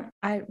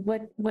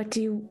 what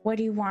do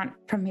you want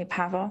from me,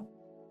 Pavel?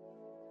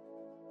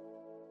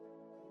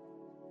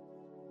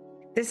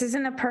 This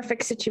isn't a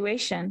perfect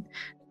situation.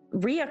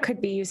 Rhea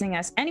could be using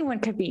us. Anyone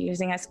could be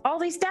using us.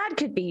 Ollie's dad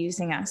could be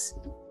using us.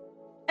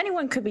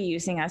 Anyone could be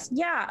using us.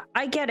 Yeah,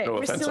 I get it. No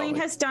offense, Russillian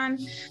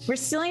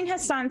Ollie.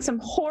 has done some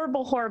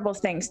horrible, horrible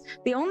things.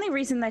 The only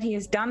reason that he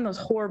has done those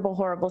horrible,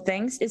 horrible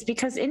things is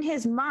because in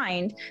his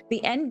mind,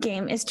 the end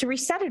game is to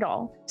reset it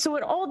all. So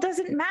it all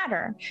doesn't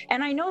matter.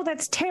 And I know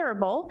that's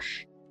terrible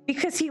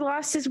because he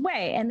lost his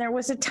way. And there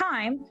was a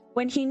time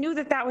when he knew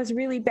that that was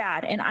really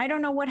bad. And I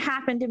don't know what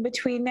happened in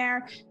between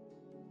there,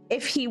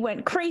 if he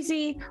went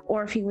crazy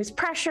or if he was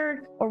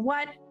pressured or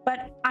what,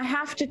 but I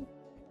have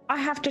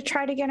to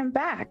try to get him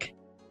back.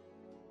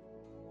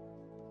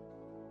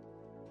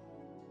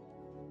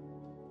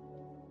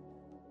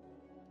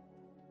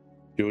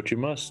 Do what you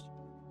must.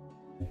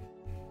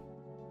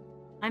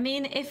 I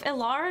mean, if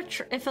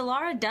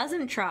Alara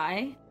doesn't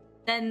try,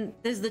 then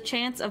there's the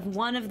chance of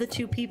one of the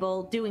two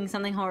people doing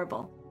something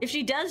horrible. If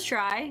she does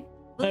try,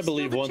 well, I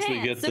believe there's still once we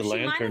get chance. So the she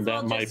might lantern, as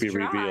well that might just be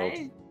try.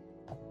 revealed.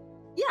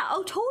 Yeah,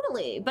 oh,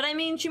 totally. But I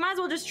mean, she might as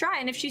well just try.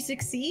 And if she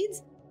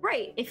succeeds,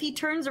 great. If he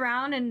turns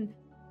around and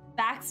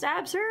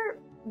backstabs her,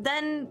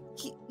 then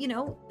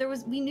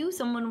we knew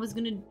someone was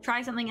going to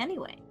try something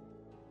anyway.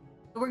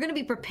 We're going to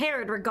be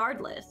prepared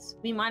regardless.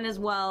 We might as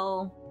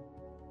well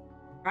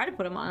try to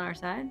put him on our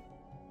side.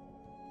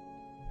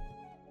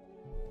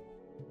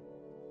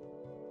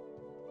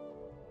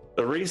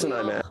 The reason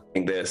I'm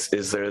asking this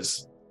is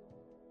there's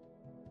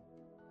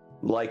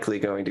likely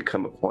going to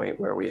come a point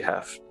where we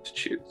have to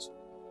choose.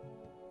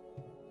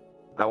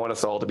 I want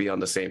us all to be on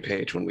the same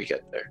page when we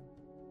get there.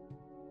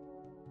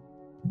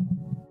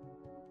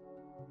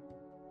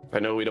 I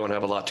know we don't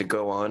have a lot to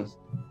go on.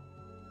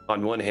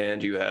 On one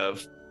hand, you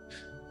have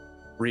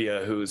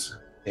Rhea, who's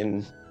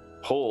in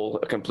whole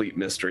a complete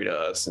mystery to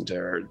us and to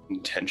her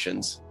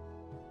intentions.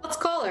 Let's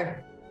call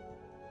her.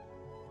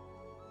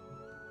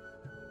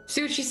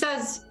 See what she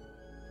says.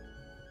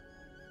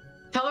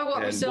 Tell her what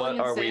And Russillian's what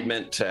are we saying.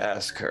 meant to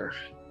ask her?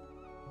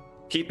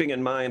 Keeping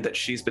in mind that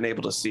she's been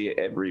able to see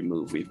every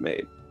move we've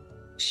made,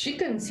 She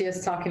couldn't see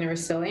us talking to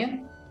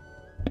Russillian.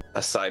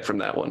 aside from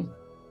that one.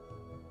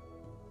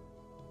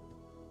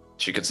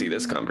 She could see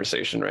this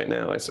conversation right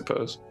now, I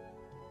suppose.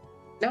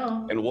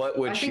 No. And what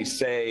would I she think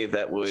say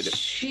that would...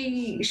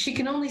 She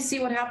can only see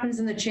what happens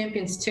in the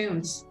champions'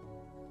 tombs.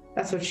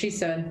 That's what she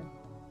said.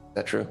 Is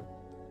that true?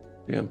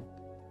 Yeah.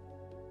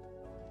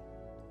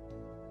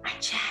 I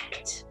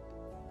checked.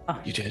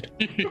 You did.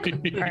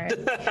 All right.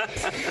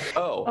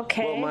 Oh,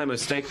 Okay. well, my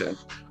mistake then.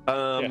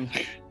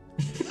 Okay.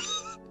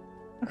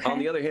 On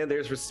the other hand,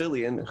 there's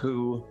Russillian,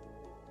 who,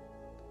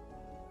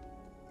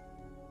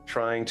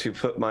 trying to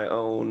put my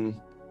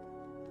own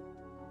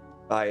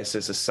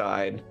biases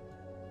aside,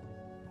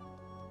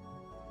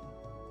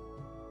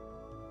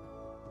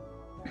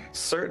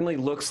 certainly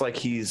looks like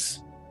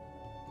he's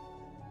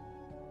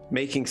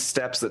making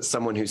steps that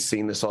someone who's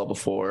seen this all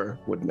before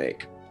would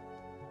make.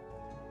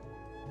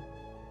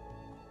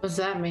 What does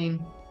that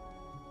mean?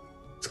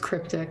 It's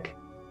cryptic.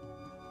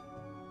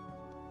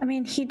 I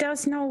mean, he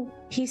does know,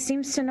 he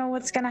seems to know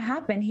what's going to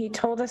happen. He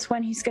told us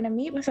when he's going to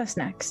meet with us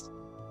next.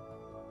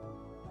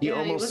 He Yeah, you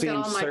almost look at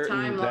seemed all my certain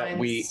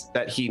timelines.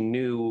 that he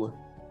knew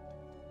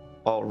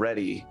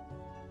already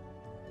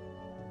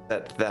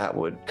that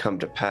would come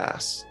to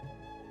pass.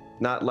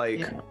 Not like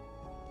Yeah.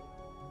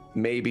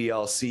 maybe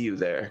I'll see you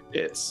there.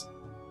 It's,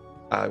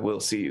 I will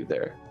see you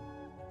there.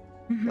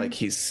 Mhm. Like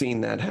he's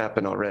seen that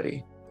happen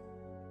already.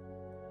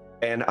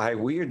 And I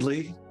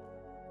weirdly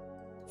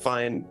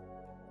find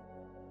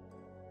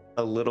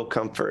a little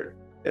comfort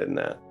in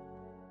that.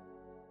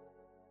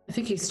 I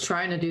think he's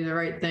trying to do the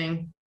right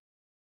thing.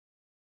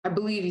 I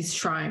believe he's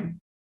trying.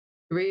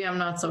 Rhea, I'm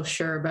not so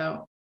sure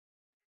about.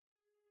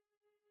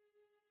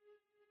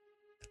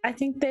 I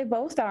think they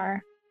both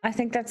are. I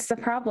think that's the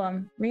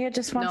problem. Rhea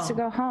just wants to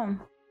No. go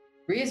home.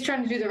 Rhea's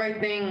trying to do the right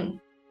thing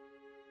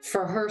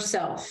for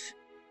herself.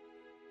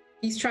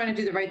 He's trying to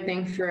do the right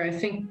thing for, I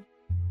think,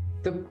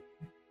 the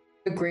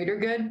greater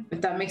good, if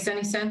that makes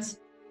any sense.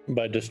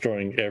 By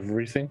destroying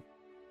everything?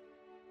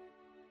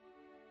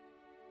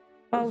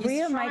 Well, He's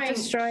Rhea might trying-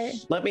 destroy.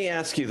 Let me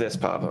ask you this,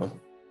 Pavo.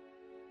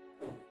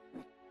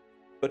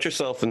 Put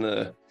yourself in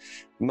the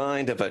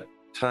mind of a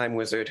time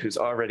wizard who's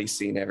already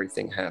seen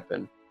everything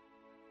happen.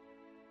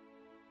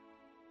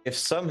 If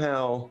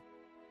somehow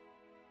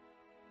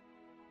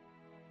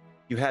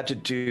you had to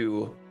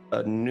do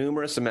a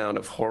numerous amount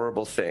of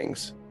horrible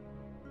things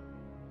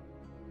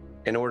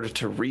in order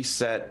to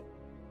reset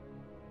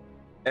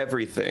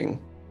everything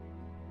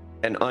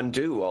and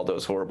undo all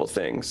those horrible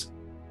things,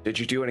 did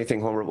you do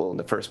anything horrible in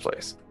the first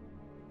place?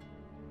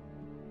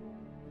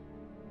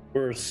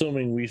 We're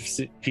assuming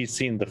he's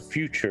seen the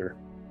future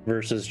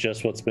versus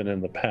just what's been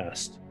in the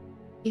past.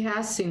 He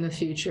has seen the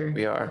future.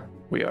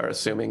 We are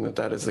assuming that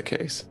that is the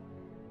case.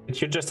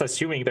 But you're just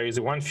assuming there is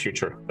one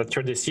future, but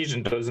your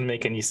decision doesn't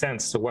make any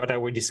sense. So what are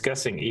we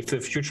discussing? If the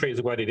future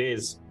is what it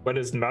is, what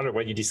does it matter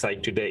what you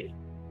decide today?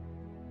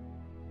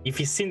 If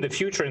he's seen the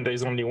future and there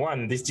is only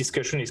one, this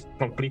discussion is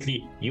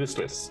completely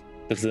useless.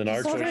 Because then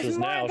our So there's choices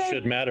more now than-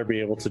 should matter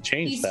be able to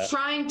change He's that.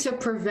 trying to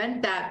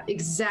prevent that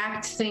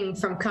exact thing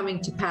from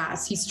coming to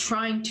pass. He's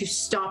trying to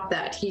stop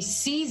that. He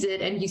sees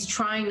it and he's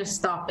trying to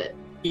stop it.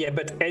 Yeah,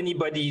 but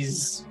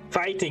anybody's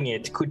fighting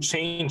it could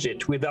change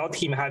it without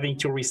him having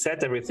to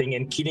reset everything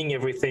and killing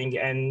everything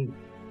and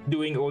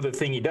doing all the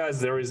thing he does.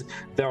 There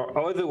are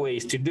other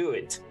ways to do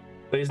it.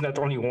 There is not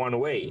only one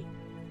way.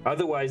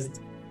 Otherwise,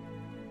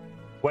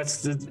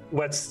 what's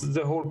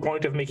the whole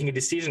point of making a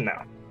decision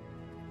now?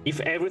 If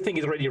everything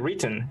is already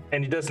written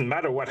and it doesn't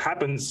matter what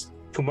happens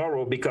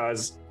tomorrow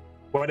because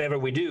whatever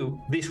we do,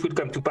 this will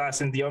come to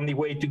pass, and the only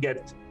way to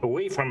get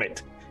away from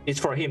it is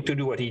for him to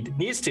do what he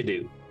needs to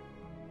do.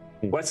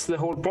 What's the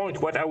whole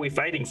point? What are we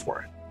fighting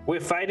for? We're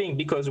fighting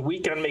because we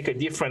can make a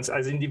difference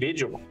as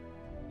individuals.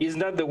 He's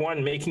not the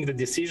one making the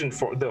decision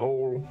for the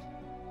whole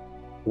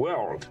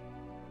world.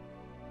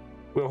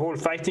 We're all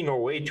fighting our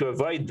way to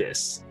avoid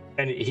this,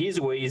 and his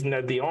way is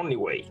not the only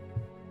way.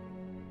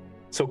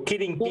 So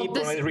killing Well, people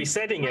this- and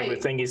resetting right.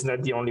 everything is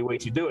not the only way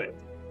to do it.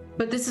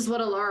 But this is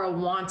what Alara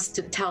wants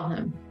to tell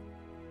him.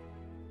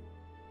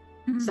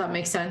 Does that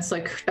make sense?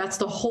 Like, that's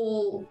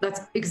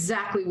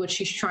exactly what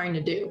she's trying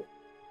to do.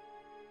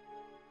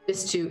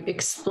 Is to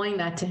explain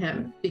that to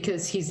him,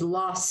 because he's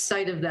lost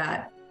sight of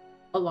that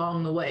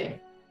along the way.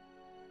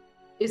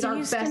 Is He our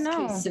used to best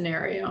know. case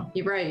scenario.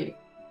 You're right.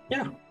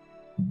 Yeah.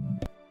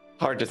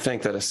 Hard to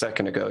think that a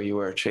second ago you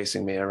were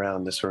chasing me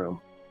around this room.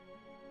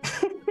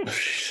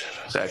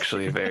 It's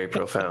actually very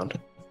profound.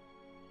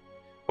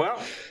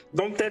 Well,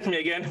 don't tempt me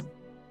again.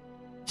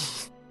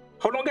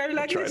 How long are you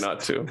like Try this? not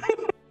to.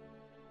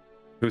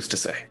 Who's to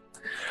say?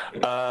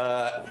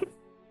 All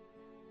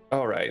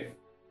right.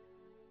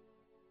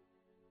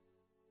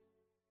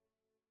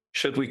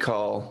 Should we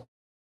call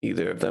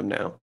either of them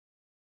now?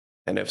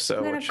 And if so,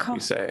 I'm gonna what should call-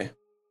 we say?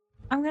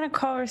 I'm gonna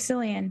call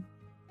Racilian.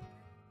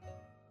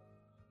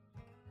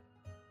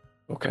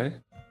 Okay.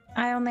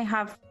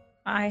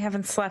 I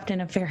haven't slept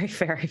in a very,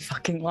 very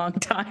fucking long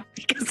time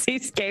because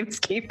these games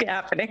keep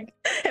happening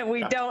and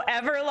we don't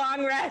ever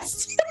long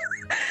rest.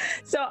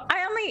 So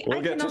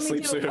We'll get to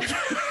sleep soon.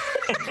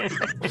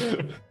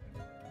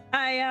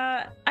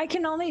 I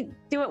can only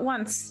do it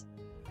once.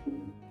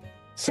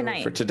 So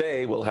Tonight. for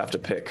today, we'll have to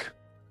pick.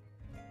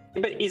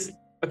 But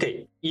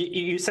okay,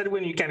 you said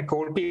when you can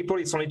call people,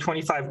 it's only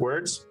 25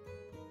 words.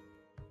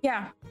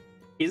 Yeah.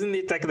 Isn't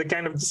it like the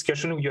kind of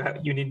discussion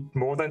you need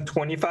more than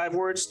 25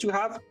 words to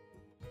have?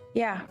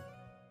 Yeah.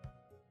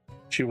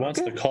 She wants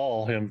to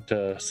call him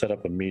to set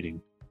up a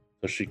meeting.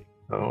 So she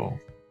Oh.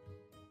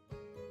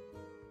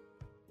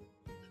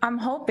 I'm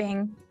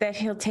hoping that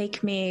he'll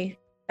take me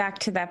back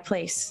to that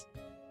place.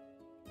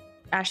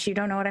 Ash, you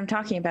don't know what I'm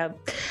talking about.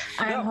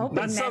 I'm hoping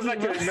that sounds like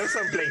he I know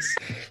some place.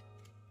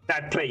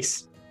 That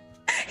place.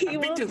 he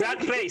I've been will to that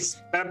take- place.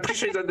 I'm pretty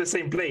sure it's not the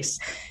same place.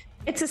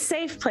 It's a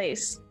safe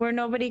place where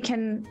no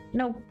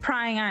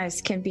prying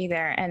eyes can be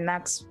there, and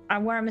that's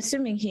where I'm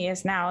assuming he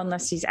is now,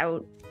 unless he's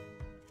out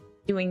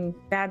doing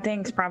bad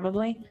things,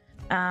 probably.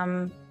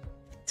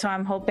 So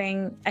I'm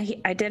hoping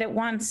I did it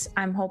once.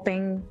 I'm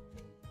hoping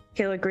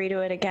he'll agree to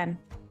it again.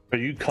 Are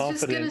you just gonna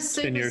confident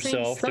say in the same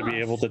yourself to be stuff.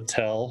 able to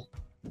tell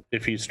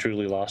if he's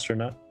truly lost or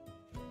not?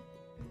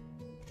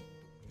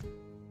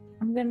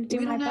 I'm gonna do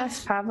We my don't have-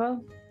 best,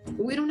 Pavo.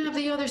 We don't have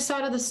the other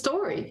side of the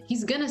story.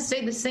 He's gonna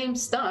say the same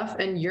stuff,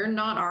 and you're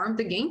not armed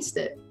against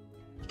it.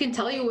 can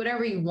tell you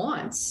whatever he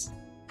wants.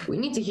 We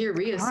need to hear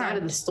Ria's side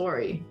of the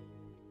story.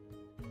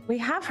 We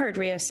have heard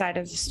Ria's side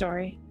of the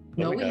story.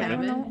 No, we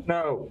haven't.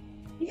 No.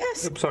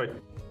 Yes. Oops, sorry.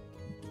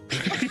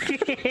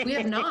 We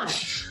have not.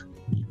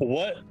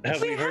 What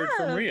have we heard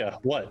from Ria?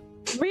 What?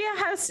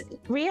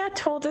 Ria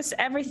told us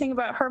everything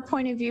about her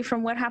point of view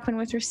from what happened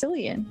with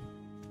Russillian.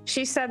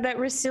 She said that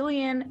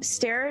Russillian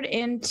stared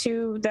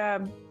into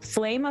the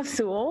flame of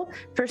Thule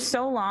for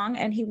so long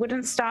and he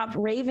wouldn't stop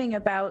raving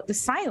about the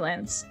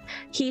silence.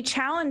 He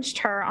challenged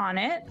her on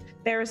it.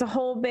 There was a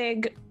whole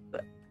big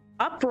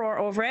uproar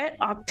over it.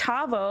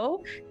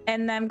 Octavo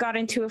and them got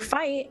into a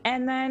fight,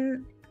 and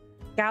then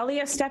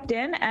Gallia stepped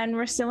in and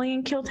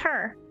Russillian killed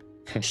her.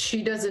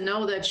 She doesn't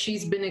know that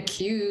she's been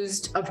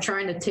accused of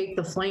trying to take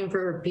the flame for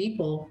her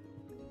people.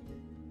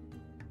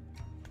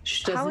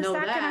 She doesn't How is know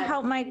that going to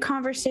help my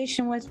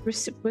conversation with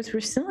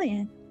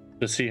Russillian?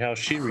 To see how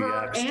she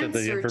reacts to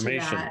the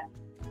information.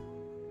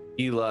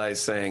 Eli's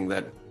saying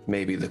that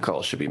maybe the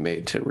call should be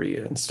made to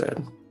Ria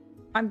instead.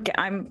 I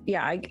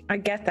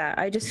get that.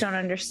 I just don't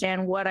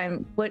understand what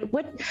do you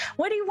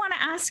want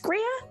to ask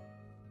Ria?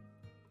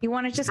 You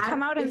want to just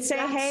come out and say,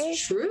 hey?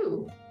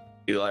 True.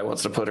 Eli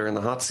wants to put her in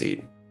the hot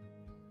seat.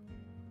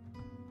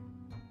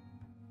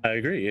 I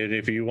agree. And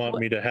if you want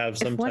me to have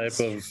some type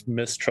of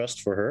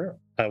mistrust for her,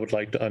 I would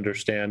like to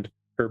understand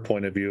her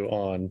point of view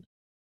on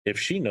if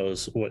she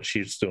knows what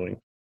she's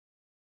doing.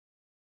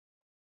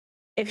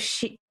 If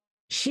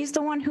she's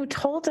the one who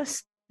told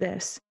us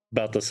this.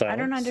 About the silence? I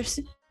don't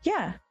understand.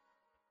 Yeah.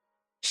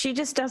 She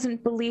just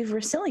doesn't believe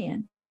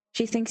Russillian.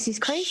 She thinks he's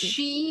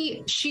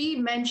crazy. She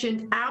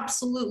mentioned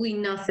absolutely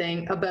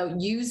nothing about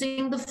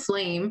using the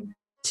flame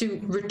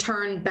to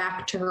return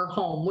back to her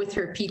home with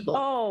her people.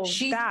 Oh,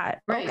 right.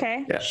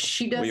 Okay. Yeah.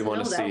 She doesn't We want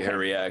know to that. see her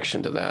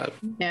reaction to that.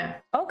 Yeah.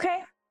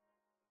 Okay.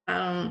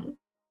 I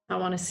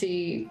want to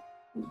see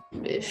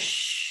if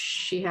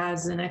she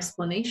has an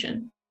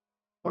explanation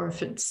or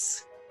if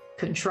it's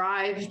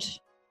contrived.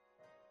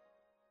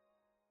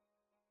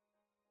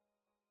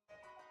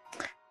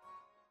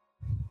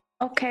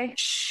 Okay.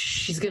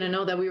 She's going to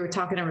know that we were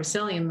talking to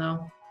Russillian,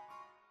 though.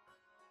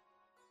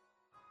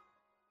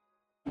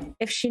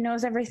 If she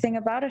knows everything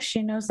about us,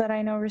 she knows that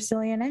I know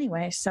Russillian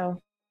anyway.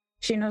 So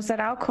she knows that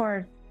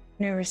Alcor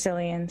knew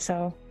Russillian.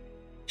 So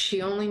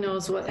she only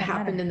knows what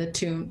happened in the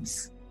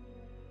tombs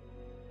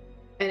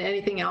and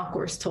anything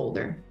Alcor's told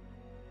her.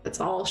 That's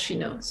all she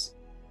knows.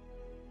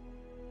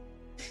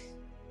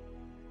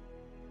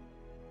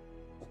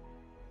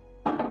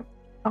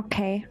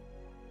 Okay.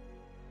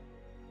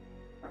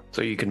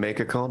 So you can make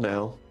a call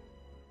now.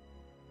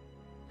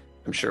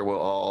 I'm sure we'll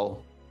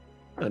all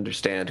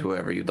understand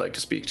whoever you'd like to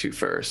speak to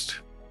first,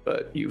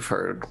 but you've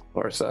heard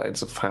our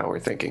sides of how we're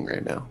thinking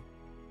right now.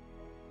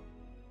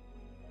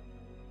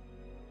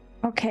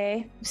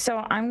 Okay,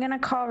 so I'm gonna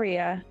call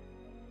Ria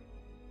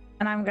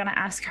and I'm gonna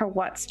ask her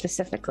what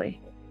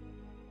specifically.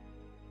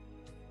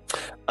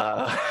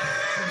 Are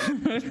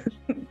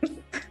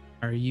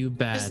you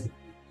bad?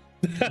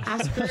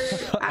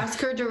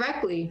 Ask her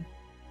directly.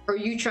 Are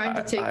you trying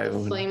to take the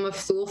flame of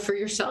Thule for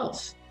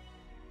yourself?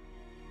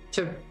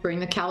 To bring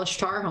the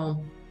Kalishtar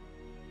home?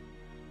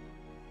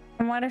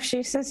 And what if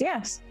she says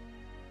yes?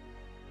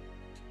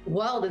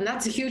 Well, then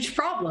that's a huge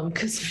problem,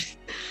 because...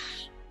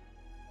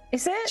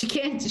 Is it? She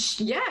can't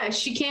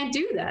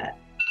do that.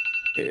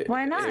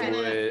 Why not?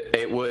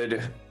 It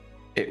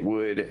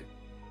would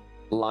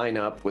line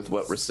up with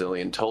what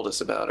Russillian told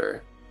us about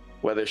her.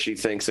 Whether she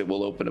thinks it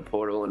will open a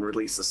portal and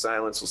release the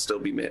silence will still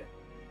be said.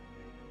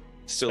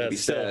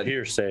 Still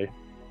hearsay.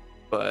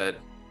 But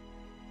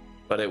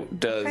it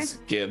does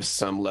give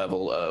some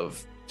level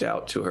of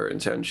doubt to her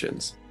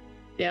intentions.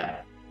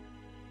 Yeah.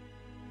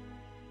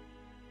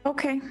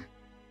 Okay.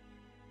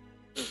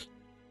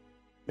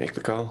 Make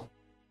the call.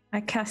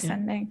 I cast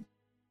sending.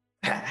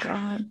 Oh,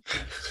 God.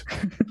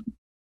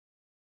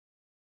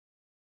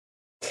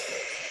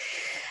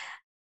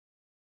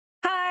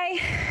 Hi.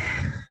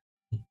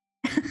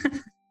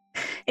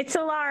 It's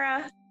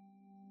Alara.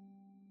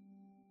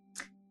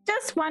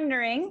 Just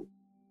wondering,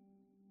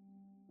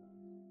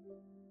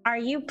 are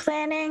you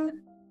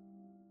planning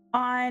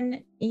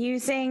on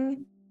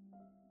using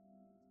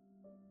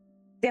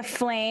the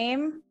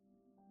flame?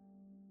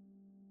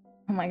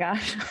 Oh my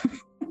gosh.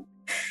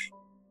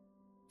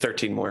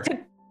 13 more.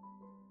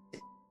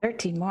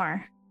 13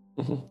 more.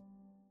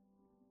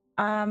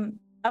 Mm-hmm.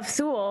 Of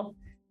Thule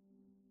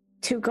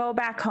to go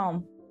back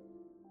home.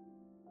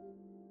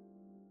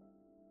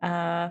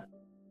 How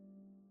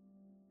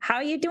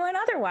you doing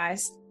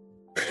otherwise?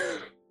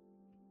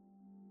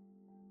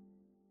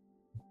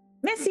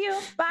 Miss you.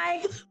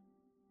 Bye.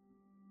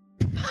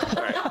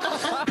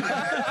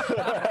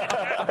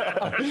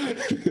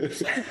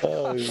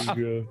 Oh,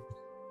 God.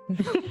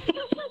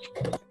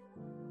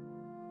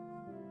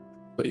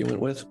 What you went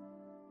with?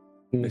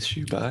 Miss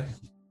you. Bye.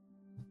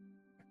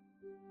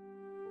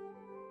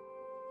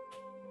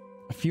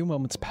 A few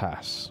moments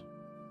pass.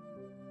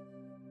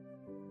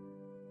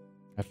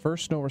 At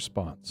first, no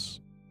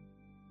response.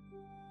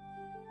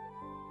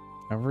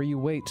 However, you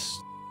wait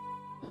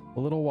a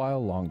little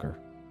while longer.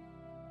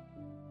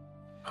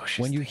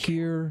 when you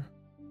hear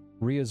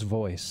Ria's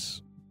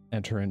voice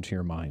enter into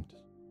your mind.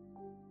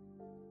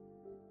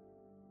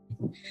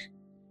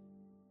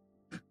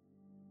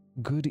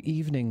 Good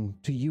evening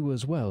to you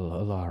as well,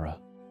 Alara.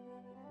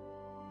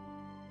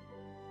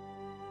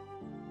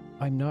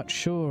 I'm not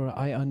sure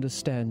I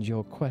understand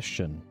your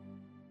question,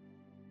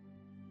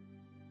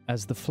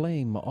 as the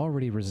flame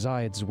already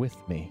resides with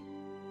me.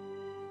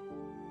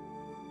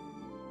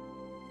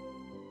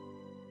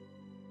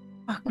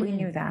 Fuck, we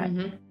knew that.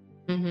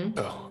 Mm-hmm. Mm-hmm.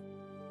 Oh.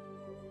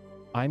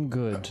 I'm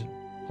good.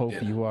 Hope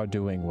you are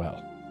doing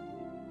well.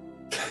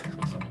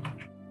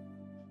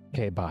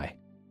 Okay, bye.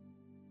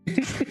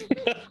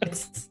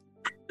 It's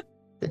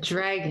the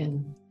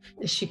dragon.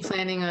 Is she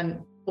planning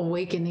on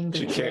awakening the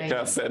She dragon? can't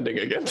cast sending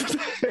again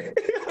today.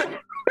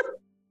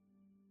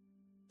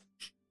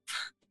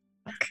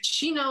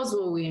 She knows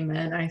what we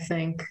meant, I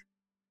think.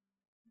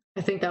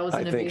 I think that was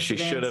an I think she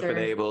evasive should have been answer.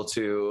 able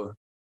to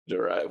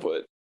derive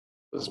what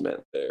was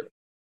meant there.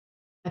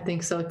 I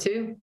think so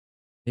too.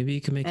 Maybe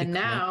you can make And a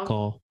collect now-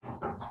 call.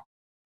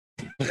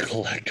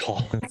 Collect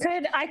call.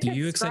 I could Do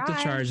you accept a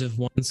scry. charge of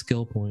 1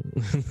 skill point?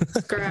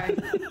 Scry.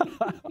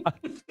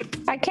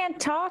 I can't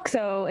talk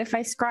though. If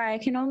I scry, I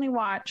can only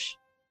watch.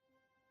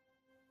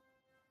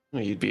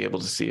 You'd be able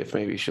to see if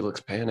maybe she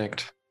looks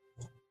panicked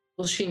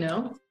Will she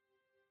know?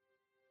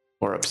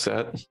 or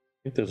upset. I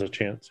think there's a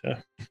chance, yeah.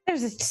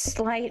 There's a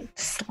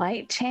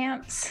slight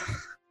chance,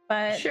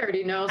 but She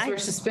already knows I- we're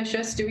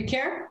suspicious. Do we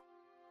care?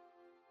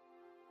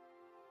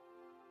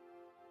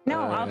 no,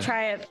 I'll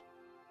try it.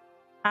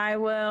 I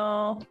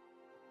will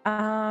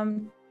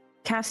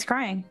cast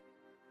scrying.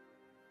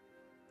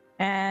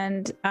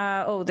 And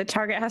the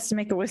target has to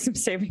make a wisdom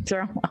saving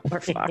throw. Well, we're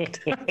fucked.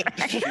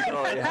 She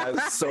probably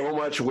has so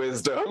much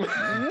wisdom.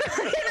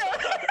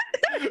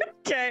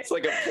 Okay. It's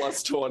like a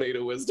plus 20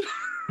 to wisdom.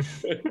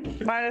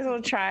 Might as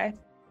well try.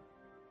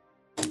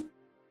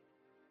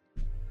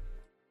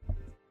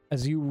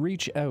 As you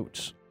reach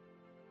out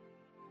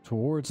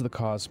towards the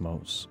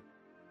cosmos,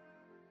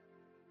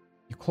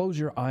 you close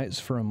your eyes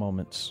for a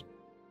moment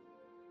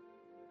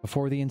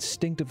before they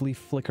instinctively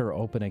flicker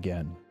open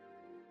again.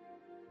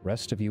 The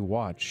rest of you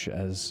watch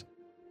as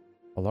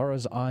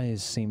Alara's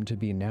eyes seem to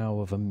be now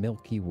of a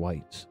milky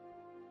white.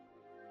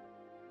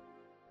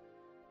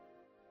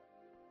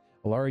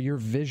 Alara, your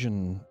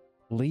vision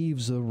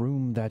leaves the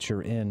room that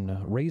you're in,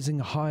 raising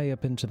high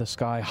up into the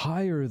sky,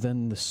 higher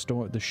than the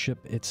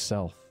ship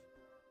itself.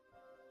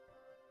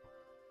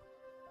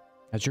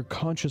 As your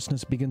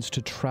consciousness begins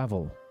to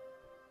travel,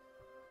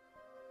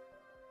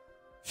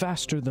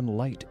 faster than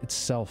light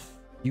itself,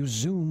 you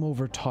zoom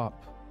over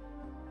top,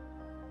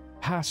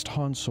 past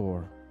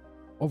Hansor,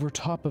 over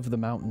top of the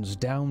mountains,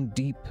 down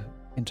deep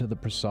into the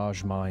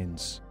Presage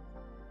mines,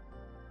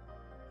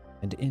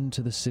 and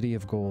into the City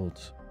of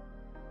Gold.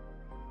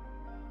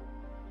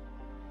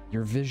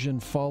 Your vision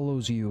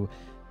follows you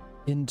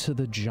into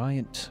the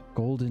giant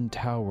golden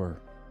tower,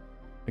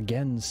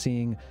 again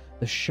seeing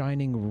the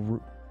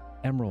shining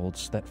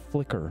emeralds that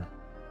flicker.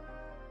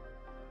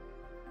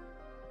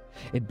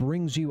 It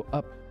brings you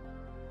up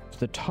to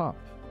the top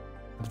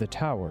of the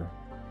tower.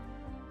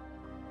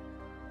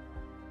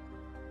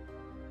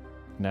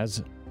 And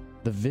as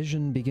the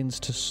vision begins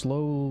to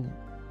slow,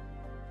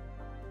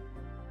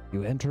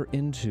 you enter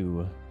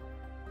into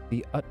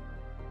the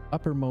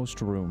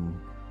uppermost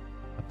room,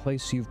 a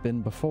place you've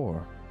been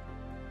before,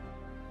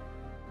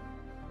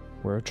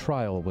 where a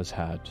trial was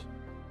had.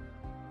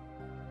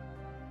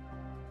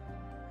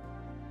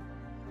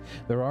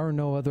 There are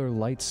no other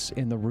lights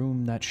in the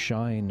room that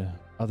shine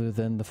other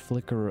than the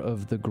flicker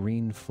of the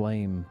green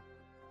flame.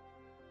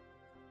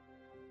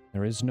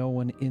 There is no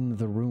one in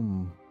the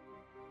room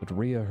but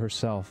Ria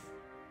herself,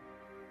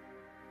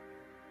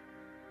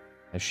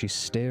 as she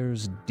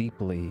stares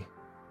deeply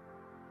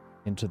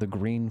into the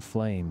green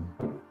flame,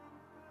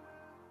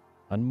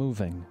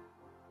 unmoving,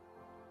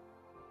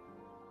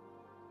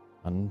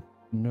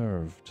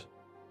 unnerved.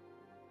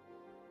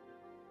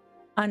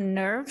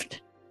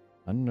 Unnerved?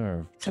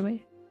 Unnerved.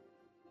 Somebody?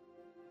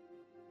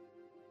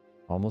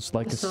 Almost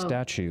like a So-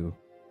 statue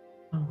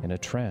Oh. in a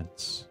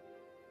trance.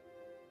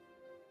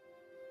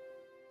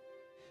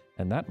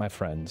 And that, my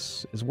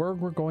friends, is where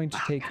we're going to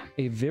take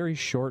a very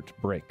short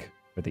break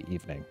for the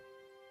evening.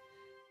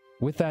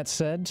 With that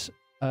said,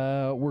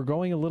 we're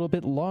going a little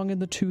bit long in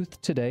the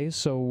tooth today,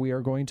 so we are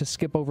going to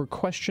skip over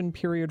question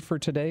period for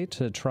today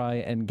to try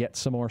and get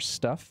some more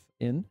stuff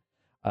in.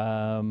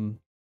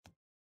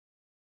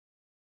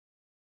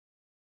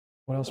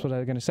 What else was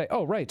I going to say?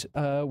 Oh, right.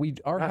 We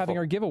are having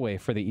our giveaway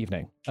for the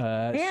evening. We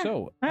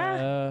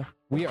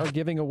are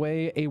giving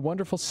away a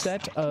wonderful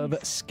set of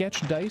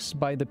sketch dice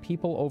by the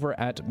people over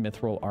at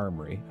Mithril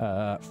Armory.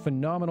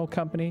 Phenomenal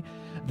company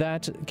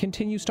that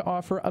continues to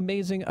offer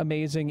amazing,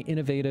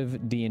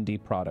 innovative D&D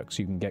products.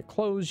 You can get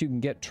clothes, you can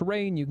get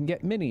terrain, you can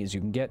get minis,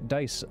 you can get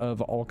dice of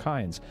all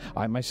kinds.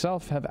 I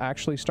myself have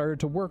actually started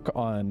to work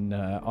on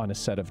a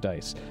set of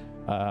dice.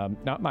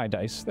 Not my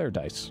dice, their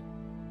dice.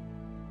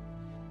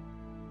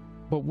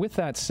 But with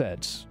that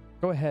said,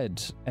 go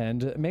ahead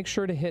and make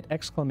sure to hit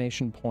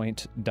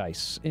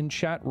 !dice in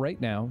chat right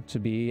now to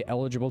be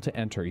eligible to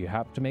enter. You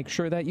have to make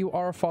sure that you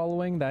are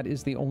following. That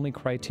is the only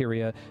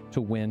criteria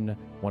to win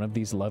one of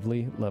these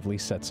lovely, lovely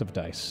sets of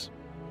dice.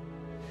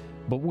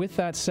 But with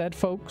that said,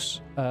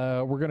 folks,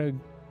 we're going to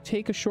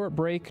take a short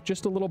break,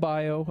 just a little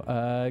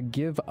bio.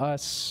 Give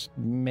us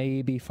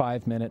maybe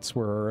 5 minutes.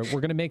 We're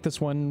going to make this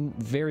one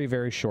very,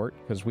 very short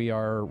because we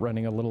are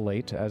running a little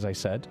late, as I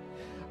said.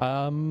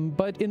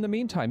 But in the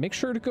meantime, make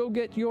sure to go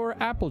get your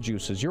apple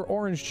juices, your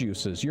orange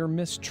juices, your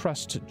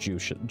mistrust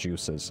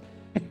juices.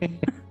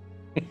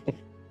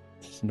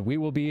 And we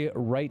will be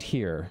right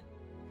here,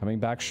 coming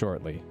back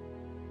shortly,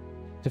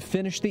 to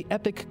finish the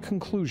epic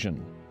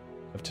conclusion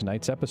of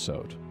tonight's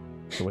episode.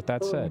 So with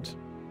that said,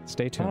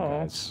 stay tuned,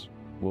 guys.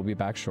 We'll be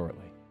back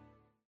shortly.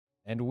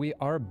 And we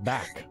are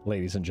back,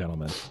 ladies and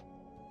gentlemen.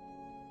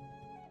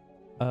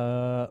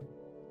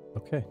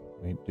 Okay,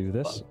 we do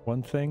this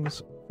one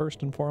things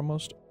first and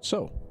foremost.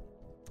 So,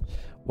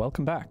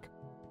 welcome back.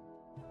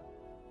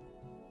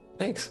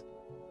 Thanks.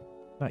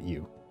 Not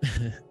you.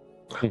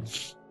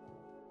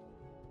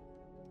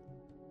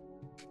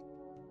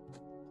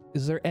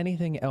 Is there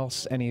anything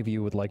else any of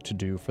you would like to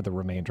do for the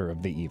remainder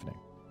of the evening?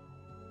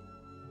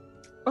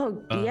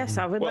 Oh, yes,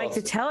 I would like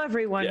to tell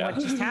everyone what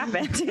just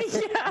happened.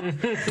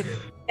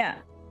 Yeah.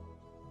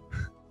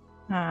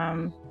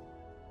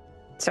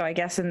 So I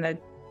guess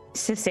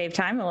to save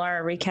time,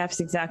 Alara recaps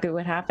exactly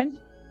what happened.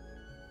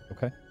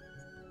 Okay.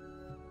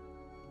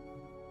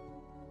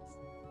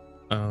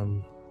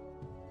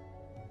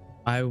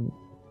 I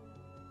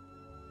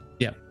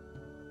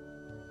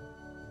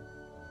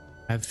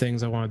have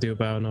things I want to do,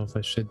 but I don't know if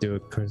I should do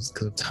it because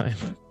of time.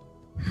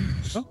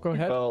 Oh, go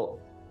ahead. Well,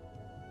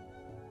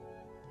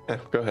 yeah,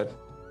 go ahead.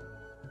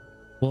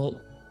 Well,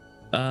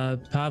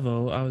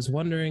 Pavo, I was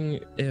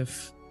wondering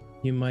if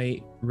you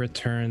might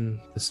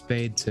return the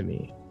spade to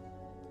me.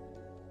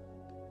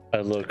 I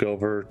look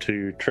over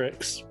to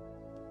Trix.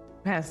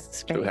 Who has the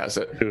spade? Who has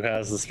it? Who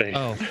has the spade?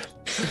 Oh.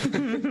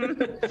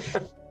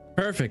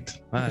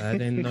 Perfect. I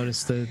didn't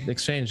notice the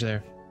exchange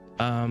there.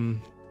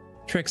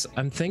 Trix,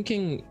 I'm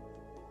thinking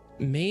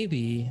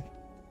maybe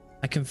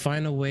I can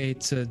find a way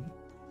to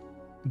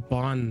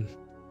bond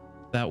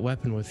that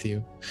weapon with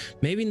you.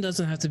 Maybe it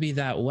doesn't have to be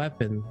that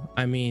weapon.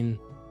 I mean,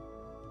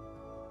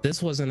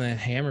 this wasn't a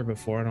hammer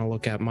before, and I'll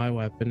look at my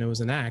weapon. It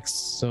was an axe.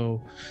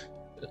 So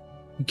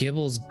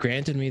Gibbles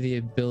granted me the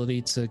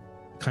ability to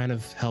kind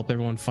of help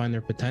everyone find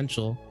their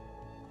potential.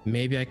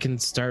 Maybe I can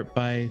start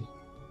by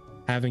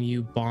having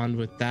you bond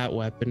with that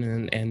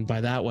weapon, and by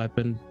that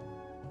weapon,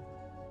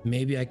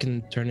 maybe I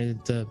can turn it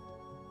into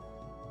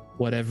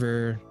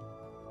whatever.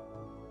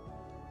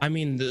 I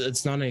mean,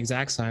 it's not an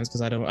exact science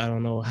because I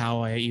don't know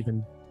how I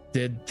even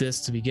did this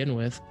to begin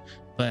with,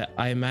 but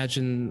I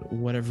imagine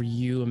whatever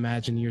you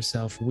imagine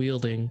yourself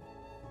wielding,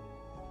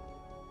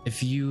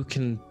 if you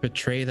can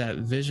betray that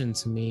vision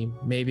to me,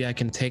 maybe I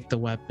can take the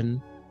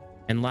weapon.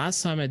 And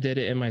last time I did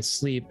it in my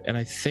sleep, and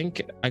I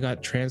think I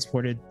got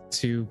transported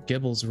to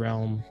Gibble's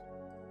realm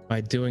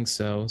by doing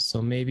so.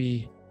 So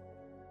maybe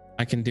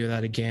I can do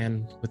that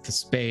again with the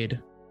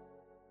spade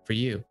for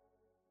you.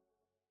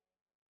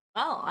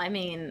 Well, I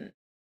mean,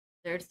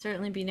 there'd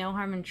certainly be no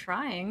harm in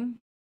trying.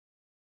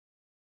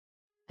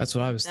 That's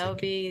what I was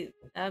thinking.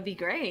 That would be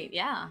great,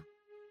 yeah.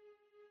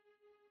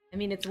 I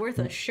mean, it's worth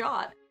a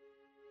shot.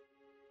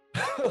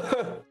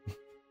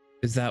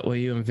 Is that what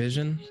you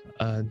envision?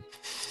 A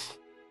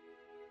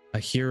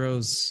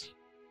hero's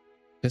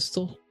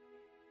pistol?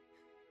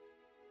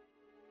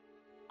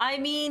 I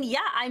mean, yeah,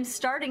 I'm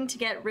starting to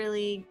get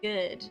really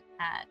good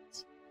at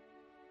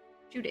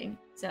shooting.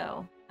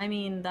 So, I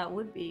mean, that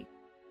would be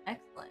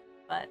excellent,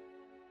 but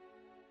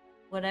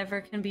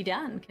whatever can be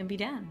done can be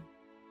done.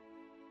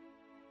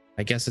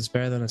 I guess it's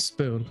better than a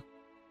spoon.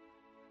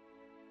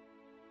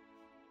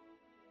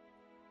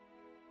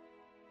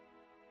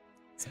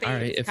 Spade All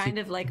right, is kind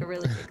of like a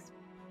really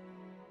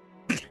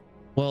big spoon.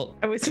 Well,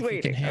 I was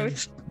waiting.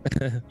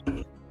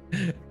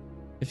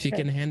 If you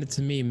can hand it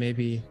to me,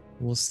 maybe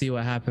we'll see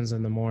what happens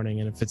in the morning.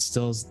 And if it's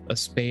still a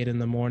spade in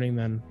the morning,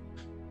 then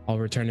I'll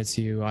return it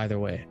to you either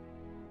way.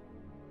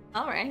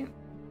 All right.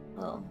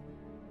 Well,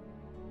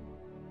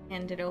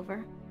 hand it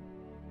over.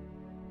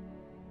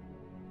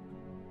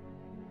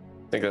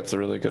 I think that's a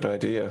really good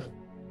idea.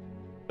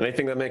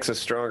 Anything that makes us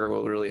stronger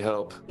will really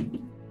help.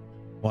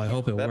 Well, I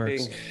hope it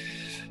works.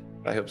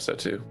 I hope so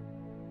too.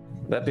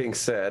 That being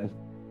said,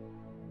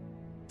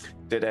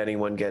 did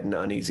anyone get an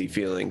uneasy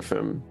feeling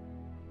from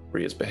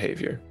Ria's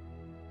behavior?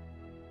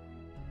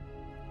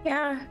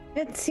 Yeah,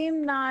 it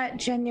seemed not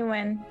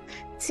genuine.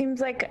 It seems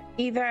like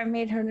either I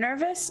made her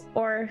nervous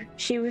or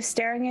she was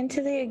staring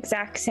into the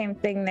exact same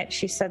thing that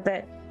she said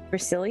that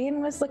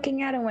Brazilian was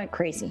looking at and went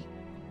crazy.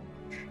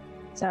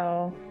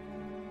 So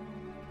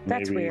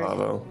that's Maybe weird.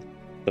 Bravo.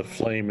 The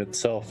flame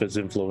itself is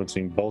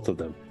influencing both of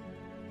them.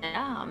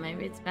 Yeah,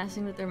 maybe it's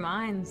messing with their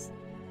minds.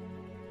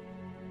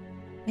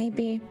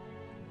 Maybe.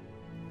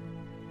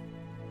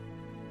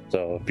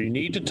 So if you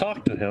need to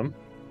talk to him,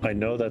 I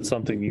know that's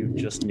something you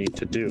just need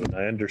to do, and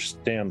I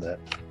understand that.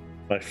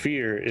 My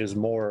fear is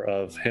more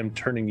of him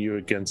turning you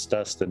against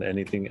us than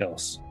anything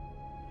else.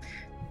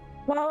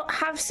 Well,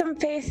 have some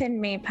faith in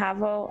me,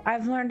 Pavo.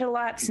 I've learned a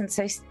lot since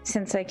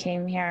I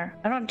came here.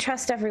 I don't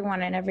trust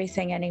everyone and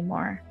everything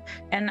anymore.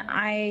 And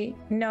I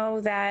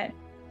know that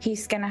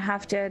he's gonna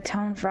have to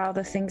atone for all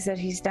the things that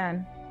he's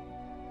done.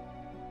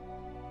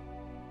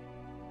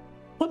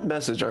 What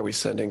message are we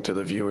sending to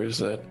the viewers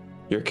that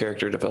your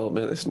character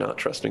development is not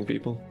trusting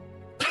people?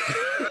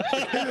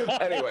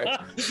 Anyway.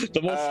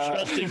 The most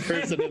trusting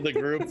person in the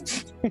group.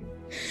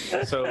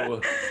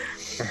 So,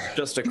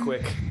 just a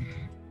quick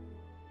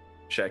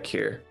check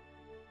here.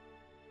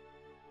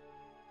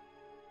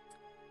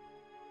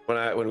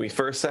 When we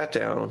first sat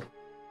down,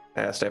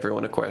 I asked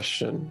everyone a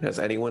question. Has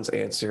anyone's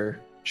answer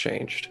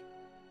changed?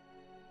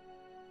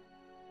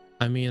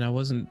 I mean,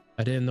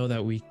 I didn't know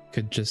that we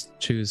could just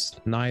choose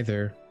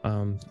neither.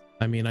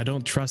 I mean, I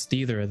don't trust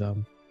either of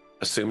them.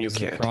 Assume you That's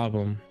can't. the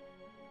problem.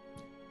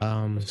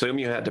 Assume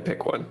you had to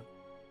pick one.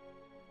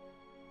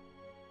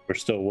 We're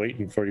still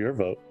waiting for your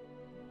vote.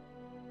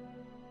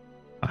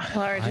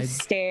 Laura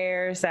just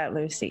stares at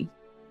Lucy.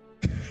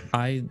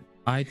 I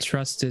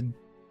trusted.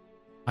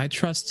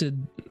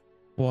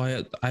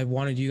 Well, I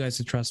wanted you guys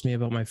to trust me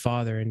about my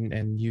father,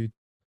 and you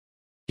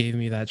gave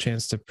me that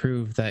chance to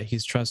prove that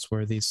he's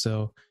trustworthy.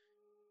 So,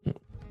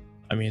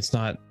 I mean, it's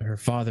not her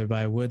father, but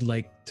I would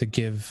like to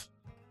give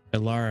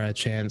Ilara a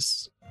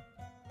chance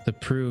to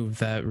prove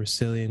that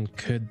Russillian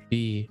could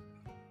be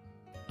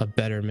a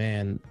better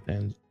man,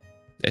 and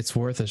it's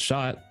worth a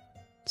shot.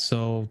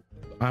 So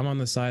I'm on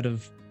the side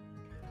of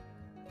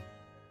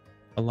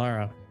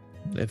Ilara,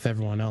 if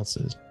everyone else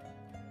is.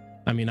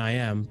 I mean, I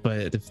am,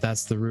 but if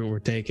that's the route we're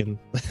taking.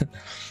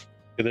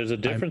 There's a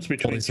difference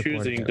between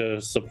choosing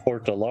to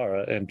support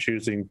Ilara and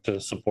choosing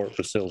to support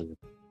Russillian.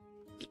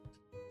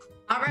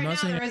 I'm not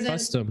saying I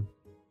trust him.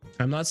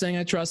 I'm not saying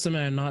I trust him,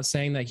 and I'm not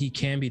saying that he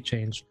can be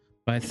changed.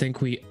 But I think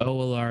we owe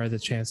Ilara the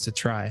chance to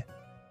try.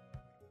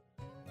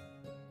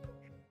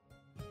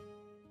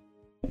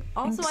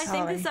 Also, I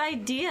think this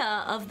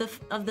idea of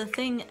the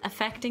thing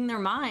affecting their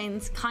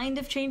minds kind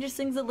of changes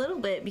things a little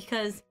bit,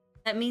 because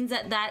that means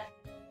that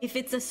if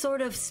it's a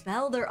sort of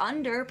spell they're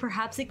under,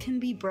 perhaps it can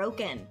be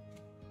broken.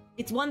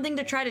 It's one thing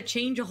to try to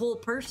change a whole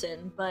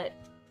person, but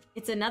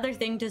it's another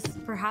thing to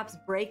perhaps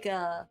break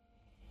an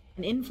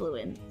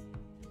influence.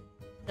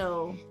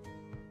 So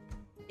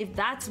if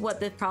that's what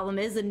the problem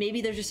is, then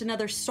maybe there's just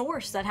another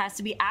source that has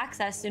to be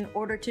accessed in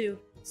order to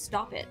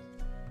stop it.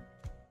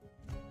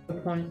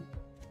 Good point.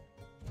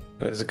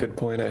 That is a good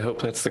point. I hope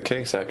that's the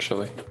case,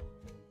 actually.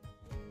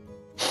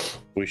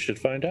 We should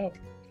find out.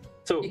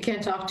 So you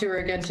can't talk to her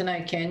again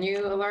tonight, can you,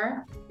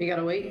 Ilara? You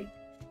gotta wait.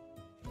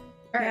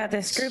 Yeah,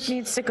 this group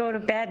needs to go to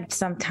bed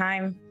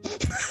sometime.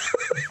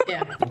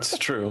 Yeah, it's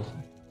true.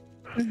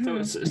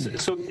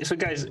 So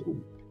guys,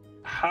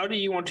 how do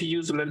you want to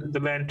use the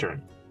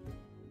lantern?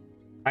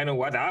 I know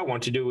what I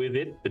want to do with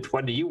it, but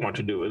what do you want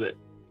to do with it?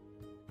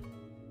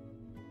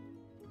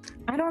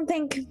 I don't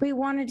think we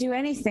want to do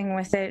anything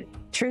with it,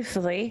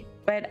 truthfully,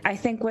 but I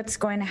think what's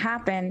going to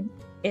happen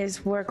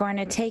is we're going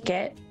to take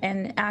it.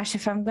 And Ash,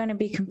 if I'm going to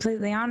be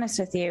completely honest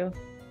with you,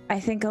 I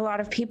think a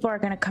lot of people are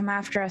going to come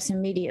after us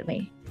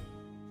immediately.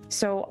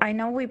 So I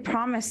know we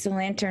promised the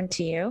lantern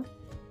to you,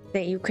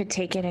 that you could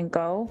take it and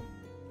go,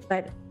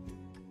 but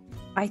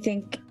I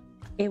think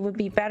it would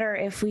be better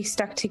if we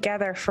stuck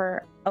together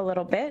for a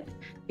little bit,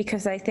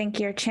 because I think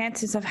your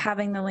chances of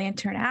having the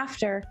lantern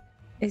after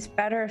is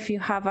better if you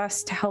have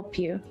us to help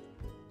you.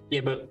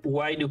 Yeah, but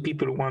why do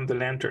people want the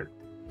lantern?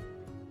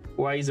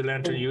 Why is the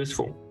lantern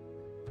useful?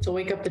 To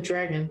wake up the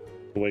dragon.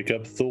 Wake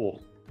up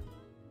Thule.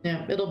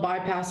 Yeah, it'll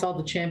bypass all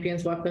the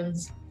champion's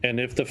weapons. And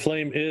if the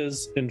flame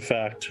is, in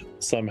fact,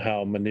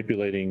 somehow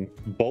manipulating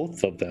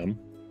both of them,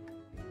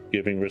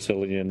 giving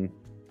Russillian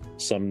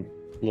some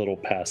little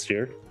pass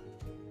here,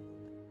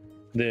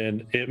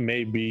 then it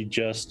may be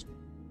just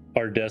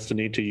our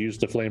destiny to use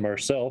the flame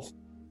ourselves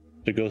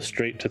to go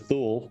straight to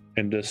Thule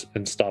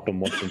and stop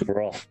him once and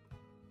for all.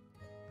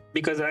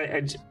 Because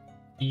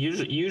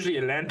usually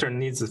a lantern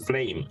needs a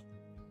flame.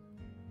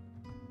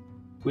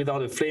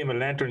 Without a flame, a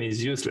lantern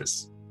is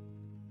useless.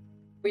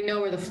 We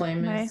know where the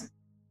flame is.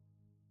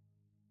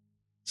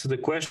 So the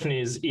question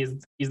is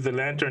the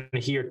lantern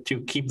here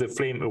to keep the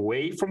flame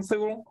away from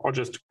Thule, or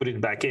just to put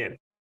it back in?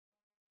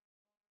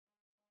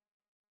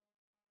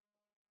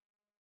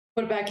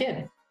 Put it back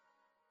in.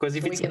 Because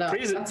if it's a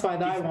prison, that's why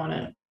I want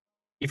it.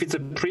 If it's a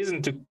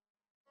prison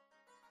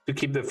to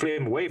keep the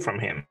flame away from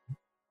him,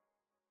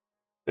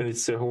 then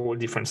it's a whole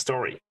different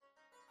story.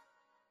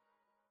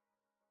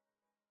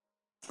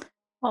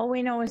 All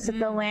we know is that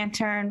the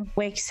lantern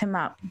wakes him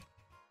up.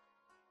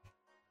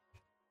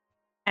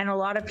 And a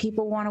lot of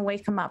people want to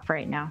wake him up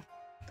right now.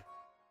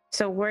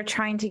 So we're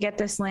trying to get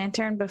this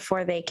lantern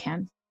before they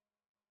can.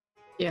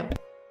 Yep.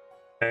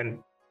 And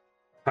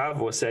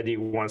Pavo said he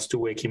wants to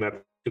wake him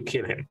up to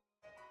kill him.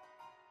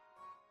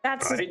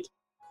 That's right.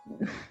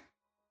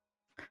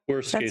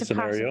 Worst case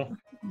scenario.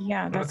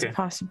 Yeah, that's a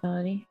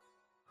possibility.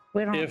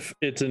 We don't. If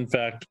it's in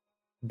fact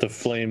the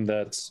flame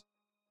that's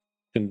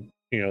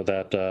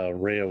that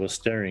Rhea was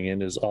staring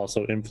in is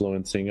also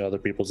influencing other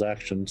people's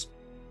actions,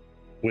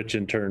 which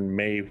in turn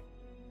may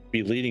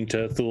be leading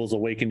to Thul's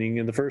awakening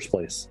in the first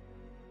place.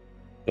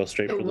 Go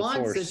straight for the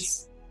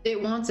source. It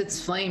wants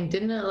its flame.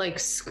 Didn't it like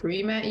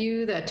scream at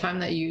you that time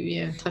that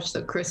you touched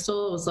the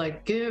crystal? It was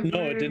like, give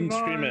No, me it didn't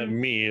scream at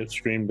mine. me. It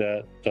screamed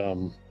at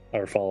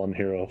our fallen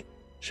hero,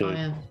 Shade. Oh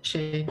yeah,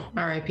 Shade.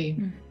 R.I.P.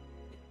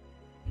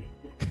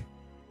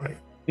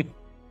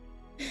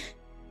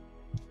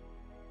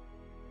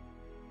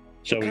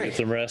 Shall we get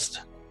some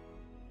rest?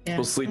 Yeah,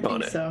 We'll sleep I on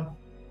think it. So.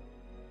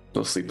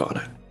 We'll sleep on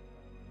it.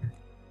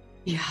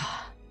 Yeah.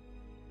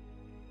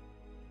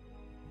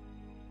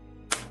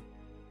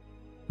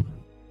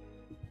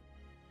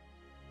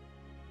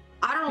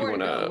 I don't know where to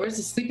go. Where's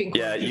the sleeping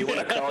Yeah, quarters? you want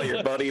to call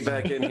your buddy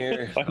back in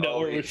here? Find out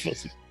where we're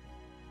supposed to.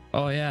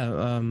 Oh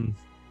yeah.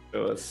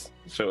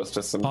 Show us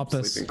just some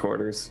Poppus. sleeping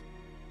quarters.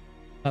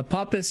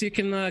 Poppus, you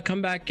can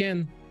come back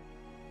in.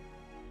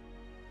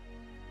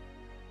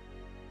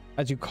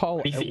 As you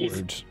call If-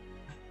 outward,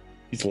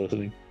 He's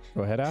listening.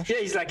 go ahead, Ash. Yeah,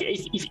 he's like,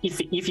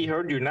 if he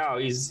heard you now,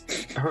 he's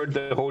heard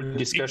the whole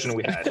discussion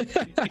we had.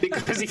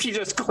 Because if you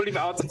just call him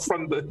out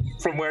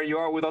from where you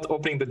are without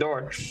opening the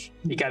door,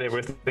 he got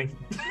everything.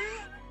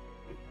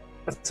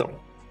 That's all.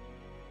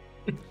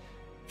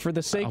 For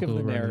the sake I'll of go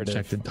the run and check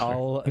narrative, the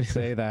door. I'll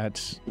say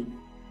that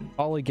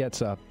Ollie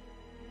gets up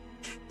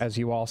as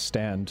you all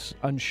stand,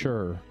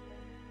 unsure,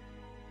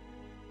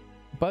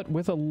 but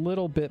with a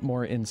little bit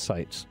more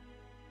insight.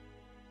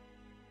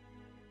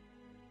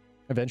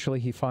 Eventually,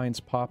 he finds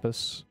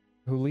Poppus,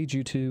 who leads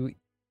you to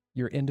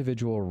your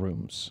individual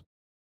rooms,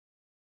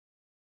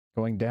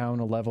 going down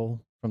a level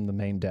from the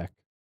main deck.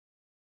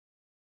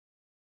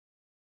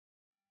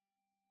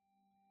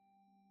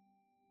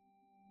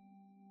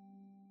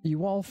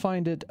 You all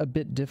find it a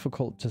bit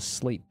difficult to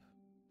sleep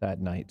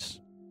that night,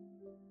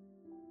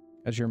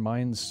 as your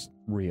minds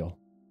reel.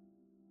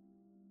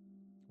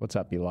 What's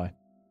up, Eli?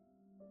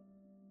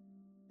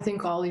 I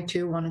think Ollie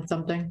too wanted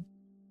something.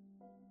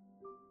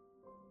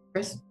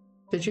 Chris,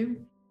 did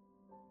you?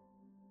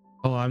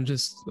 Oh,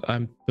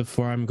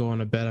 before I'm going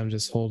to bed, I'm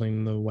just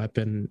holding the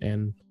weapon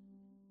and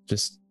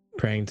just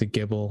praying to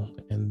Gibble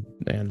and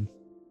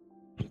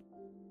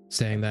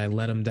saying that I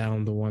let him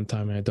down the one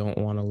time and I don't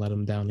want to let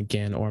him down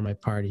again, or my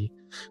party.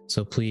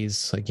 So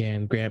please,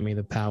 again, grant me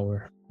the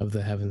power of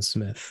the Heaven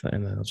Smith,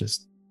 and then I'll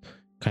just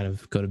kind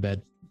of go to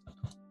bed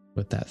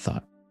with that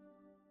thought.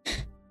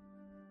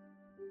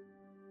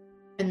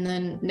 And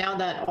then now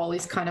that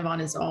Ollie's kind of on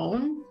his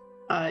own,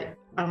 I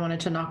wanted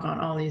to knock on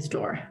Ollie's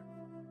door.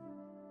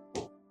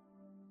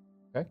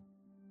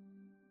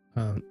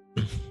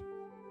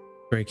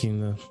 Breaking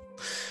the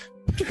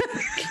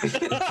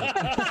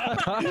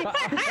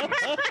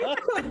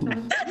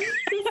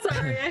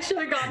Sorry, I should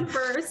have gone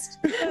first.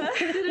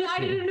 I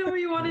didn't know what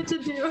you wanted to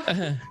do.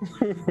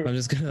 I'm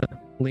just gonna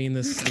lean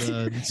this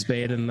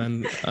spade and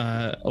then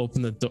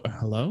open the door.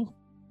 Hello?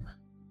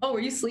 Oh, were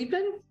you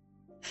sleeping?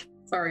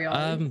 Sorry,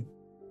 Ollie.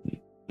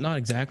 Not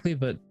exactly,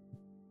 but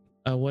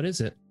what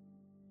is it?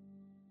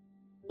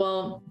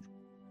 Well,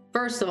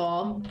 first of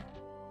all,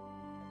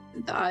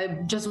 I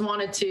just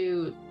wanted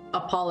to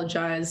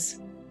apologize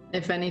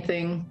if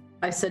anything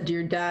I said to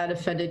your dad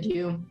offended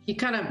you. He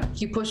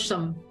pushed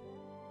some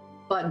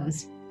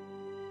buttons.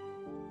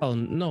 Oh,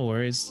 no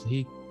worries.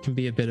 He can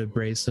be a bit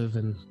abrasive,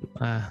 and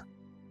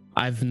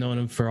I've known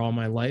him for all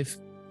my life.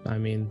 I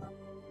mean,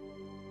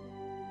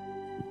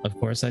 of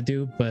course I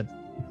do, but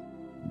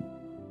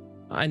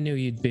I knew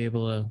you'd be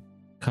able to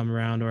come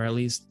around or at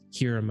least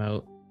hear him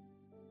out.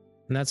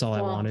 And that's all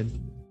I wanted.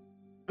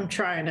 I'm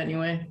trying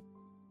anyway,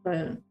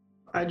 but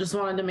I just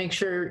wanted to make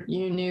sure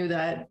you knew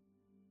that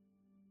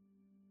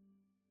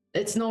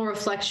it's no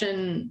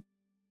reflection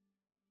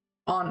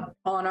on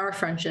our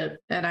friendship,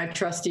 and I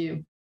trust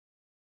you.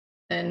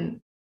 And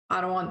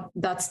I don't want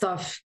that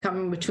stuff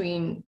coming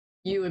between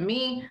you and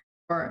me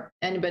or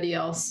anybody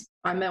else.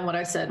 I meant what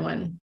I said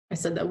when I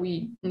said that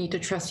we need to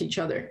trust each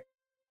other.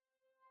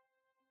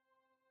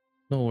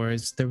 No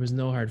worries. There was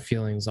no hard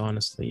feelings,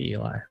 honestly,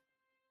 Eli.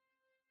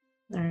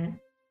 All right.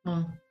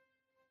 Well,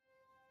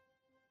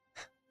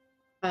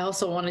 I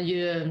also wanted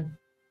you to,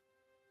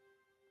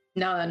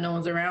 now that no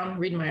one's around,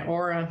 read my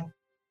aura.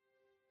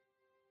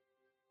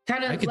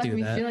 Kind of left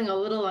me feeling a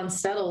little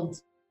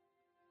unsettled.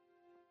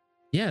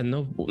 Yeah,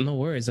 no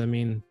worries. I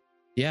mean,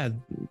 yeah,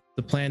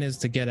 the plan is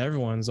to get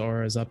everyone's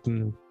auras up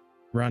and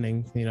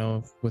running,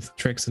 with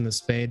tricks in the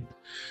spade.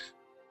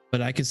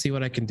 But I can see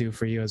what I can do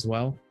for you as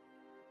well.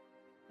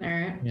 All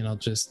right. And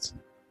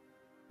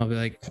I'll be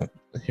like,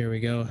 here we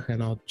go.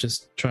 And I'll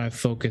just try to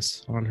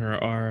focus on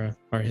her aura,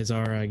 or his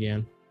aura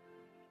again.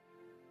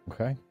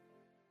 Okay.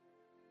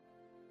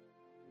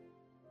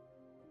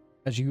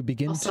 As you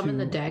begin I'll summon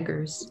to the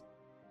daggers.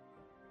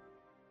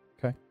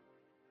 Okay.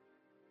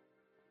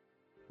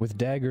 With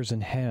daggers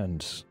in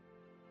hand,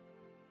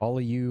 all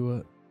of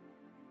you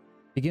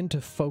begin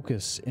to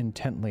focus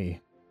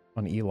intently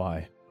on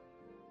Eli.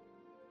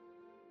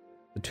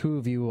 The two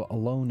of you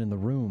alone in the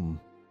room.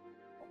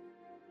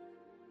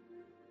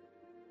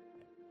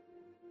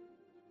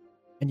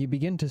 And you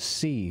begin to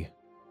see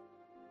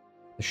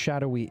the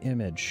shadowy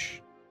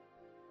image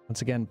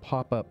once again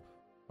pop up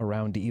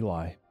around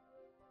Eli.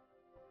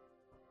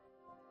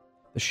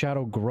 The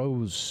shadow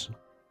grows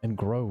and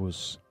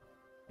grows,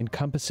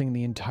 encompassing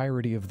the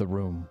entirety of the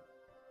room.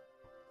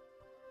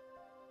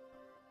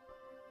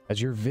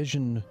 As your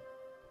vision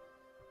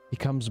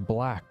becomes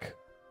black,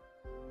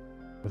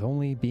 with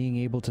only being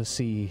able to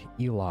see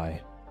Eli.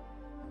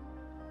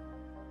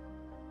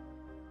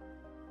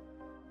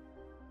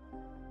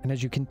 And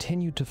as you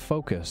continue to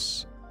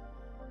focus,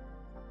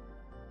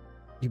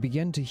 you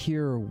begin to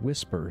hear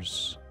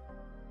whispers.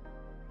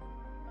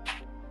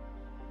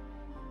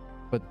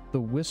 But the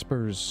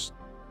whispers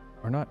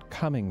are not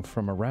coming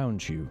from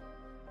around you.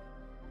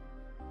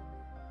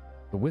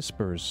 The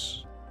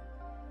whispers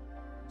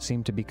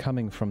seem to be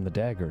coming from the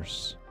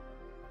daggers,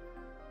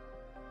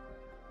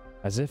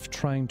 as if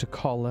trying to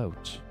call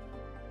out.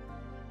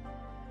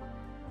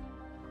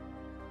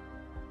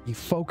 You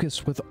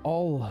focus with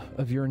all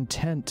of your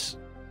intent,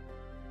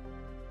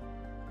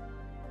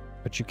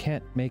 but you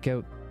can't make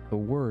out the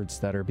words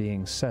that are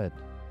being said.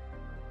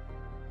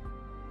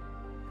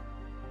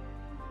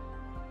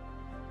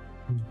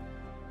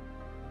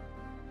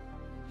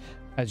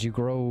 As you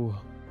grow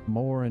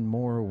more and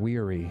more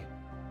weary,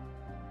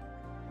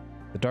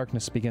 the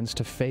darkness begins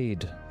to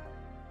fade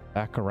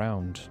back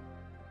around.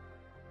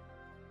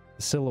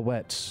 The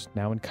silhouette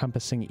now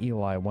encompassing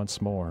Eli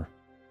once more,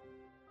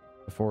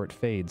 before it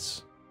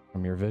fades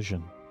from your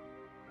vision.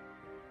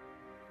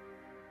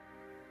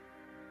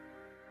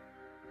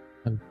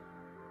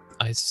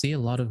 I see a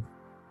lot of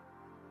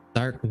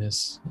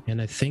darkness, and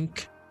I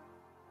think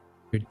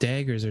your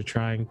daggers are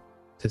trying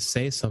to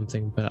say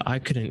something, but I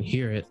couldn't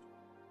hear it.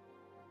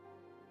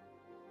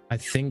 I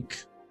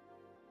think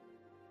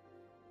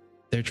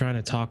they're trying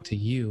to talk to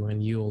you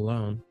and you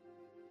alone.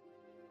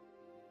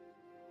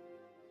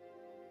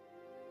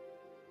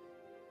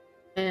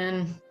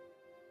 And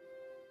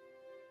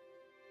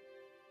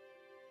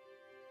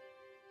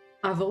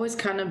I've always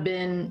kind of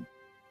been,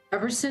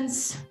 ever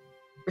since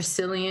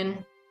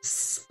Brazilian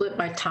split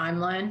my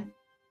timeline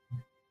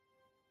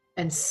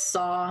and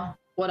saw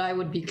what I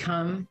would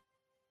become,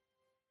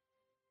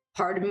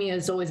 part of me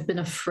has always been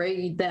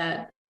afraid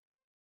that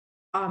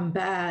I'm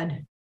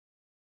bad.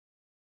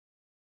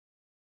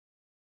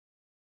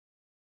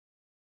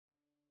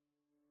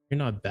 You're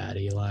not bad,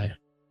 Eli.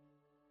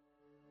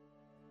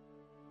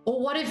 Well,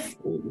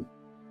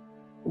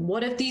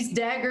 what if these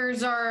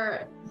daggers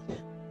are,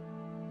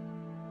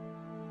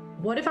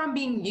 what if I'm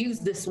being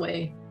used this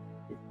way?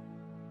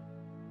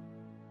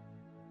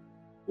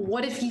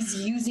 What if he's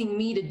using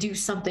me to do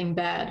something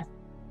bad?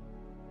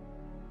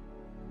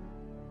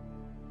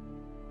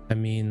 I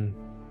mean,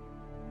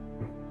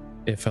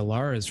 if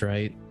Alara is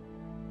right,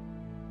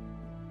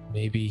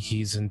 maybe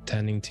he's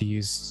intending to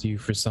use you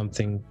for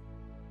something,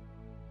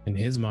 in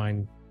his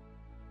mind,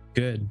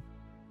 good.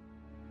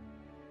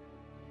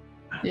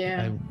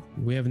 Yeah.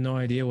 We have no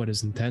idea what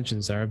his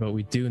intentions are, but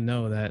we do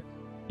know that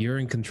you're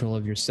in control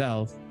of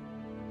yourself,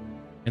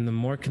 and the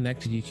more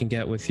connected you can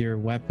get with your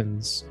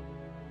weapons,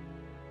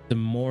 the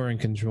more in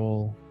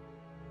control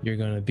you're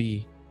going to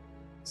be.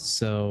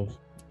 So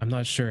I'm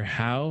not sure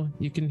how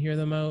you can hear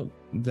them out.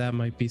 That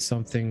might be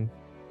something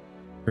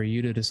for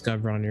you to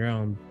discover on your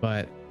own,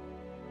 but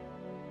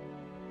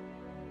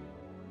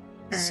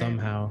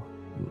somehow.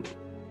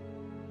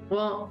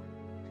 Well,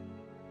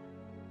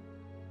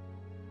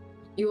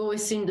 you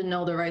always seem to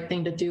know the right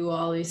thing to do,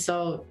 Ollie,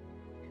 so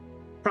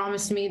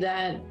promise me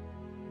that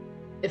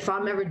if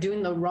I'm ever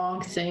doing the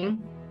wrong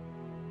thing,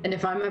 and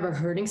if I'm ever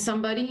hurting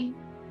somebody,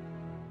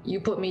 you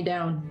put me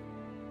down.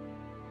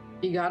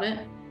 You got it?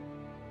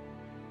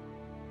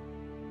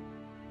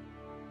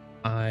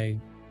 I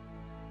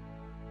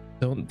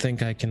don't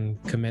think I can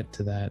commit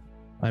to that.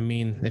 I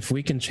mean, if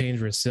we can change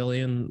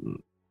Resilient,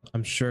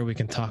 I'm sure we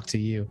can talk to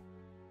you.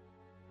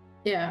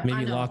 Yeah, maybe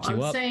I know. lock you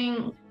I'm up.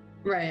 saying,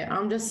 right.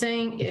 I'm just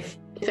saying if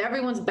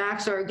everyone's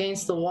backs are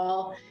against the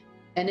wall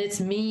and it's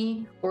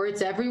me or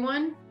it's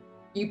everyone,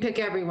 you pick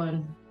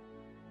everyone.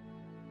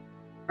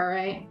 All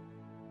right?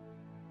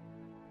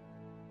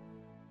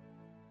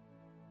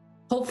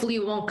 Hopefully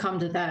it won't come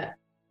to that.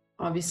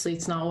 Obviously,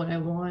 it's not what I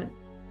want.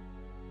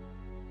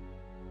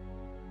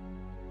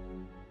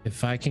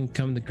 If I can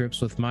come to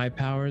grips with my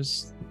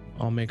powers,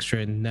 I'll make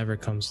sure it never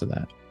comes to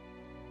that.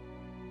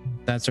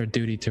 That's our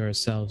duty to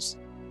ourselves.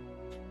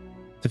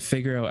 To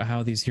figure out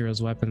how these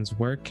heroes' weapons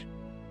work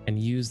and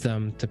use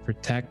them to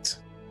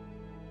protect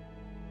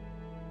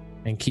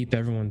and keep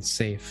everyone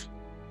safe,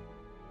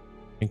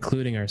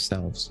 including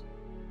ourselves.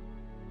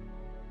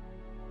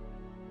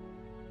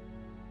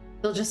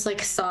 They'll just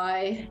like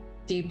sigh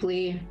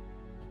deeply.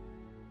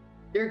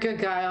 You're a good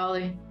guy,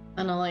 Ollie.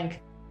 And I'll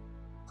like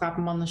clap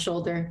him on the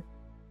shoulder.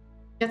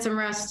 Get some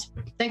rest.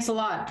 Thanks a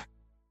lot.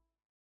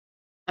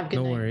 Have a good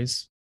night. No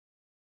worries.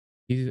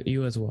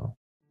 You as well.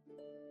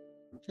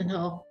 And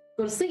he'll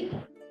go to sleep.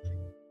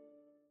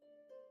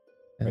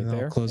 And Right I'll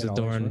there, close in the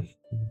door Ollie's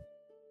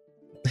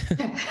and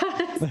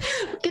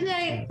Good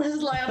night.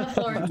 Let's lie on the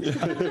floor.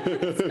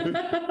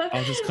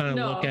 I'll just kind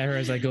of look at her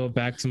as I go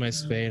back to my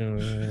spade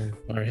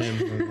or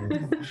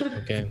him.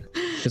 Okay,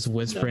 just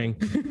whispering.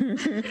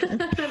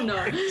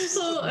 No.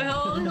 So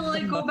he'll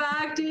like go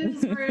back to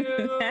his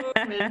room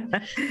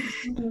and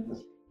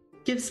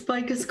give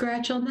Spike a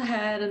scratch on the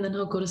head, and then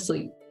he'll go to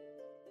sleep.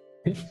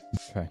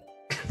 Okay.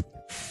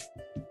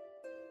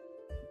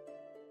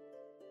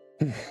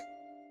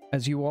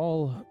 As you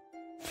all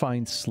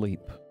find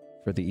sleep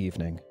for the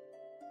evening,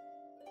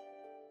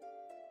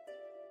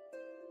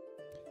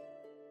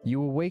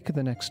 you awake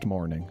the next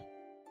morning,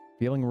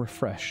 feeling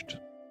refreshed.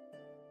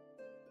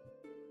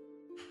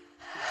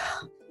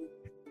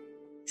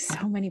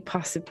 So many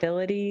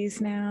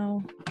possibilities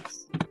now.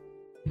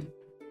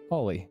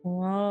 Ollie,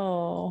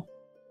 Whoa.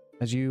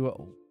 as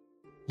you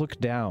look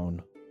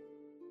down,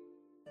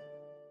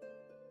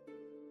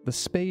 the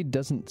spade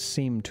doesn't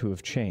seem to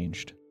have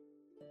changed.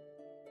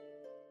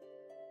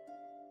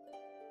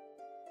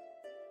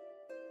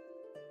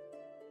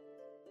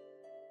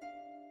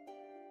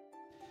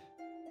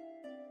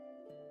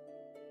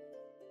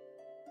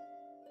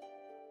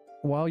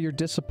 While you're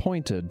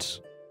disappointed,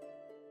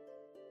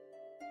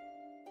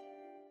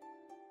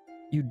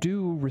 you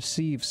do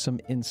receive some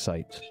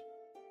insight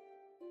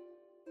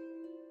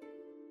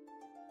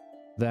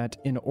that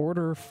in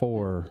order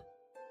for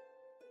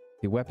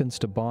the weapons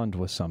to bond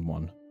with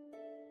someone,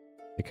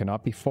 it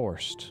cannot be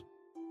forced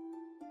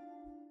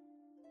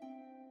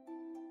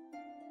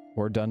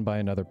or done by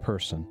another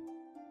person.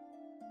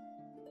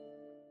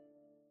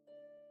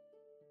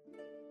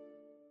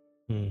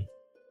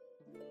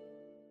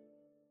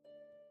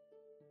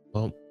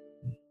 Well,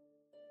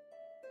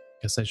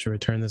 guess I should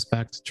return this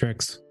back to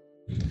Trix.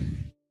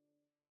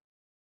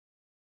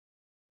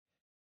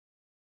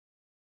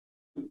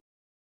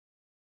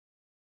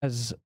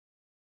 As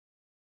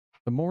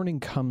the morning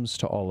comes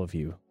to all of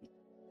you,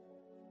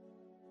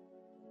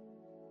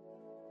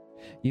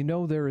 you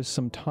know there is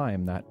some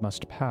time that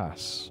must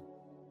pass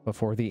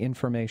before the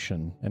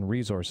information and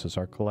resources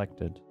are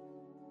collected.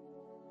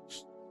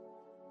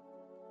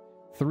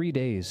 3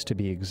 days to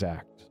be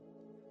exact.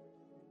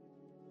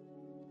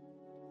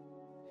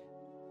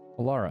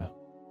 Alara,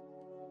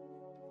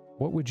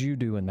 what would you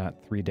do in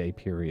that 3-day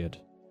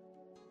period?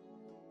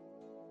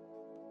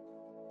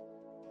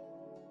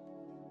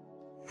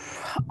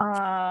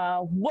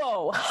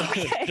 Whoa.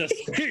 Okay. Just,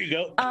 here you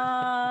go.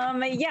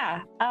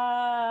 Yeah.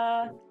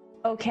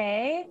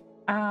 Okay.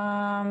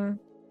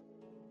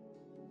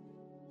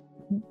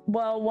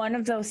 Well, one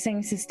of those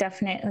things is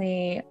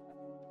definitely,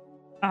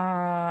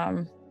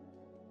 I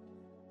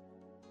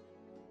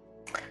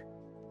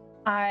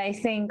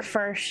think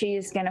first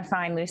she's gonna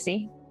find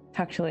Lucy,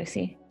 talk to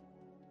Lucy.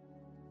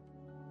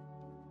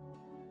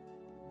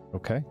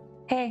 Okay.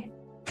 Hey.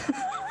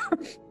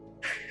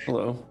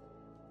 Hello.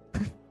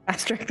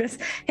 Asterisk this.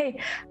 Hey,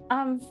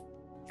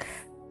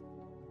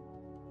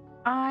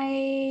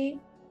 I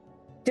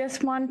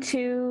just want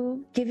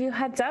to give you a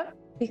heads up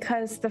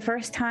because the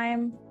first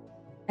time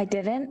I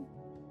didn't.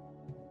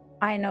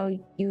 I know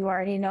you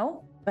already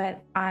know,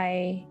 but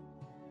I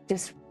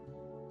just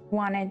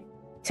wanted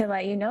to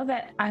let you know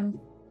that I'm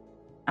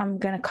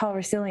gonna call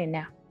Resilient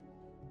now.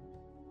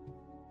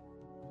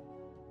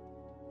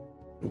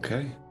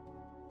 Okay.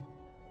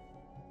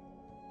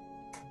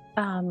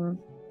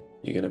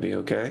 You gonna be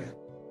okay?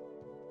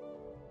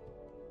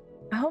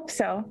 I hope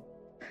so.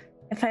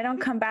 If I don't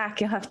come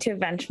back, you'll have to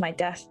avenge my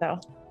death, though.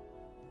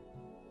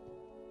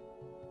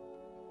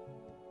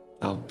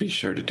 I'll be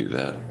sure to do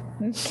that.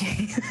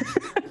 Okay.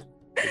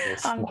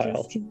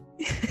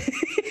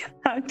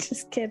 I'm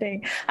just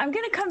kidding. I'm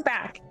gonna come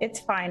back. It's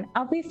fine.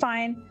 I'll be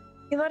fine.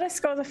 He let us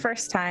go the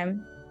first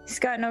time. He's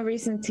got no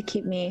reason to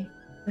keep me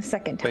the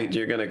second time. Wait,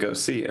 you're gonna go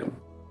see him?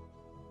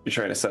 You're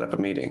trying to set up a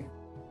meeting?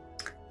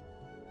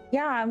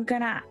 Yeah, I'm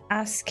gonna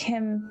ask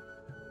him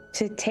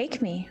to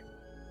take me.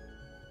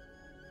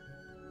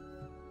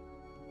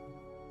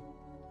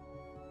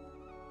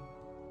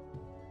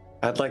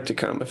 I'd like to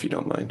come if you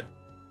don't mind.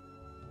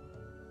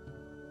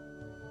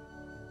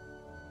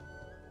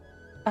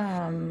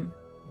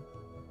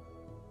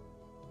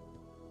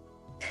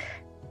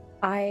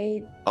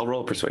 I'll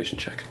roll a persuasion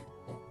check.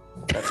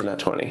 That's a nat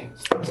 20.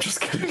 I'm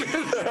just kidding.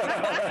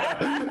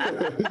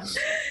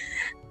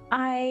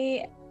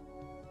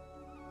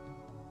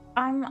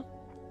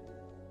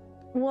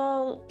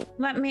 Well,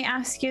 let me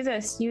ask you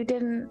this. You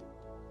didn't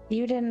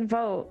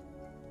vote.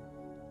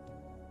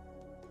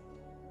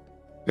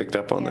 Picked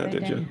up on that,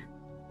 did you?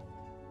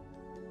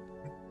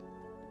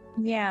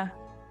 Yeah.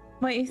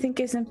 What you think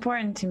is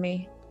important to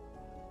me?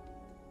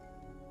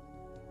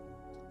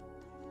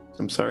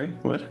 I'm sorry,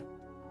 what?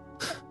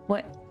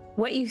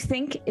 What you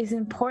think is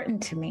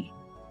important to me?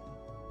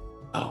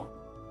 Oh.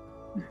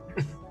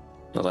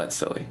 Well, that's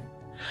silly.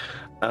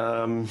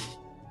 I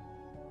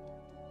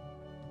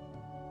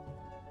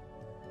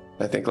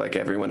think like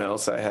everyone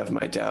else, I have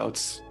my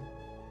doubts.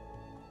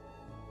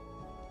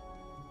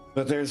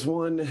 But there's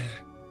one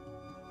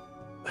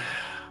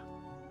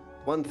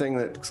thing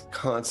that's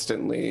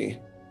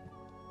constantly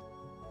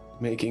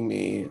making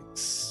me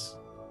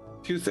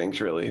two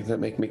things really that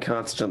make me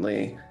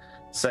constantly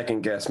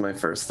second guess my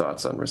first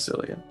thoughts on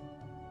Rassillian.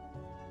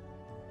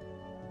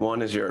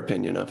 One is your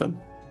opinion of him.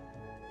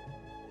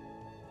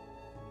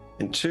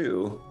 And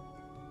two,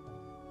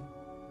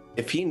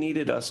 if he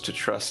needed us to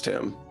trust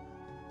him,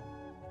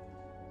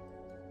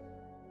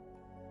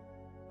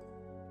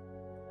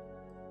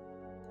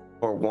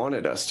 or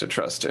wanted us to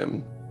trust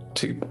him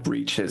to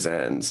reach his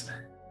ends,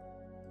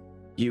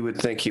 you would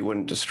think he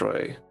wouldn't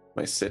destroy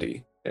my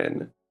city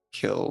and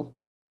kill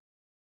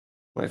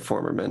my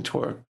former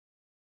mentor.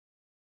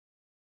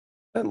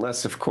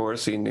 Unless, of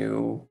course, he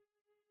knew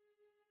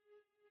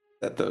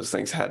that those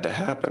things had to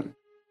happen.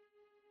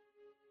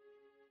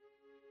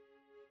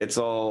 It's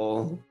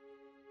all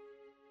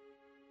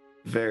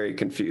very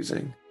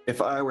confusing.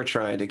 If I were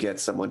trying to get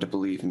someone to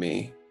believe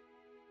me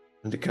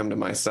and to come to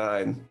my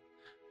side,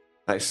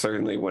 I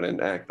certainly wouldn't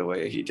act the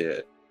way he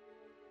did.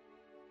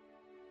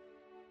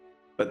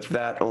 But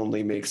that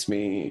only makes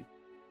me,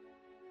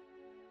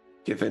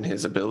 given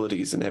his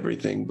abilities and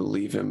everything,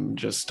 believe him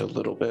just a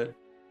little bit.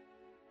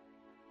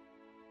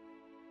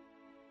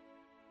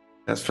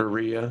 As for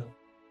Rhea,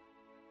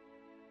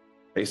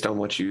 based on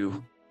what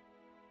you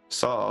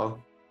saw,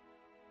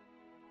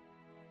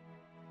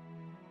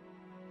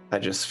 I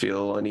just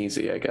feel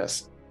uneasy, I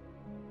guess.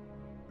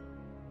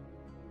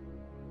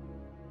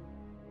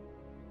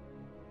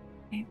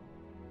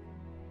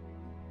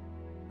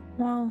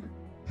 Well,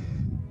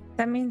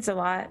 that means a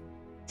lot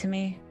to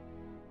me.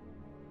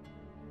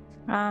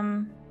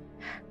 I'll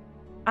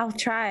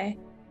try.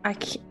 I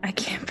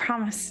can't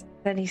promise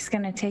that he's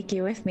gonna take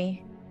you with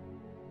me.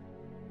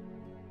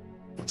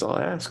 That's all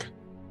I ask.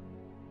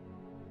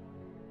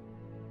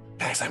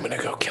 Guys, I'm gonna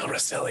go kill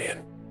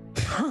Rassillian.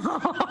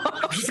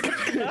 I'm just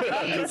kidding.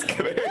 I'm just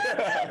kidding.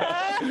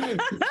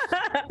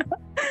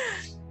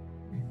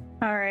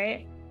 All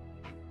right.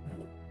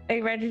 Are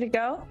you ready to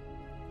go?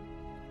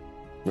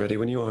 Ready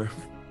when you are.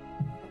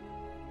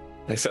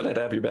 I said I'd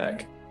have your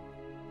back.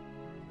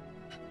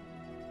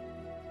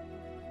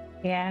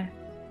 Yeah.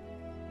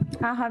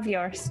 I'll have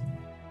yours.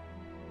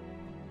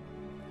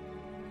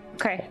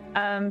 Okay.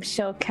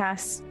 She'll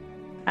cast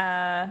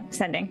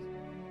sending.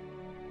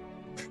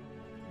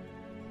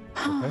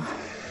 Okay.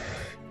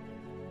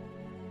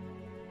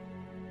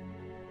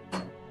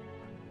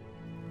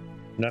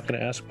 Not going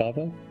to ask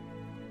Baba?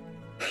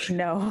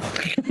 No.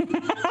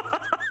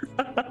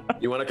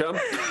 You want to come?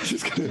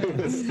 Just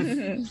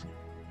kidding.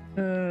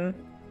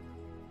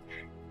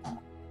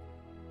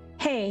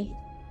 Hey.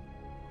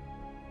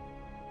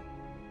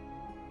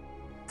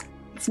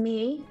 It's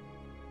me.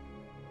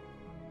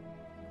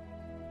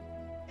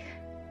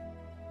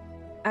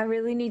 I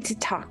really need to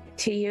talk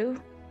to you.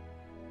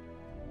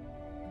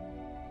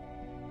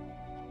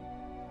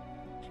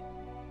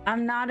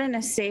 I'm not in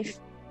a safe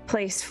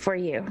place for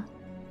you.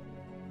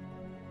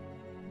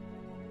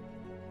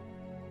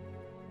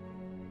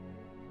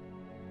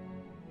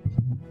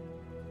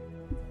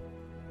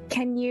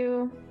 Can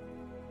you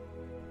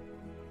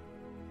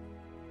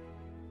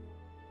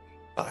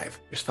 5.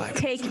 There's 5.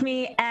 take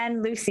me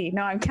and Lucy?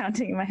 No, I'm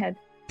counting in my head.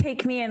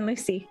 Take me and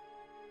Lucy.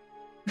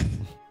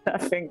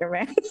 That finger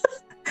man.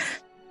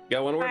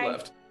 Got one word Bye.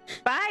 left.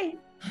 Bye.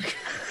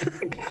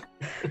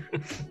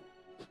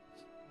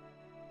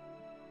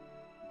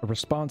 A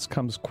response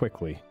comes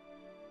quickly.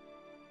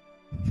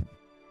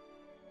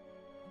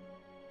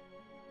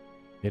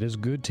 It is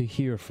good to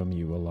hear from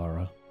you,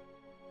 Alara.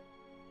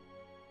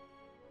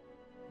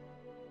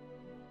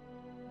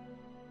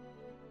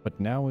 But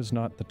now is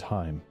not the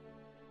time.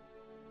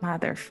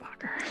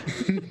 Motherfucker.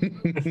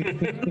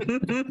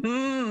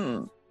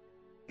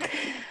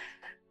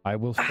 I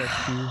will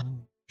fetch you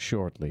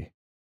shortly.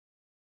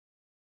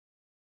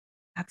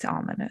 That's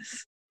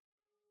ominous.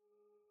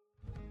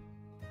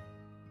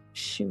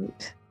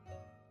 Shoot.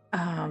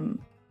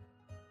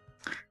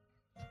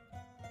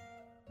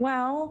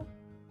 Well,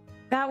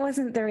 that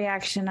wasn't the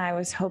reaction I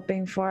was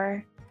hoping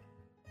for.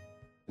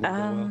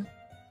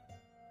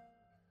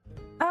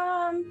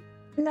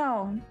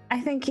 No, I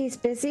think he's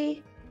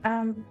busy.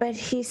 But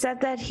he said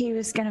that he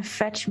was gonna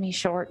fetch me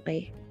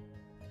shortly.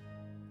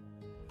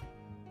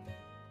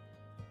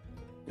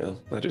 Yeah,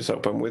 I just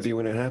hope I'm with you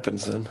when it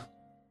happens then.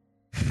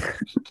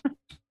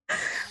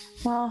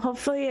 Well,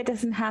 hopefully it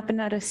doesn't happen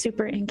at a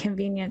super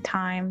inconvenient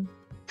time.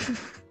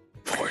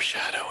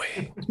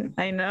 Foreshadowing.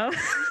 I know.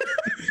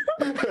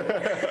 Get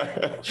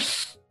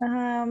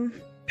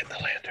the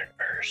lantern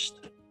first.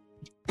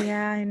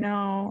 Yeah, I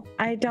know.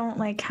 I don't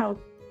like how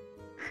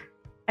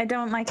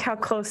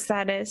close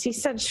that is. He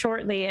said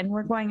shortly, and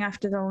we're going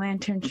after the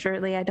lantern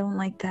shortly. I don't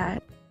like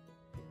that.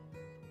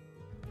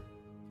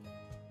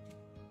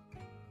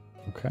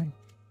 Okay.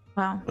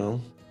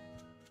 Well.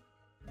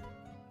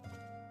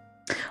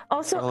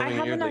 Also, I Following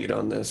have your enough. lead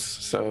on this,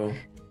 so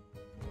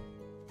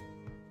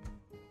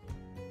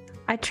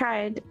I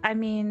tried. I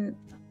mean,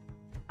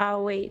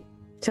 I'll wait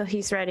till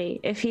he's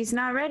ready. If he's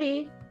not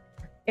ready,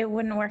 it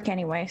wouldn't work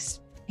anyways.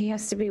 He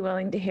has to be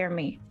willing to hear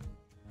me.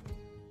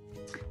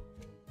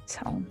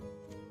 So,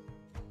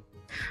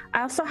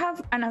 I also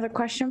have another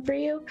question for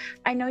you.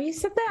 I know you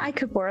said that I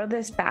could borrow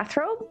this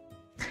bathrobe.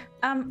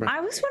 I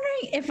was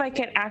wondering if I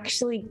could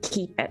actually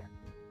keep it,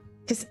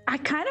 because I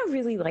kind of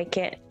really like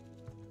it.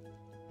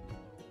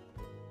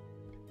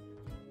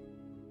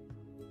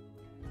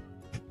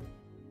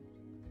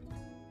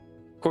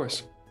 Of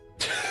course.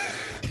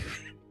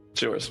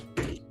 It's yours.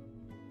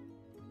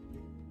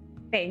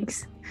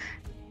 Thanks.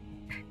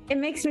 It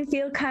makes me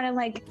feel kind of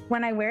like,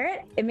 when I wear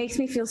it, it makes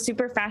me feel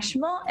super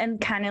fashionable and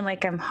kind of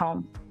like I'm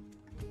home.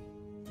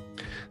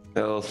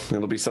 Well,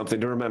 it'll be something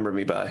to remember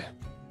me by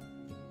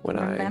when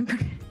I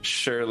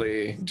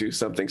surely do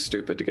something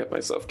stupid to get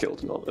myself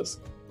killed in all this.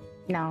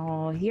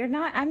 No, you're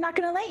not. I'm not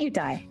going to let you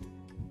die.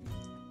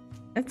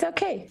 It's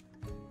okay.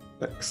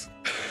 Thanks.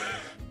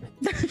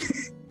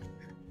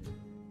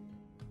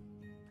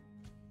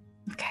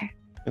 Okay.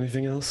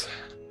 Anything else?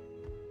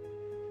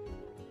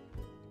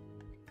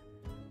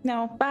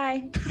 No,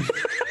 bye.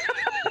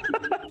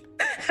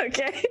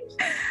 Okay.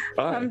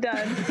 Bye. I'm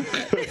done.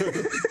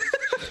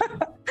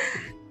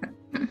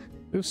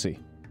 Lucy,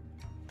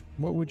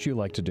 what would you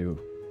like to do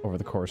over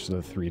the course of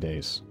the 3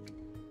 days?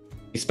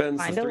 He spends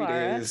Find the 3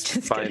 Alara. days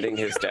Just finding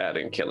his dad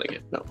and killing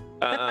it. No.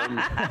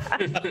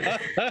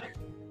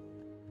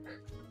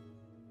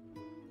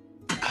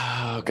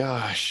 Oh,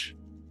 gosh.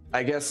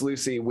 I guess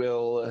Lucy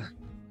will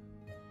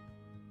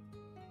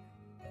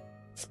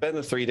spend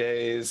the 3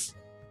 days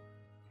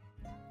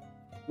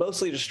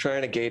mostly just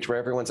trying to gauge where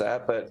everyone's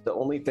at, but the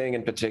only thing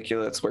in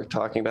particular that's worth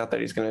talking about that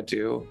he's going to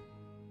do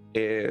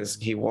is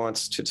he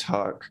wants to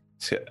talk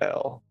to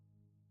Elle.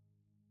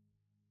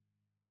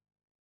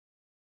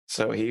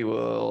 So he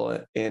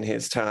will, in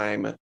his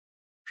time,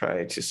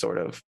 try to sort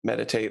of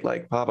meditate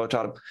like Pablo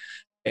taught him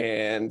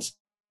and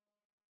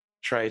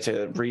try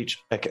to reach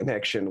a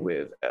connection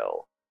with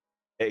Elle,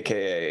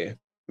 aka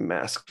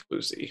Masked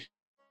Lucy.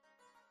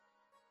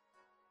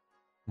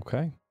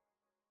 Okay.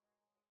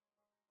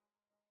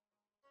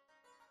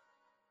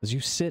 As you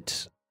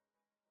sit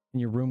in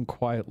your room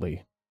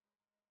quietly,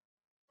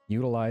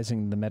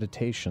 utilizing the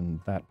meditation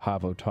that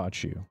Pavo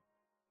taught you,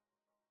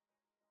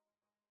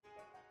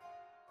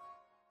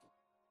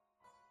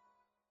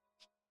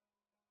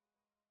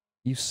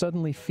 you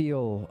suddenly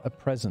feel a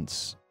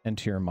presence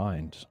enter your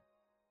mind,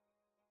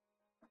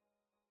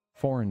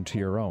 foreign to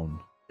your own.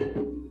 But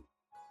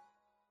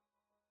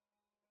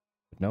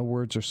no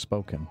words are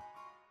spoken.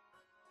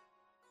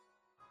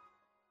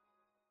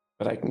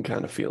 But I can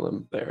kind of feel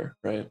him there,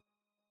 right?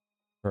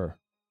 Her.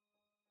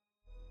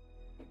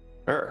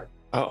 Her.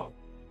 Oh.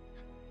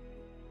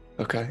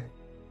 Okay.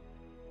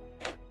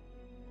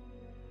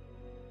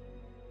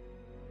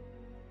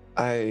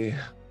 I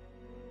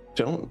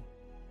don't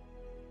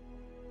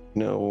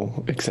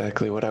know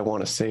exactly what I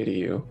want to say to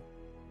you,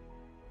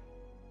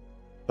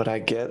 but I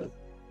get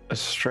a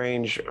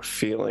strange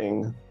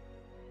feeling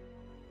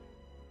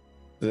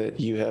that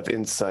you have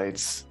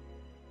insights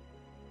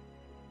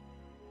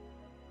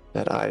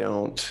that I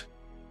don't.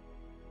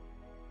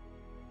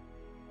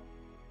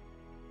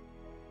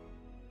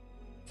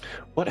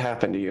 What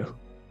happened to you?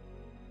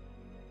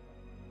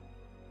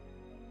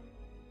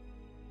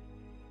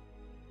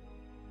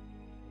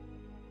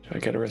 Do I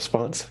get a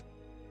response?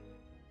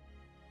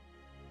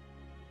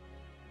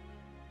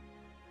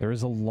 There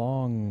is a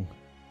long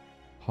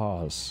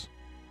pause.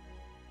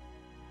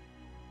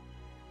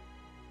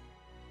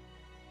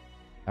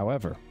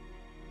 However,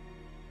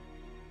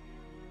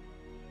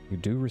 you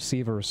do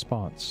receive a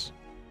response.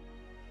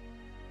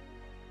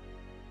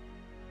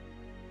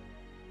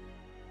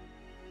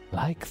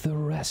 Like the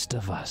rest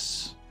of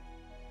us,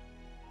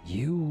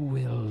 you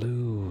will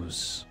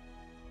lose.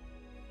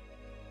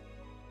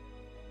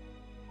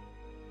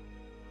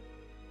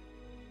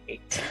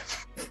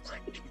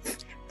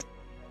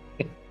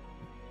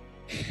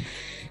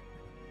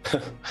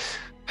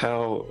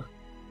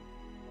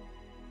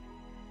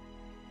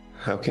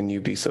 How can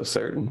you be so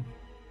certain?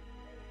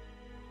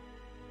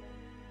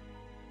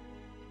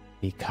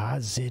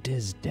 Because it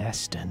is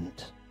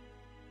destined.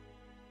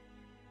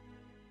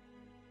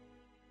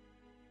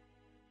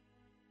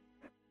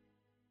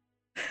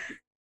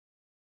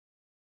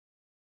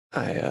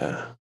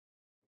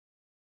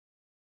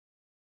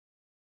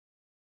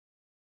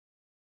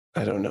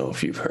 I don't know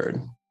if you've heard,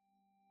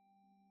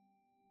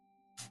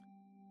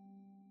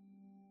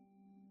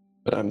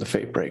 but I'm the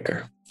fate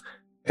breaker,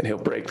 and he'll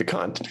break the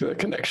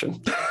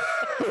connection.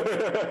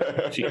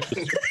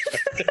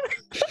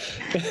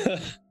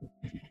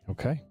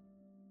 Okay.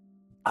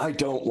 I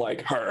don't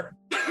like her.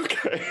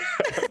 Okay.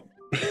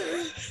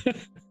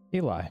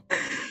 Eli,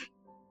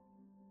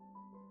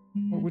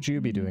 what would you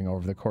be doing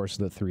over the course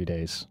of the 3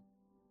 days?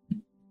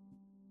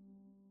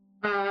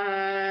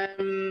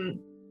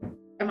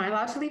 Am I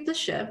allowed to leave the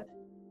ship?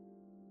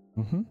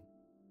 Mm-hmm.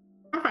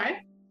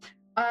 Okay.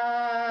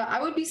 I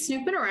would be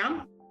snooping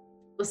around,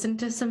 listening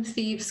to some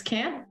thieves'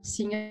 camp,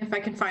 seeing if I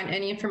can find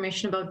any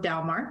information about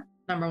Dalmar,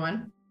 number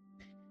one.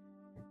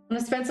 I'm going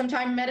to spend some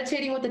time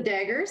meditating with the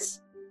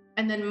daggers,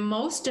 and then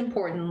most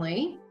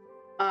importantly,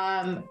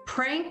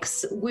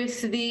 pranks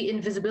with the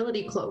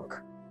invisibility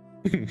cloak.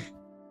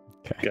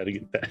 Gotta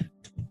get that.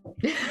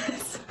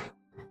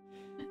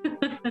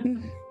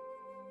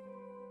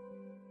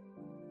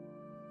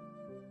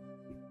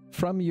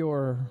 From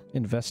your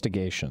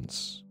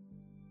investigations,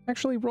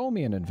 actually roll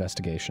me an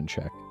investigation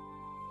check.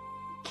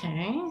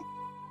 Okay.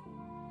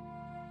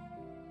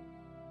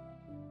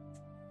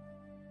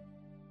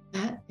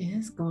 That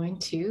is going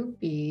to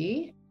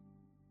be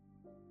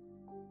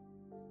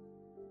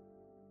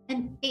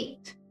an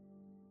 8.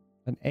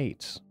 An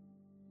 8.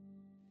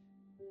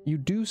 You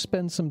do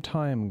spend some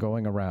time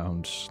going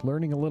around,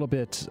 learning a little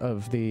bit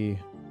of the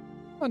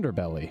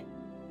underbelly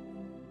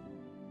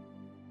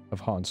of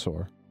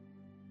Hansor.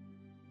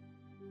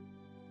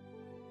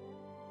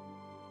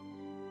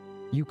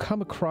 You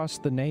come across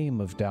the name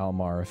of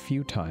Dalmar a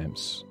few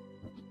times,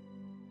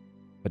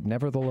 but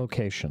never the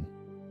location.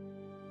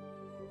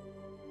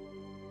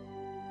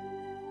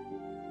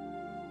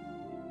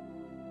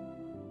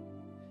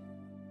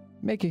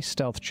 Make a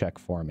stealth check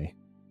for me.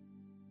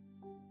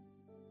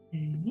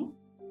 Mm-hmm.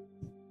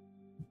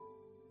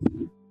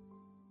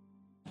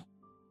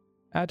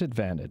 At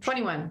advantage.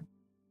 21.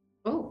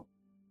 Oh.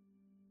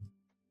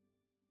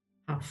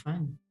 How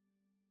fun.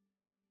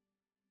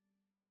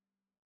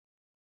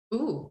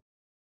 Ooh.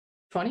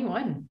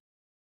 21.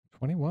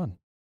 21.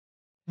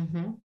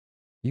 Mm-hmm.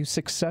 You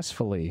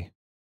successfully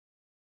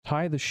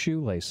tie the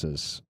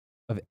shoelaces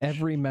of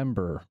every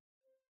member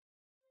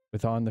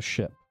within the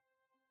ship.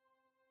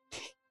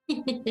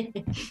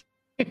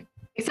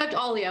 Except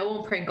Ollie. I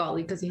won't prank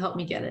Ollie because he helped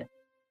me get it.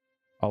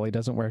 Ollie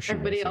doesn't wear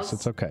Everybody shoelaces. else?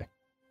 It's okay.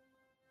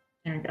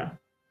 There we go.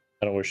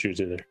 I don't wear shoes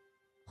either.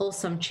 Pull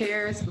some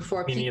chairs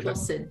before Me people neither.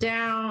 sit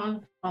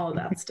down. All of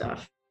that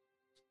stuff.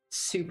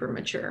 Super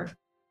mature.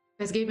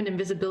 You guys gave an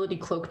invisibility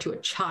cloak to a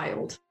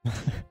child.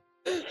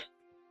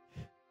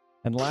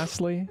 And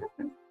lastly,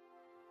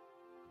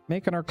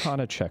 make an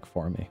Arcana check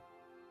for me.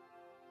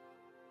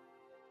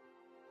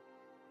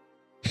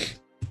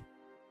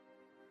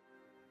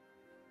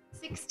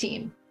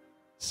 16.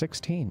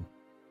 16.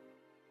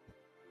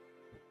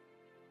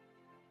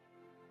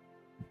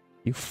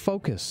 You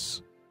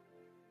focus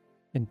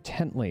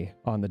intently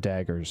on the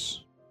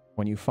daggers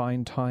when you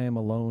find time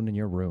alone in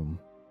your room.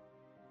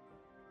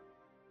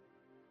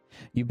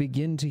 You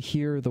begin to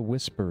hear the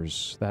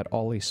whispers that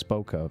Ollie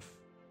spoke of.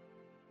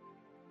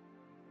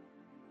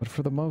 But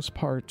for the most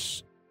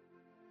part,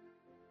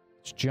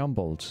 it's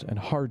jumbled and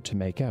hard to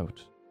make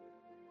out.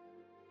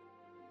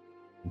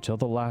 Until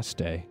the last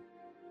day,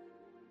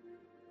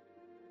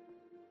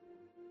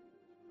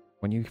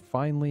 when you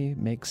finally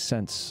make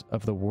sense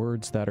of the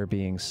words that are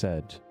being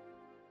said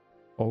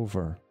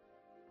over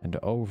and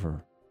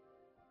over.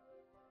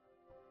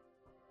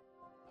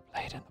 The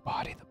blade in the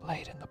body, the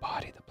blade in the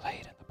body, the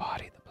blade in the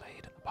body, the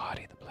blade in the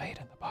body, the blade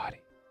in the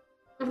body.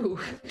 Ooh.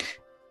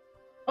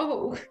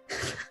 Oh.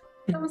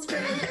 That was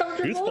very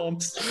uncomfortable.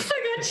 Goosebumps. I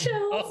got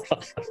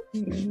chills.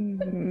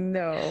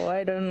 No,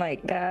 I don't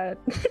like that.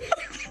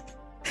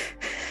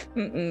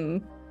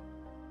 Mm-mm.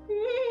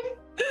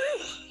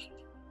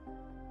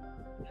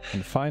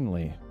 And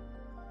finally,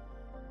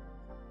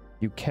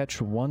 you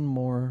catch one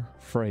more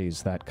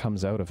phrase that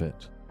comes out of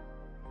it.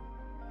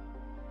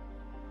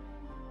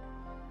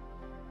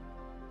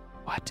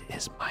 What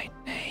is my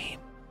name?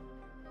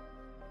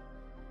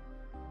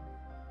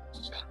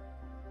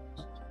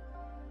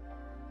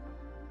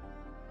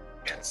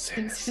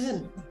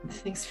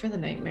 Thanks for the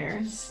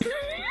nightmares.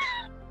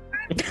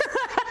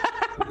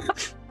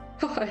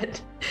 God,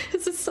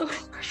 this is so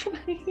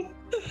horrifying.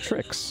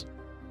 Trix,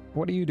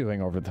 what are you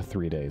doing over the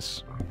 3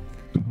 days?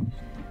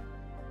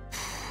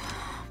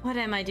 What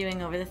am I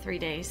doing over the 3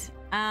 days?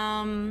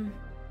 Collecting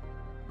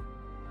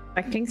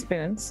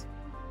spoons,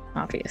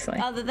 obviously.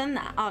 Other than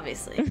that,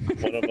 obviously.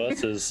 One of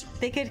us is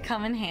They could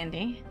come in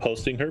handy.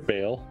 posting her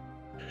bail.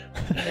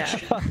 Yeah.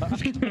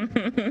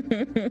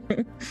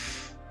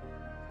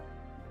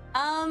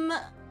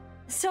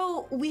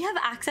 So we have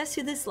access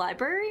to this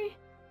library?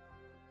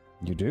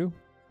 You do?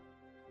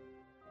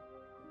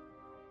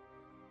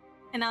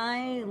 Can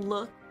I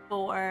look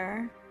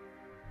for...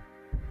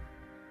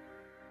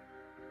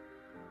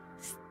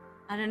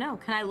 I don't know.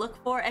 Can I look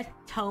for a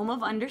tome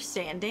of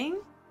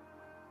understanding?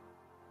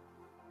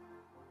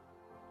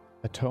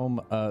 A tome,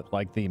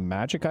 like the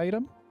magic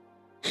item?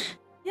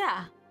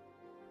 Yeah.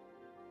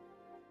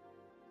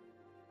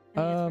 I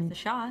mean, it's worth a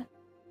shot.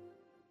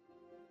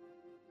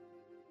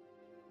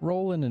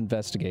 Roll an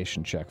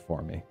investigation check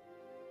for me.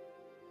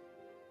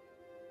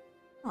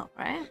 All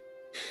right.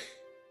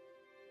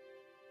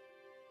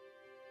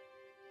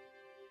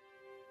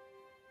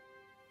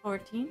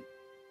 $14.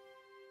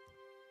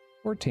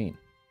 14.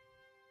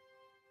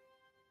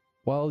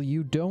 While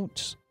you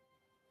don't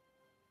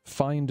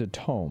find a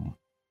tome,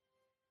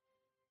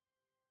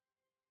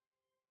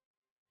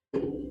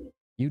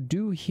 you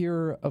do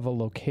hear of a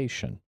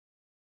location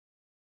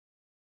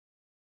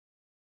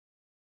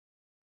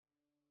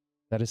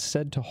that is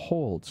said to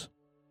hold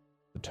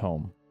the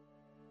tome.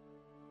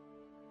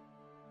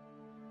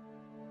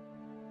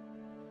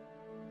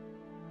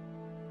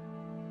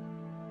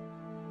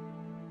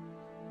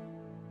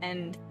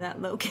 And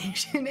that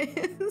location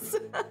is...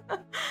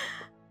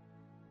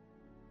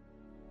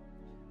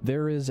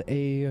 there is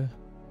a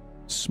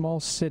small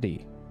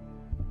city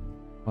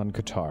on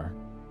Qatar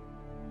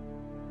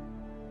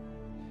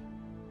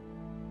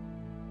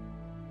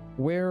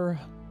where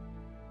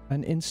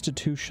an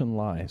institution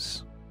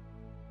lies.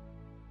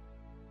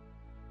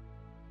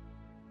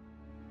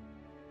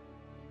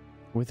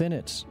 Within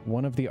it,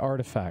 one of the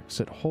artifacts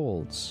it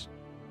holds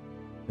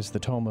is the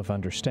Tome of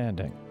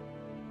Understanding.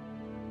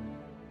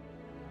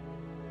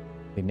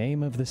 The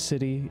name of the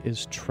city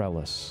is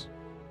Trellis.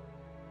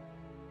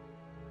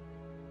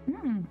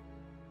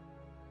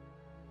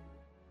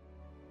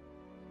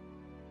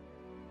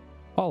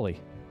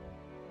 Ollie,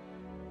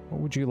 what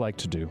would you like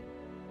to do?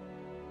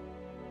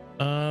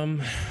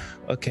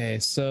 Okay,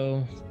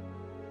 so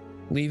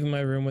leaving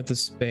my room with the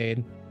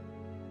spade.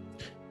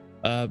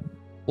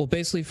 Well,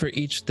 basically for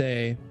each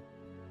day,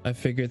 I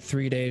figured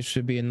 3 days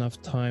should be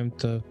enough time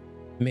to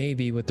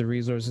maybe, with the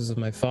resources of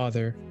my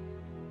father,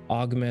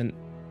 augment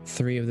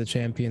 3 of the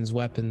champion's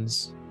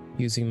weapons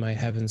using my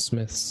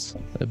Heavensmith's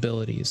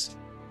abilities.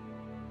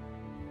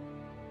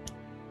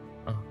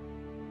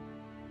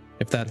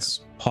 If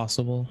that's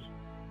possible.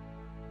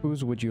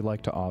 Whose would you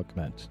like to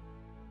augment?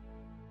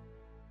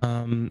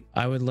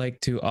 I would like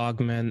to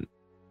augment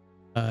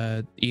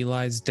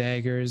Eli's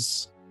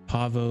daggers,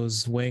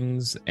 Pavo's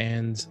wings,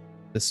 and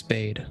the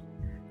spade.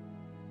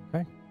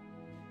 Okay.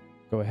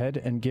 Go ahead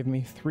and give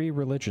me 3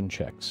 religion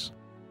checks.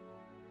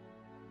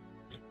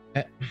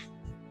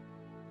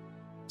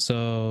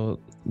 So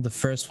the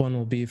first one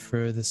will be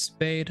for the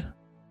spade.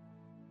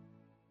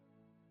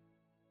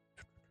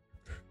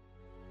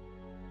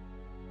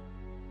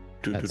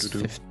 That's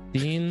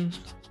 15.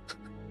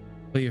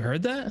 Oh, you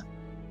heard that?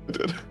 I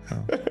did.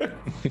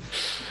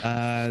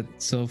 Oh.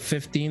 So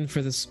 15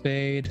 for the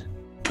spade.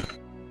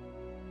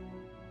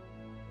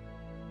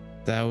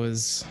 That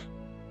was.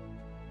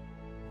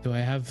 Do I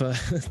have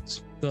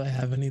do I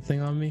have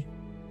anything on me?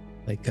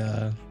 Like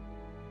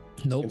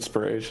nope.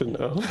 Inspiration,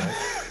 no.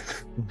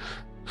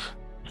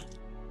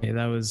 Yeah,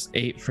 that was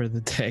 8 for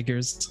the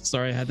daggers.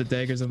 Sorry, I had the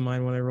daggers in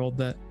mind when I rolled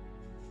that.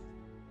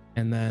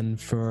 And then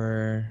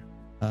for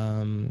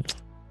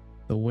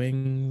the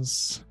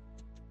wings,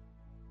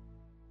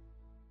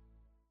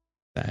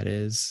 that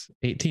is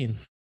 18.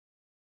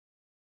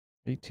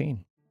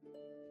 18.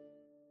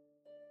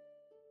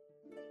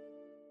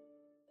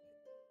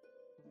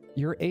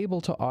 You're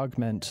able to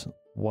augment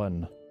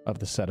one of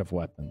the set of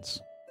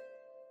weapons.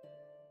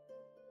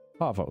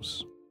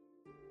 Pavos.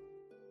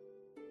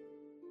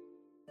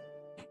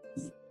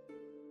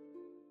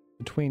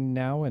 Between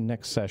now and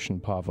next session,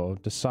 Pavo,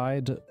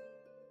 decide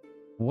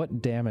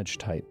what damage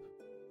type,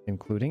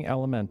 including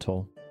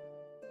elemental,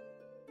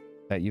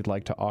 that you'd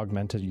like to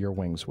augment your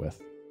wings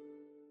with.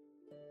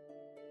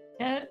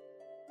 Yeah.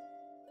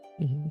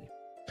 Mm-hmm.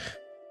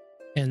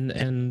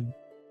 And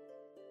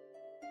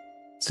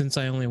since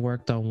I only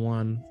worked on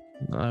one,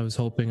 I was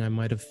hoping I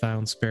might have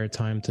found spare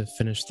time to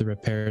finish the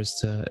repairs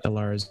to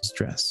Elara's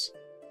dress.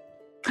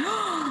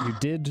 You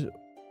did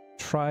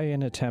try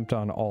an attempt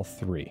on all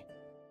 3.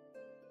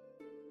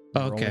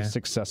 You're Okay. only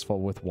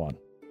successful with 1.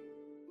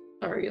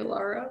 Sorry,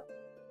 Alara.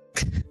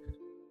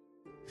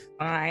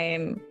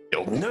 Fine.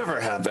 You'll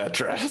never have that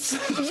dress.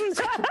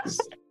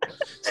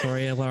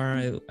 Sorry,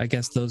 Elara, I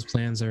guess those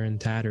plans are in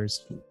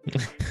tatters.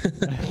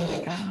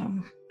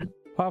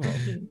 Pavo,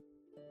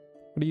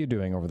 what are you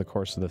doing over the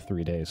course of the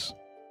 3 days?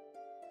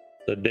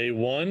 So day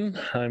 1,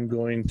 I'm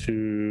going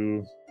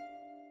to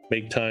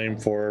make time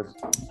for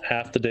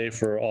half the day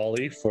for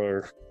Ollie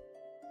for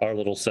our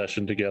little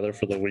session together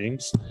for the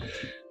wings.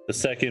 The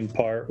second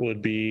part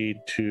would be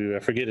to, I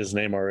forget his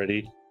name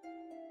already,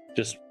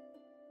 just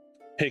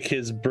pick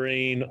his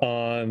brain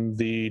on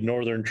the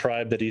northern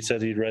tribe that he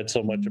said he'd read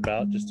so much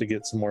about, just to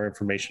get some more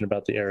information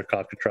about the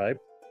Arakaka tribe.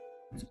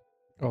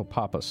 Oh,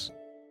 Papas.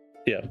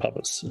 Yeah,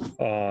 Papas.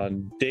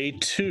 On day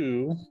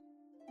 2,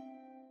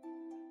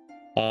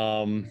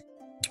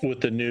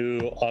 with the new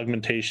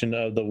augmentation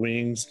of the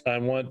wings, I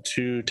want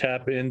to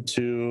tap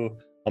into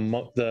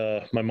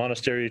my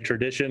monastery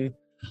tradition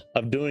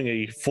of doing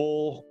a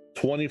full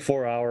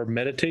 24-hour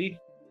meditate.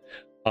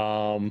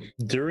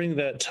 During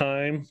that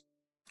time,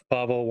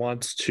 Pavo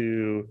wants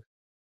to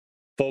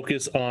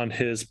focus on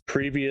his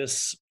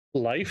previous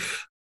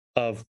life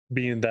of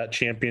being that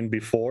champion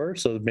before,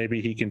 so maybe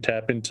he can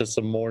tap into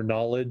some more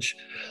knowledge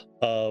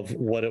of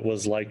what it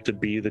was like to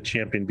be the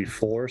champion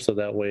before, so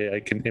that way I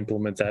can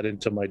implement that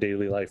into my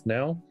daily life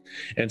now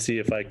and see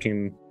if I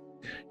can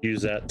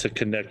use that to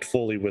connect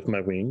fully with my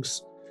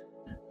wings.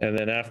 And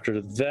then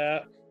after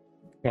that,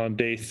 on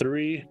day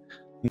 3,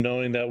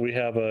 knowing that we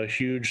have a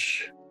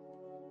huge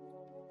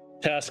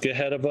task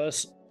ahead of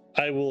us,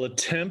 I will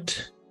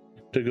attempt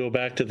to go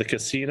back to the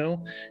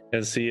casino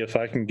and see if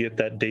I can get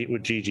that date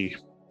with Gigi.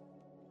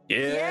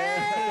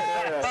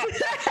 Yeah.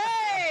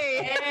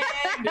 Hey!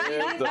 Give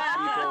the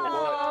people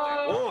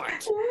what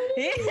they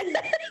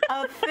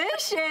want.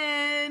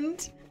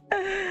 Efficient.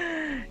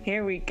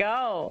 Here we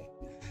go.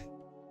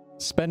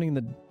 Spending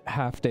the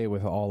half day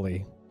with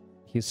Ollie,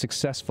 he's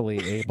successfully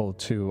able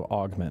to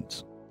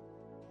augment.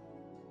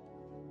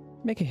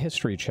 Make a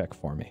history check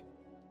for me.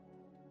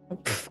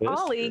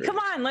 Ollie, come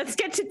on, let's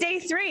get to day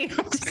 3. I'm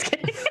just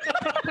kidding.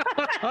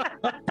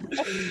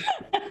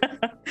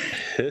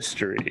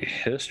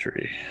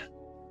 History.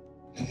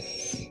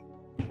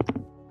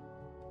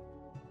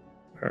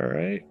 All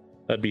right.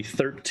 That'd be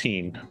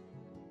 13.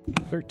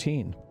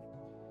 13.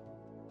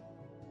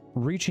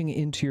 Reaching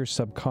into your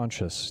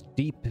subconscious,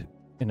 deep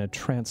in a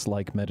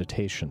trance-like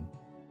meditation,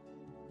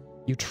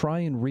 you try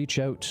and reach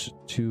out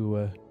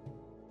to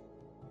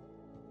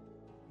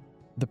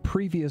the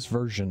previous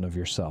version of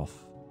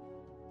yourself.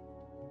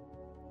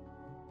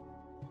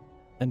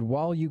 And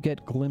while you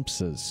get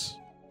glimpses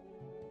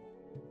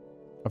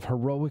of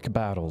heroic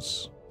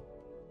battles,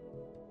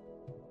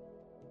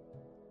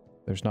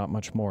 there's not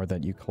much more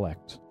that you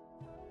collect.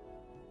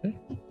 Okay.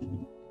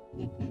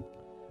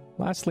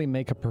 Lastly,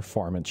 make a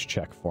performance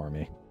check for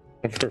me.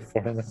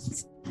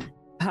 Performance.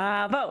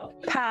 Pavo.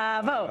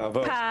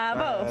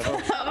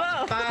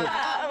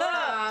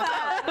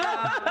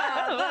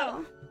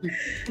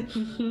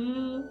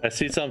 I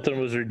see something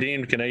was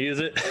redeemed. Can I use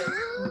it?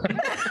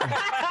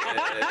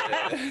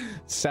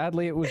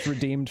 Sadly, it was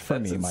redeemed for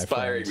me, my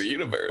inspiring friend. the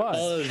universe. But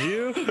Oh, it was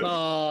you?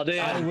 Oh,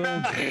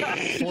 damn.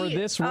 for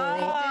this role,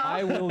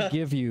 I will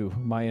give you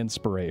my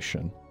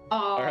inspiration.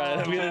 All right,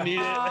 I'm gonna need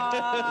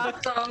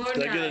it. So I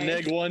get a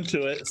nice. -1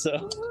 to it,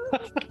 so.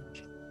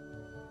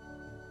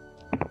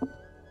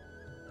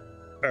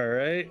 All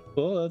right.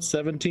 Well, that's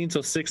 17,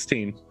 so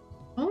 16.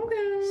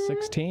 Okay.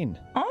 16.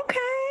 Okay.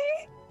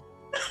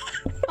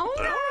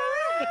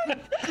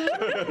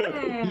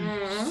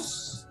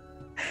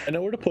 I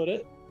know where to put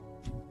it.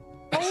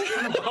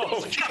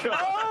 Oh,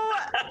 God.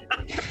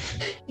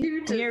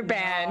 You did You're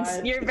banned.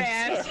 not. You're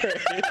banned.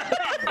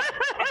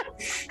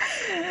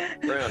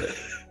 Ground it.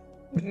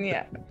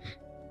 Yeah.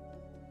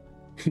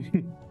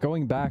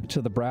 Going back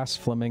to the brass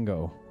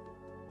flamingo,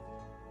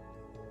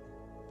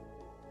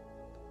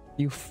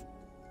 you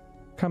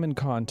come in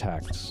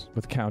contact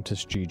with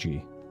Countess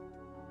Gigi.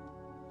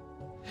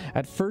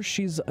 At first,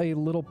 she's a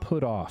little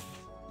put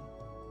off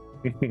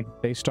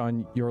based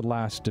on your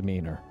last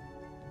demeanor.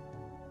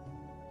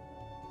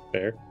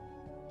 Fair.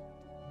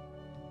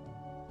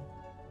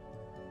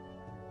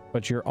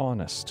 But you're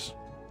honest,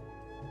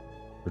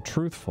 you're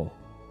truthful,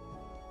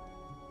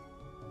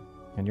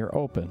 and you're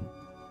open.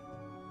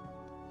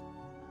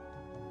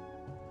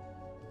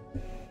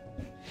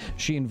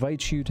 She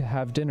invites you to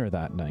have dinner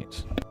that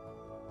night.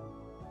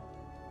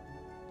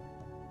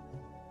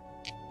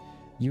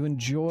 You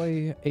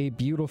enjoy a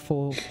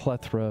beautiful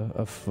plethora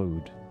of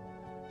food.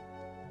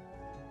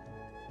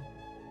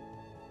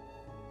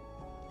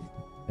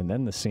 And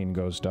then the scene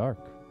goes dark.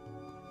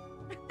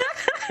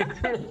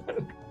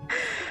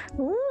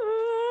 Ooh.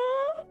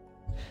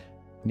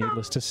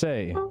 Needless to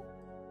say,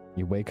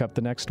 you wake up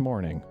the next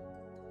morning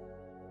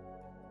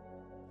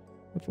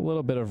with a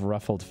little bit of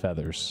ruffled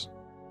feathers.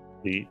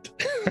 Eat.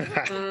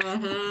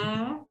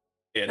 Mhm.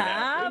 It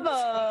happened.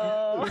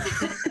 Bravo.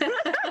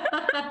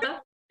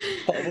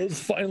 Paolo's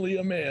finally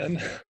a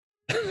man.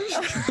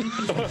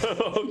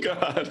 Oh,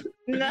 God.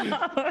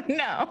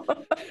 No.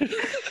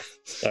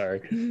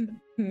 Sorry.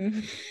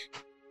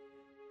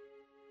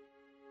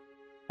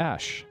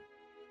 Ash,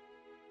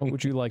 what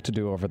would you like to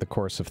do over the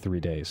course of 3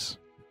 days?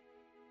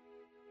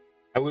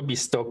 I would be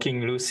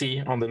stalking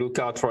Lucy, on the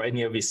lookout for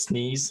any of his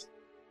sneeze,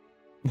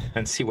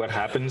 and see what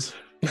happens.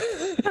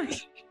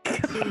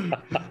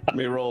 Let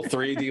me roll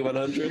 3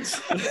 D100s.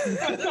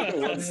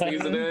 1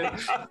 sneeze a day.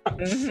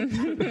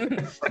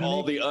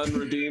 All the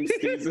unredeemed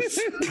sneezes.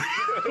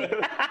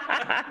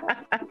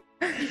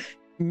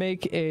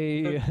 Make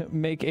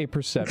a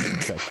perception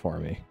check for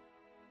me.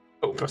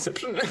 Oh,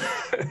 perception.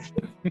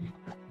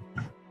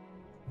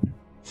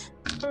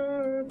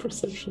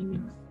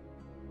 Perception.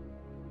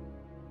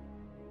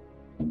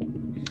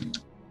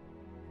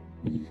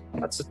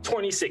 That's a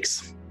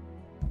 26.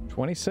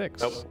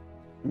 26. Nope.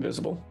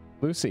 Invisible.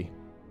 Lucy,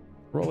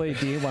 roll a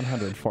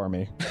D100 for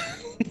me.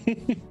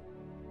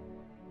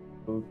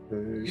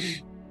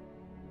 Okay.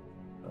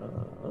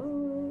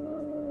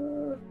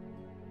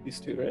 These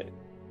two, right?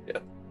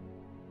 Yeah.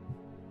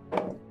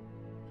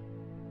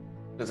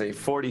 That's a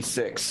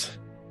 46.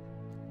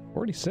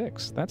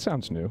 46. That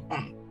sounds new.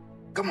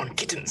 Come on,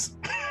 kittens.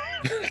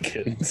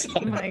 Kittens.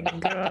 Oh my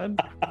god.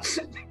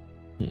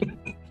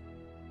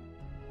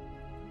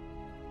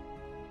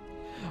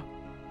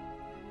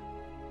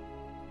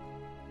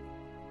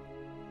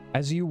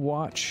 As you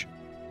watch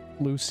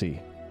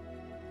Lucy,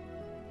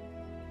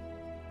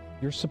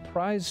 you're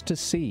surprised to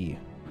see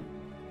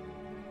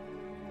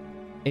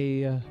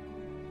a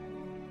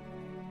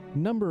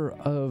number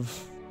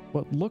of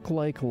what look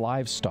like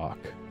livestock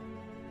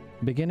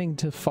beginning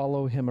to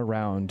follow him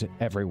around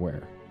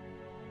everywhere.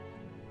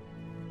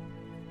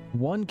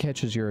 One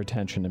catches your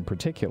attention in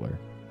particular.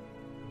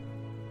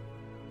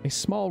 A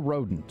small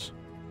rodent.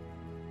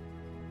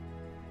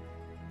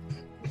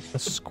 A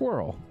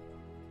squirrel.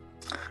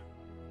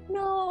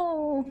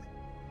 No.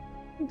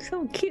 It's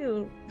so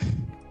cute.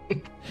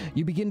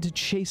 You begin to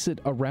chase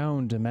it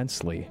around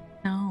immensely,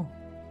 No.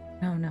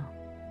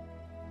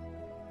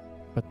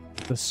 but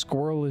the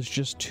squirrel is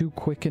just too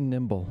quick and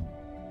nimble.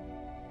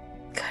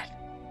 Good.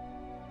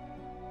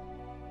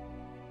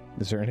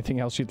 Is there anything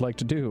else you'd like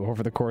to do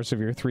over the course of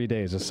your 3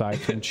 days aside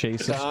from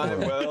chase and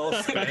Time squirrel?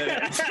 well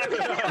spent.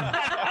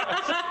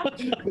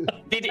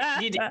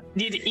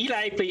 Did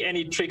Eli play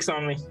any tricks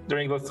on me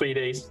during those 3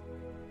 days?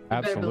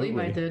 I better believe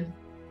I Absolutely. did.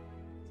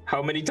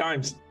 How many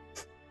times?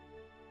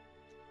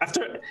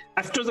 After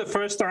the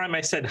first time,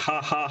 I said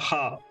ha ha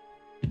ha.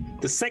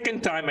 The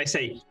second time, I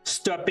say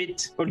stop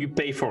it or you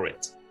pay for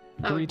it.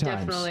 I 3 would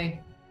times. definitely.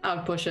 I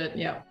would push it.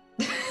 Yeah.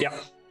 Yeah.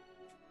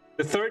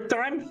 The third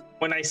time,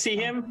 when I see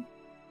him,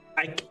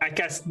 I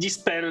cast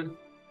Dispel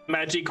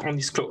Magic on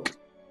his cloak.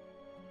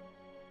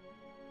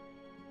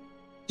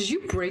 Did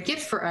you break it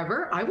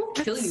forever? I will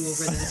kill you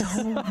over this.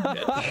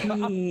 So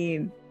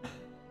mean.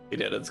 He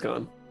did. It's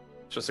gone.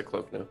 It's just a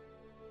cloak now.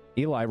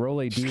 Eli,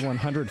 roll a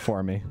D100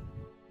 for me.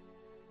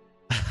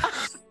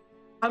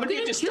 I'm need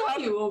gonna to kill stop.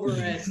 you over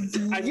it.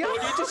 I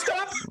told you to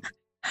stop.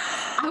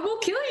 I will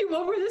kill you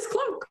over this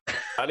cloak.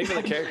 Not even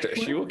a character.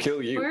 She will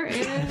kill you. Where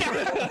is?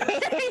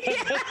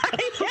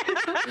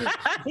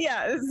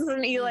 Yeah, this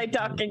isn't Eli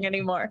talking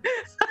anymore.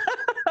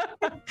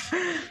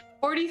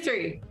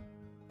 43.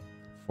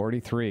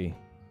 43.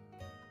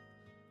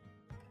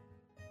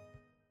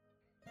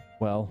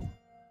 Well,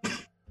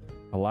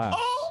 alas.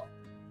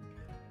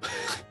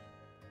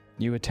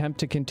 You attempt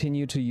to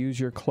continue to use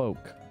your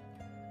cloak,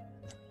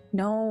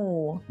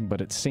 No. but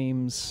it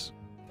seems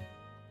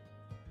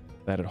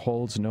that it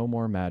holds no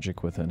more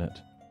magic within it.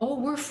 Oh,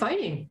 we're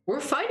fighting. We're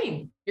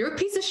fighting. You're a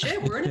piece of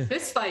shit. We're in a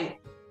fist fight.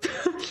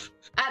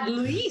 At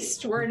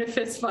least we're in a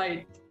fist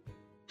fight.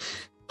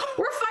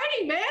 We're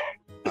fighting, man.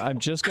 I'm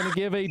just going to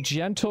give a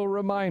gentle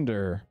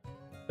reminder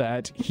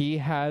that he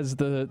has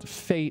the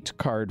Fate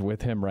card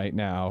with him right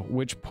now,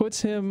 which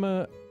puts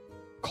him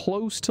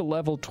close to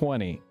level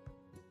 20.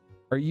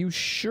 Are you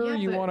sure Yeah,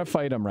 you but- want to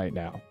fight him right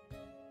now?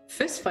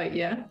 Fist fight,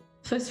 yeah.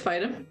 Fist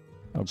fight him.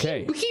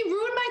 Okay. He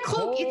ruined my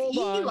cloak. It's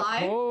Hold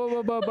on.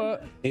 Eli.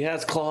 He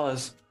has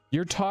claws.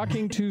 You're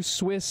talking to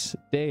Swiss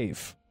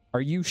Dave.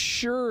 Are you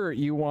sure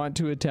you want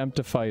to attempt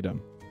to fight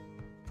him?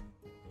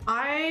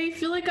 I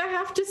feel like I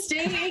have to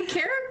stay in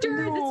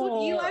character. That's what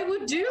No. Eli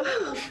would do.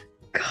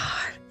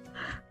 God.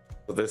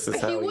 Well, this is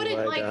He how wouldn't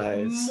Eli like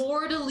dies.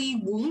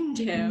 mortally wound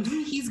him.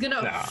 He's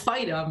gonna Nah.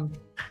 fight him.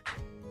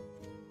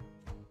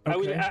 I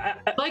will, Okay.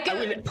 Like I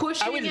will-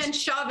 pushing I will- and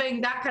shoving,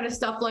 that kind of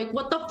stuff. Like,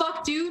 what the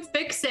fuck, dude?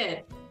 Fix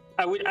it.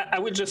 I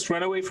would just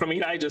run away from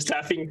Eli, just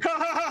laughing.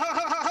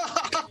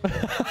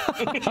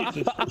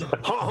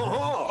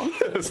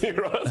 As he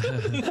runs.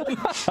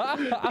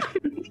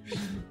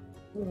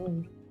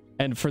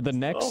 And for the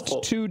next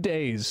Oh. 2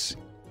 days,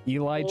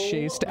 Eli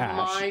chased Oh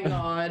Ash. my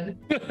god.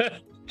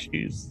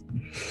 Jeez.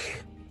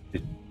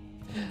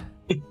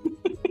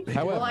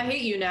 However, Well, I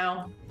hate you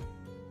now.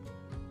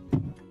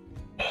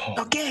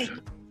 Okay.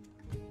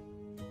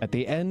 at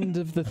the end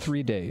of the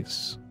 3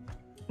 days,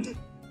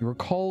 you were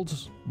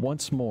called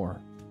once more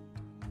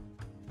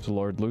to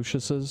Lord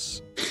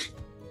Lucius's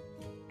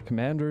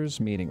commander's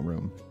meeting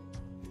room.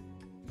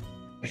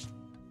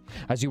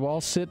 As you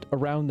all sit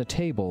around the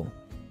table,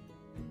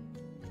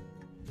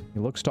 he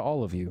looks to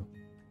all of you.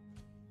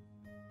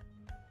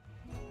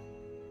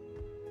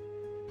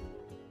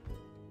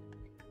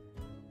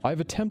 I've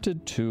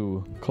attempted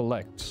to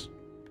collect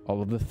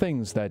all of the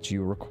things that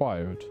you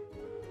required.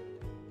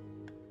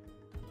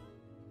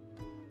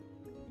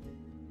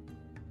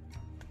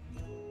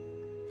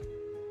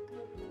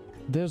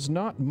 There's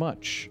not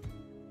much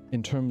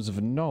in terms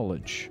of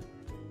knowledge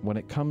when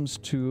it comes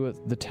to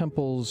the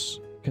temple's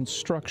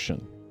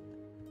construction,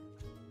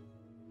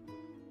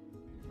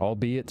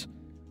 albeit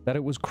that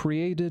it was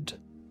created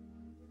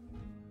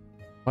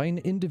by an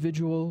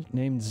individual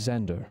named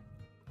Zender.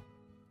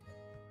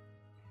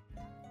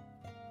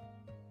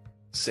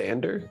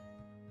 Xander?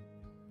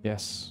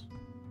 Yes,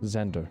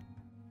 Zender.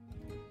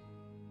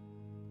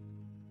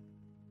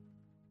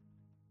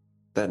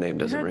 That name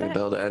doesn't heard ring a that.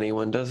 bell to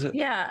anyone, does it?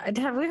 Yeah,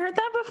 have we heard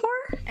that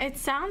before? It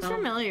sounds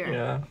familiar.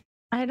 Yeah.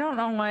 I don't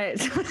know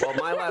what. Well,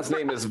 my last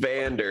name is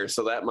Vander,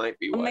 so that might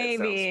be why it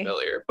Maybe. sounds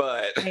familiar.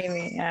 But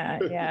Maybe,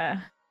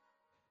 yeah.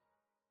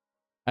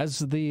 As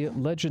the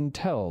legend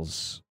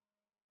tells,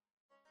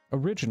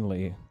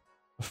 originally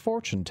a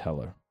fortune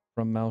teller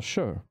from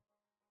Malshur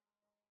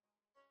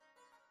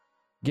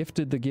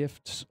gifted the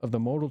gifts of the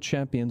mortal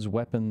champion's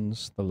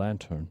weapons, the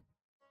lantern.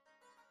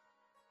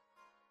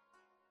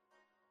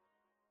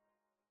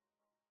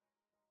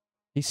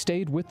 He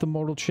stayed with the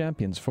mortal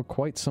champions for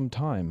quite some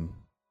time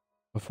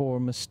before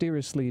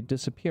mysteriously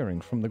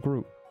disappearing from the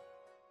group.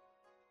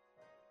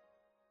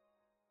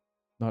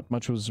 Not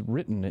much was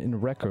written in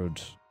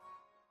record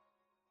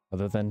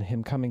other than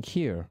him coming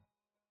here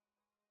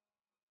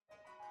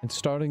and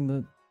starting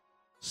the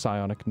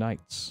Psionic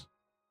Knights,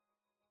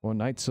 or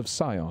Knights of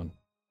Sion,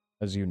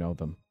 as you know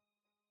them.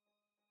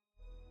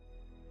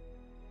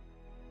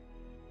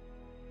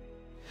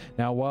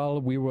 Now, while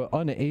we were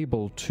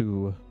unable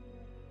to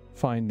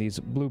find these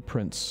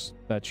blueprints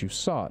that you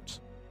sought,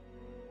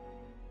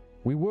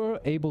 we were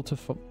able to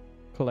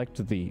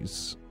collect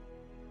these.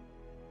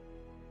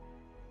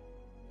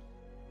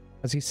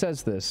 As he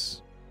says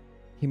this,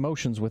 he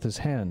motions with his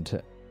hand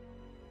to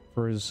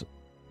for his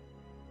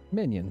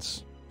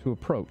minions to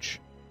approach.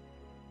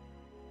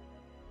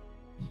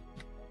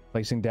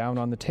 Placing down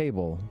on the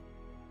table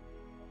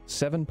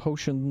 7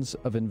 potions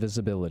of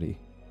invisibility.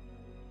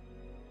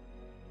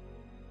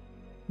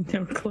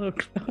 No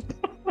cloak.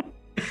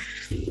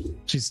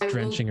 She's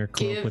drenching her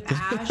cloak give with the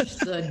Ash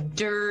the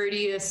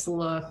dirtiest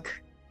look.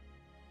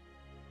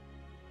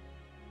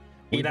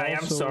 We've Eli, I'm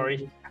also-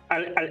 sorry.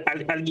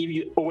 I'll give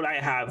you all I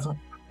have,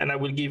 and I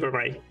will give her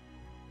my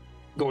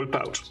gold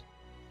pouch.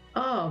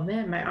 Oh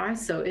man, my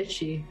eye's so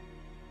itchy.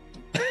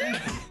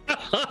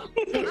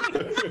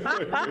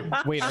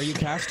 Wait, are you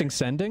casting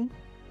Sending?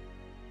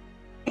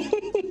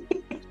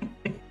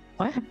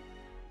 What?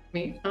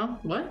 Me? Oh,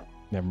 what?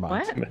 Never mind.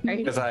 What? Are you...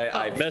 Because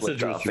I Message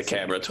flipped off the was-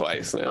 camera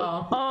twice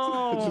now.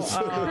 Oh.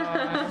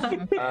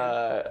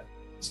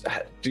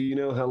 Do you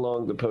know how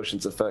long the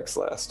potion's effects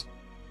last?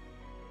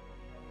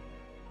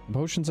 The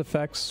potion's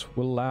effects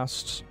will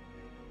last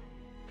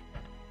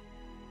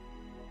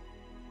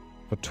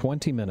for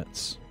 20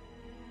 minutes.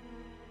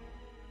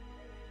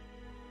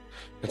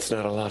 It's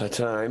not a lot of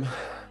time.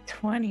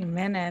 20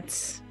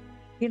 minutes.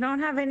 You don't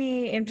have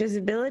any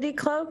invisibility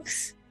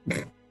cloaks?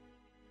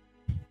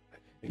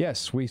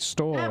 Yes, we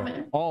store Damn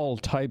it. all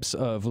types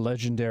of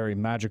legendary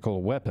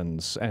magical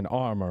weapons and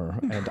armor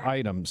and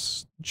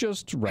items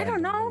just I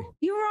randomly. don't know.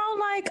 You were all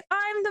like,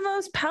 I'm the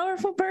most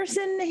powerful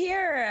person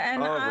here,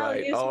 and All I'll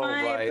right, use all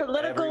my right,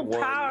 political everyone,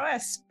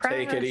 prowess.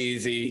 Take it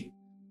easy.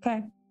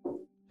 Okay.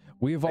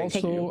 We have Thank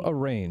also you.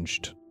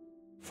 arranged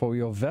for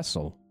your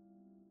vessel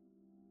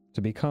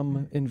to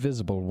become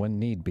invisible when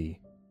need be.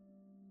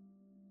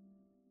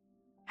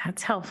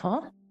 That's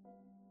helpful.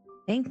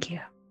 Thank you.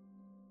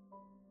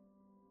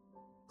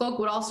 Cloak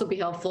would also be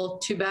helpful.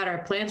 Too bad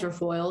our plans were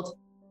foiled.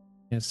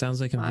 Yeah, it sounds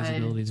like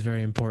invisibility is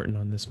very important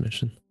on this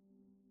mission.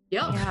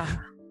 Yep. Yeah.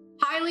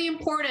 Highly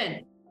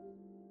important.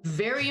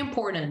 Very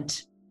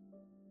important.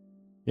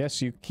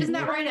 Yes, you keep Isn't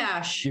that right,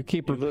 Ash? you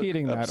keep You look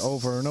repeating that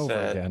over and over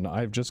upset. again.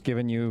 I've just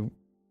given you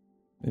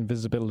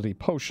invisibility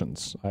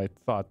potions. I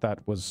thought that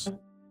was I'm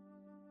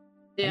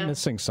Yeah.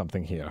 missing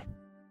something here.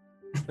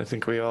 I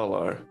think we all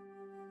are.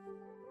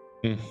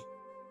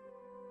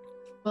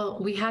 Well,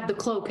 we had the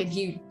cloak and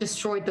he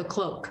destroyed the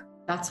cloak.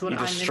 That's what You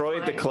I'm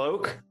destroyed the implying.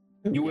 cloak?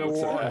 You were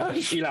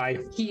warned,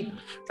 Eli. He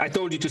I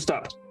told you to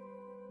stop.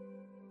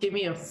 give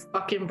me a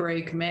fucking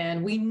break,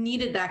 man. We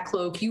needed that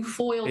cloak. You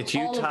foiled Did you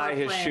all of tie our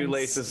his plans.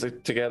 shoelaces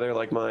together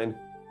like mine?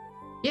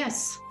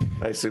 Yes.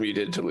 I assume you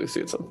did to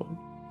Lucy at some point.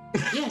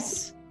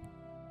 Yes.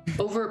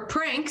 Over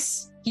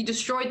pranks, he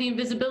destroyed the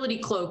invisibility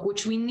cloak,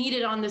 which we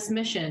needed on this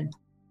mission.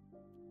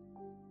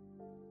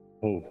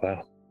 Oh,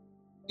 wow.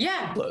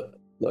 Yeah.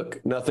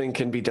 Look, nothing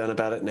can be done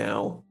about it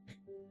now.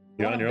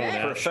 You're on your own,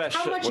 Bet. Ash.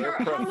 How much We're are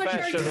you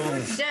professionals.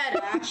 worth dead,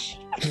 Ash?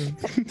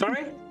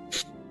 Sorry?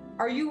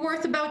 Are you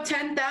worth about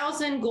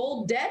 10,000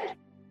 gold dead?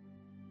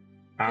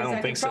 I 'Cause don't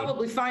could think so.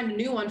 probably find a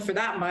new one for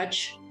that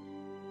much.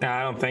 Nah,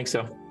 I don't think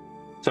so.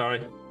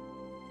 Sorry.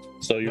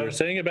 So you were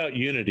saying about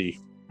unity.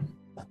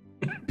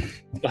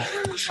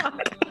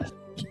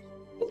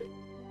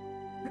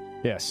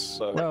 Yes.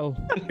 Look. Well,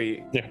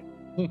 We,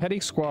 petty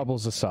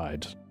squabbles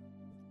aside,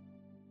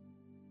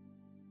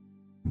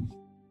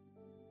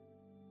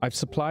 I've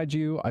supplied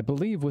you, I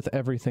believe, with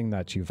everything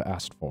that you've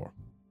asked for.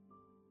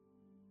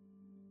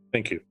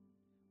 Thank you.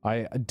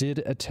 I did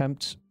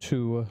attempt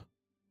to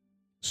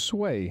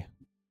sway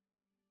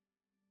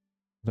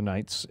the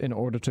knights in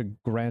order to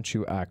grant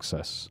you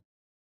access.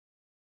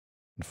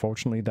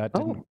 Unfortunately, that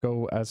didn't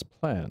go as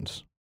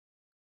planned.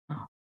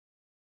 Oh.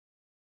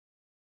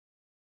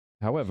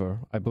 However,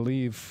 I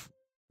believe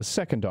the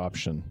second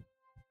option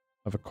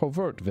of a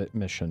covert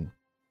mission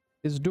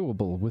is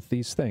doable with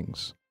these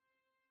things.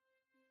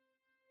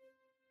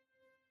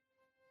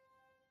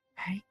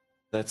 Okay.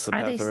 that's the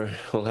Are they-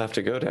 path we'll have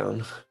to go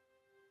down.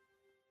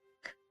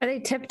 Are they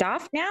tipped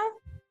off now?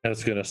 I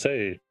was going to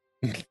say,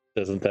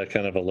 doesn't that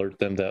kind of alert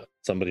them that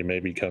somebody may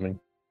be coming?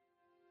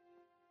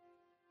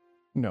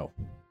 No.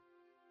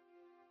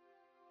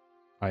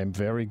 I am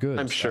very good.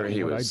 I'm sure at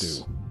he what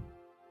was. I do.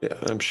 Yeah,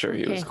 I'm sure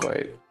he was Okay.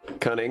 quite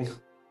cunning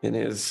in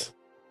his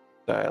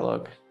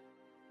dialogue.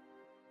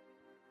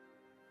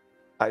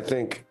 I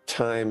think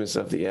time is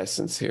of the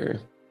essence here.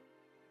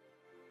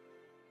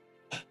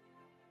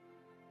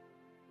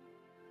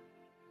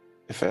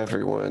 If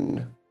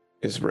everyone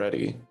is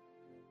ready,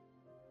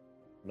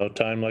 No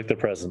time like the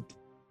present.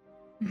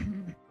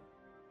 and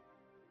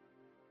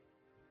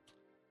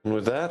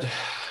with that,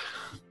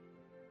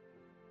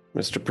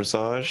 Mr.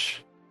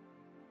 Presage,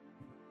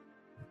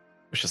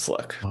 wish us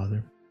luck.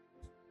 Father.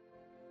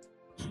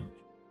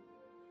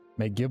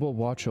 May Gibble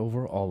watch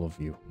over all of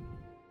you.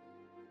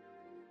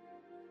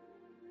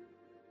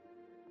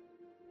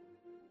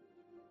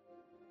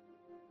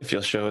 If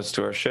you'll show us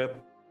to our ship,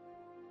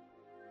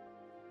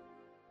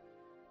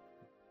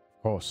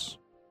 Of course.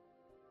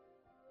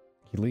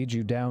 He leads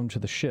you down to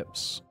the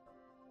ships.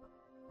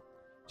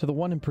 To the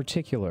one in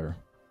particular.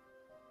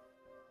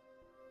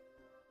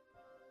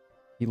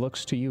 He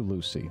looks to you,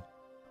 Lucy.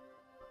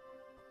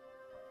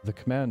 The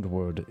command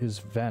word is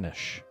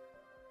vanish.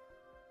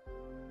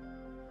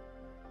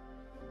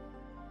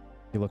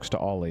 He looks to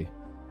Ollie.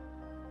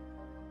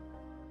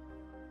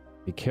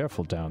 Be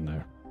careful down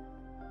there.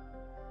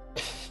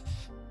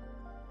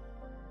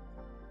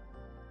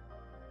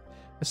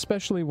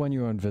 Especially when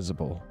you're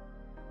invisible.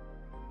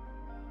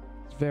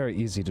 It's very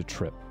easy to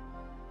trip.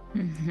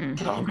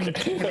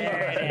 Okay.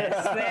 There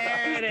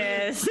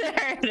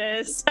it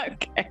is.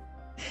 Okay.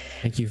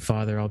 Thank you,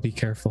 Father. I'll be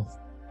careful.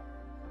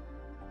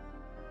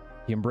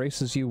 He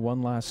embraces you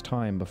one last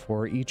time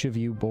before each of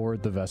you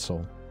board the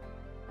vessel.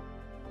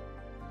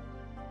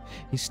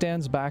 He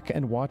stands back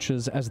and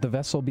watches as the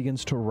vessel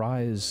begins to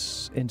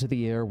rise into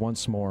the air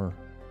once more,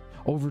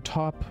 over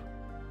top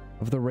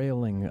of the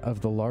railing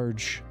of the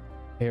large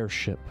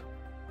airship,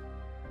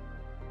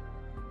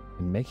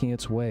 and making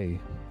its way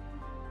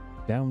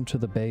down to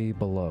the bay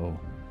below.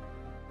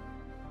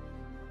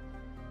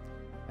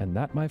 And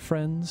that, my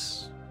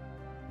friends,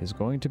 is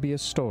going to be a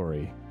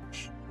story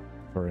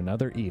for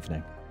another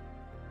evening.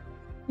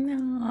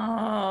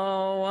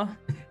 No.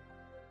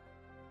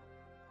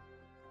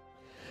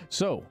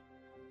 So,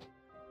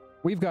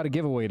 we've got a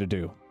giveaway to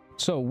do.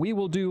 So we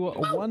will do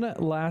one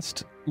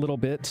last little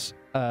bit.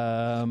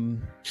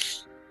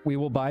 We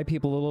will buy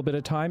people a little bit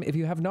of time. If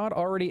you have not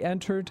already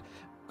entered,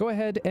 go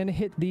ahead and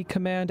hit the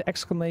command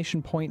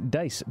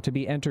 !dice to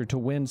be entered to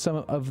win some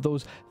of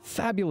those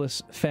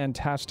fabulous,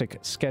 fantastic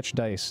sketch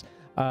dice.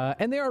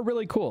 And they are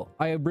really cool.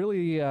 I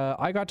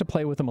got to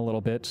play with them a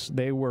little bit.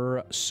 They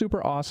were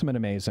super awesome and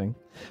amazing.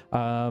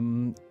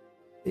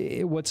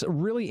 What's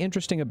really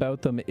interesting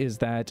about them is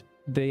that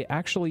they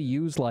actually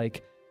use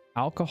like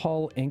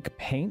alcohol ink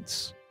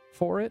paints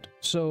for it.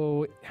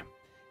 So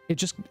it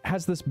just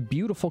has this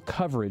beautiful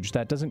coverage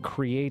that doesn't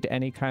create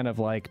any kind of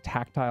like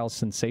tactile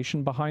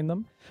sensation behind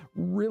them.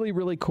 Really,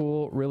 really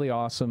cool. Really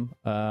awesome.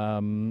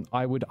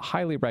 I would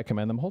highly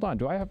recommend them. Hold on.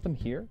 Do I have them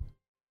here?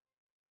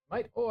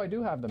 Oh, I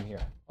do have them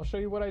here. I'll show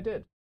you what I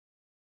did.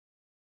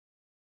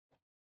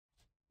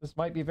 This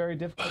might be very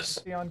difficult to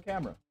see on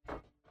camera.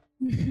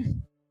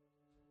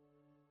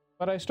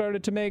 But I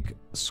started to make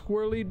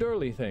swirly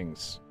durly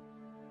things.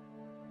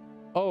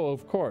 Oh,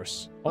 of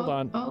course. Hold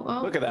on.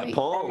 Look at that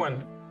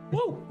poem.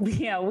 Woo.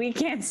 Yeah, we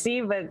can't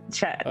see, but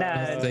chat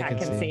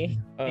can see.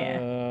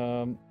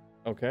 Yeah.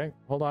 Okay,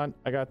 hold on.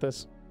 I got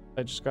this.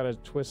 I just gotta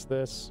twist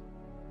this.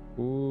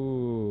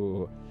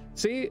 Ooh.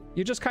 See,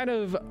 you just kind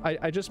of,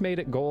 I just made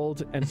it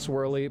gold and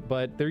swirly,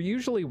 but they're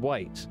usually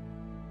white.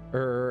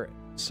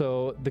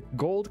 So the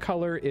gold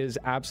color is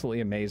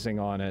absolutely amazing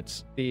on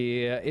it.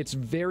 It's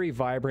very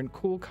vibrant,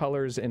 cool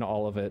colors in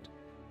all of it.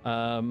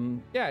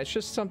 Yeah, it's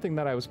just something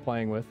that I was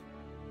playing with.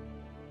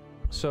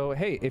 So,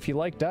 hey, if you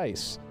like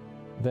dice,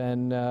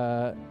 then,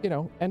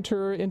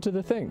 enter into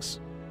the things.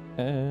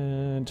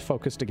 And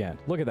focused again.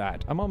 Look at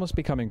that. I'm almost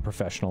becoming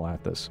professional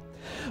at this.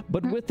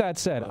 But with that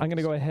said, I'm going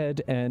to go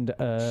ahead and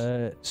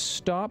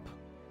stop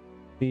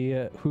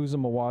the Who's a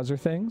Mawazzer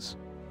things.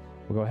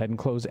 We'll go ahead and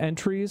close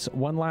entries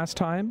one last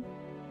time.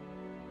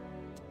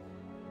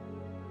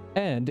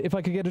 And if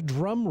I could get a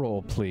drum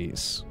roll,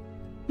 please.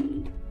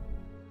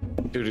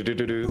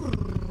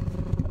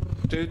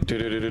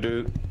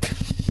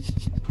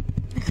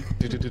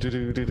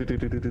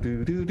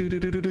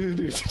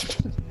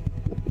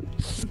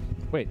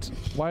 Wait,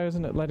 why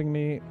isn't it letting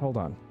me? Hold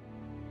on.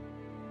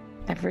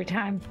 Every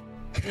time.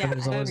 Yeah.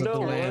 There's always a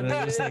delay and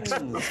it's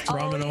just like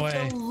drumming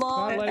away.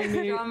 Not letting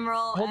me,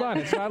 hold on,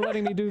 it's not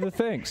letting me do the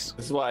things.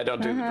 This is why I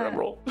don't do the drum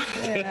roll.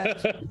 Yeah.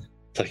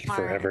 Like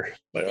forever.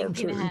 My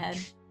arms hurt.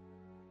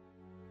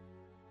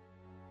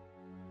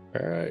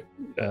 All right.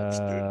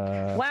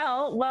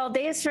 While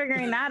Dave's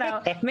figuring that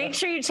out, make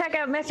sure you check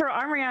out Mithril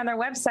Armory on their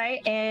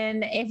website.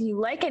 And if you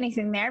like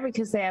anything there,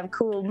 because they have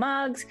cool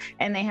mugs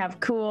and they have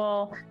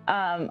cool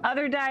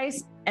other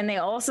dice, and they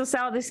also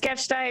sell the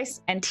sketch dice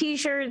and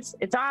t-shirts.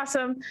 It's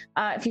awesome.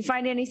 If you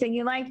find anything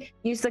you like,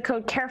 use the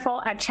code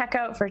CAREFUL at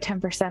checkout for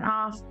 10%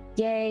 off.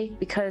 Yay,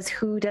 because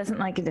who doesn't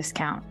like a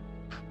discount?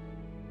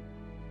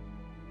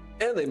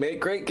 And they make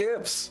great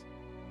gifts.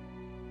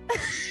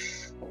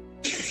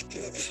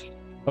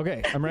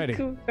 Okay, I'm ready.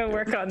 Go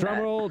work on drum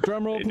roll,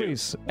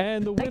 please.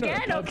 And the winner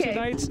of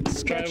tonight's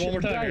sketch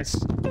dice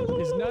is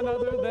none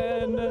other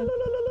than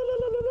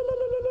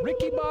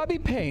Ricky Bobby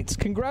Paints.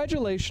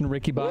 Congratulations,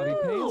 Ricky Bobby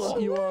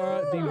Paints. You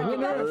are the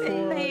winner for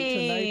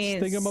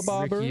tonight's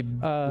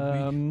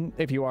Thingamabobber.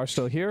 If you are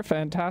still here,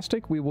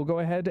 fantastic. We will go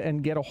ahead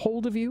and get a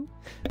hold of you.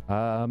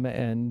 Do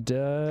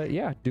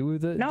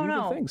the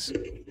things.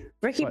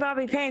 Ricky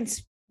Bobby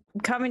Paints,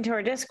 coming to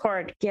our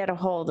Discord, get a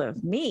hold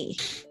of me.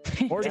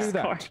 Or do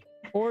that.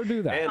 Or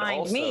do that. And Find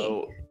also,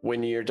 me.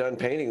 when you're done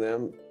painting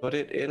them, put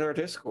it in our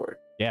Discord.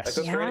 Yes.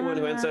 That goes for anyone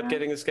who ends up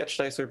getting the sketch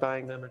dice or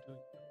buying them or doing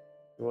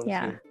you want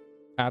to see.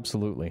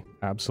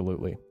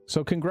 Absolutely.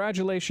 So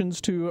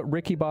congratulations to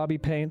Ricky Bobby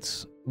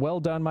Paints.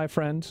 Well done, my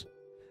friend.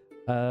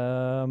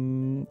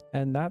 And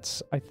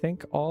that's, I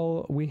think,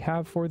 all we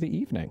have for the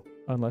evening,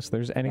 unless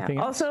there's anything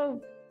else. Also,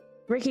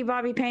 Ricky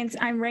Bobby Paints,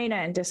 I'm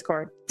Raina in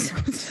Discord.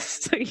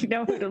 So you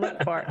know who to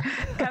look for.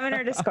 Come in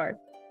our Discord.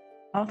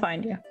 I'll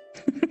find you.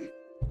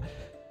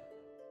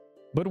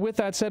 But with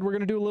that said, we're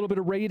going to do a little bit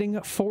of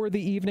raiding for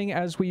the evening,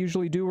 as we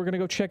usually do. We're going to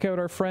go check out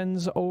our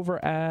friends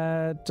over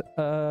at...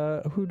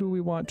 who do we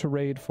want to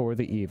raid for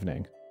the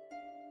evening?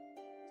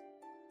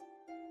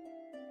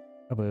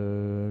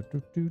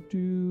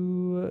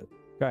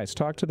 Guys,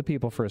 talk to the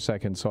people for a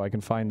second so I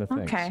can find the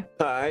things. Okay.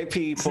 Hi,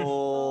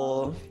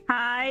 people.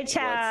 Hi,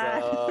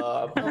 chat. What's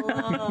up?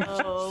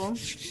 Hello.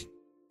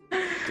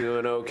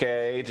 Doing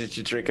okay? Did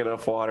you drink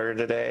enough water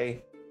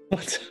today?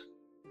 What?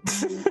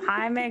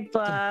 Hi,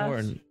 McBluff.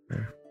 Important.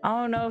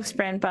 Oh no,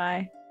 sprint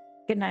by.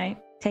 Good night.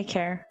 Take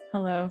care.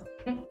 Hello.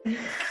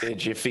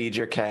 Did you feed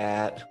your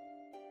cat?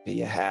 Do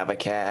you have a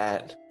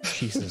cat?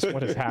 Jesus,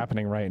 what is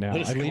happening right now?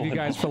 What is I leave you going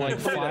guys for like on?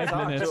 5 Talk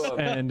to minutes him.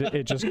 and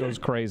it just goes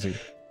crazy.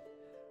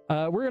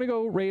 We're going to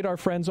go raid our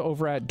friends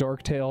over at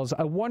Dark Tales,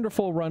 a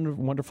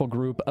wonderful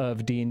group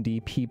of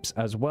D&D peeps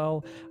as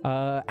well.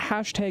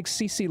 Hashtag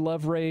CC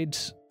Love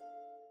Raids,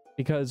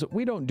 because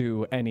we don't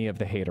do any of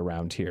the hate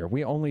around here.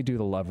 We only do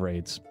the love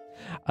raids.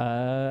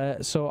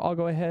 So I'll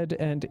go ahead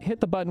and hit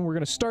the button. We're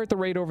going to start the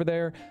raid over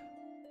there.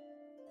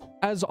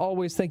 As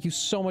always, thank you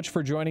so much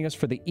for joining us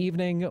for the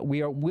evening.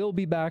 We'll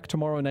be back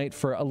tomorrow night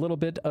for a little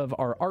bit of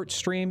our art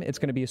stream. It's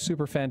going to be a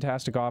super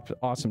fantastic,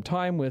 awesome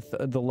time with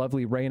the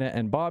lovely Raina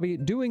and Bobby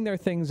doing their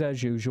things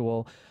as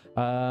usual.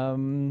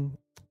 And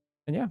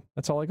yeah,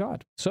 that's all I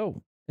got.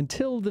 So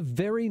until the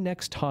very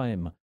next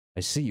time I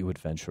see you,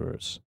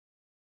 adventurers,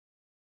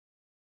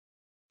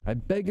 I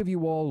beg of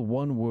you all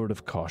one word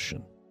of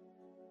caution.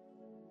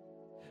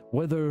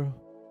 Whether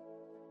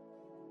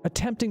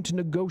attempting to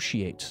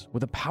negotiate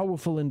with a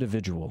powerful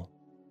individual,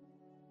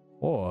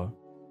 or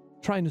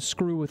trying to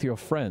screw with your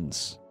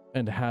friends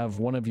and have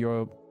one of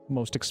your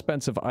most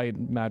expensive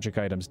magic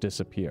items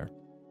disappear.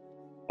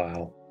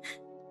 Wow.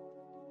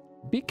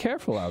 Be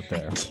careful out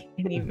there.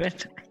 Can't even.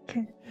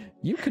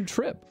 You can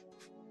trip.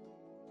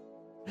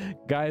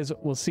 Guys,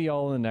 we'll see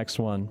y'all in the next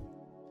one.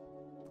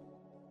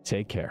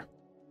 Take care.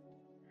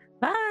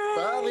 Bye.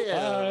 Love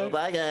you.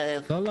 Bye,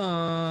 guys. So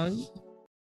long.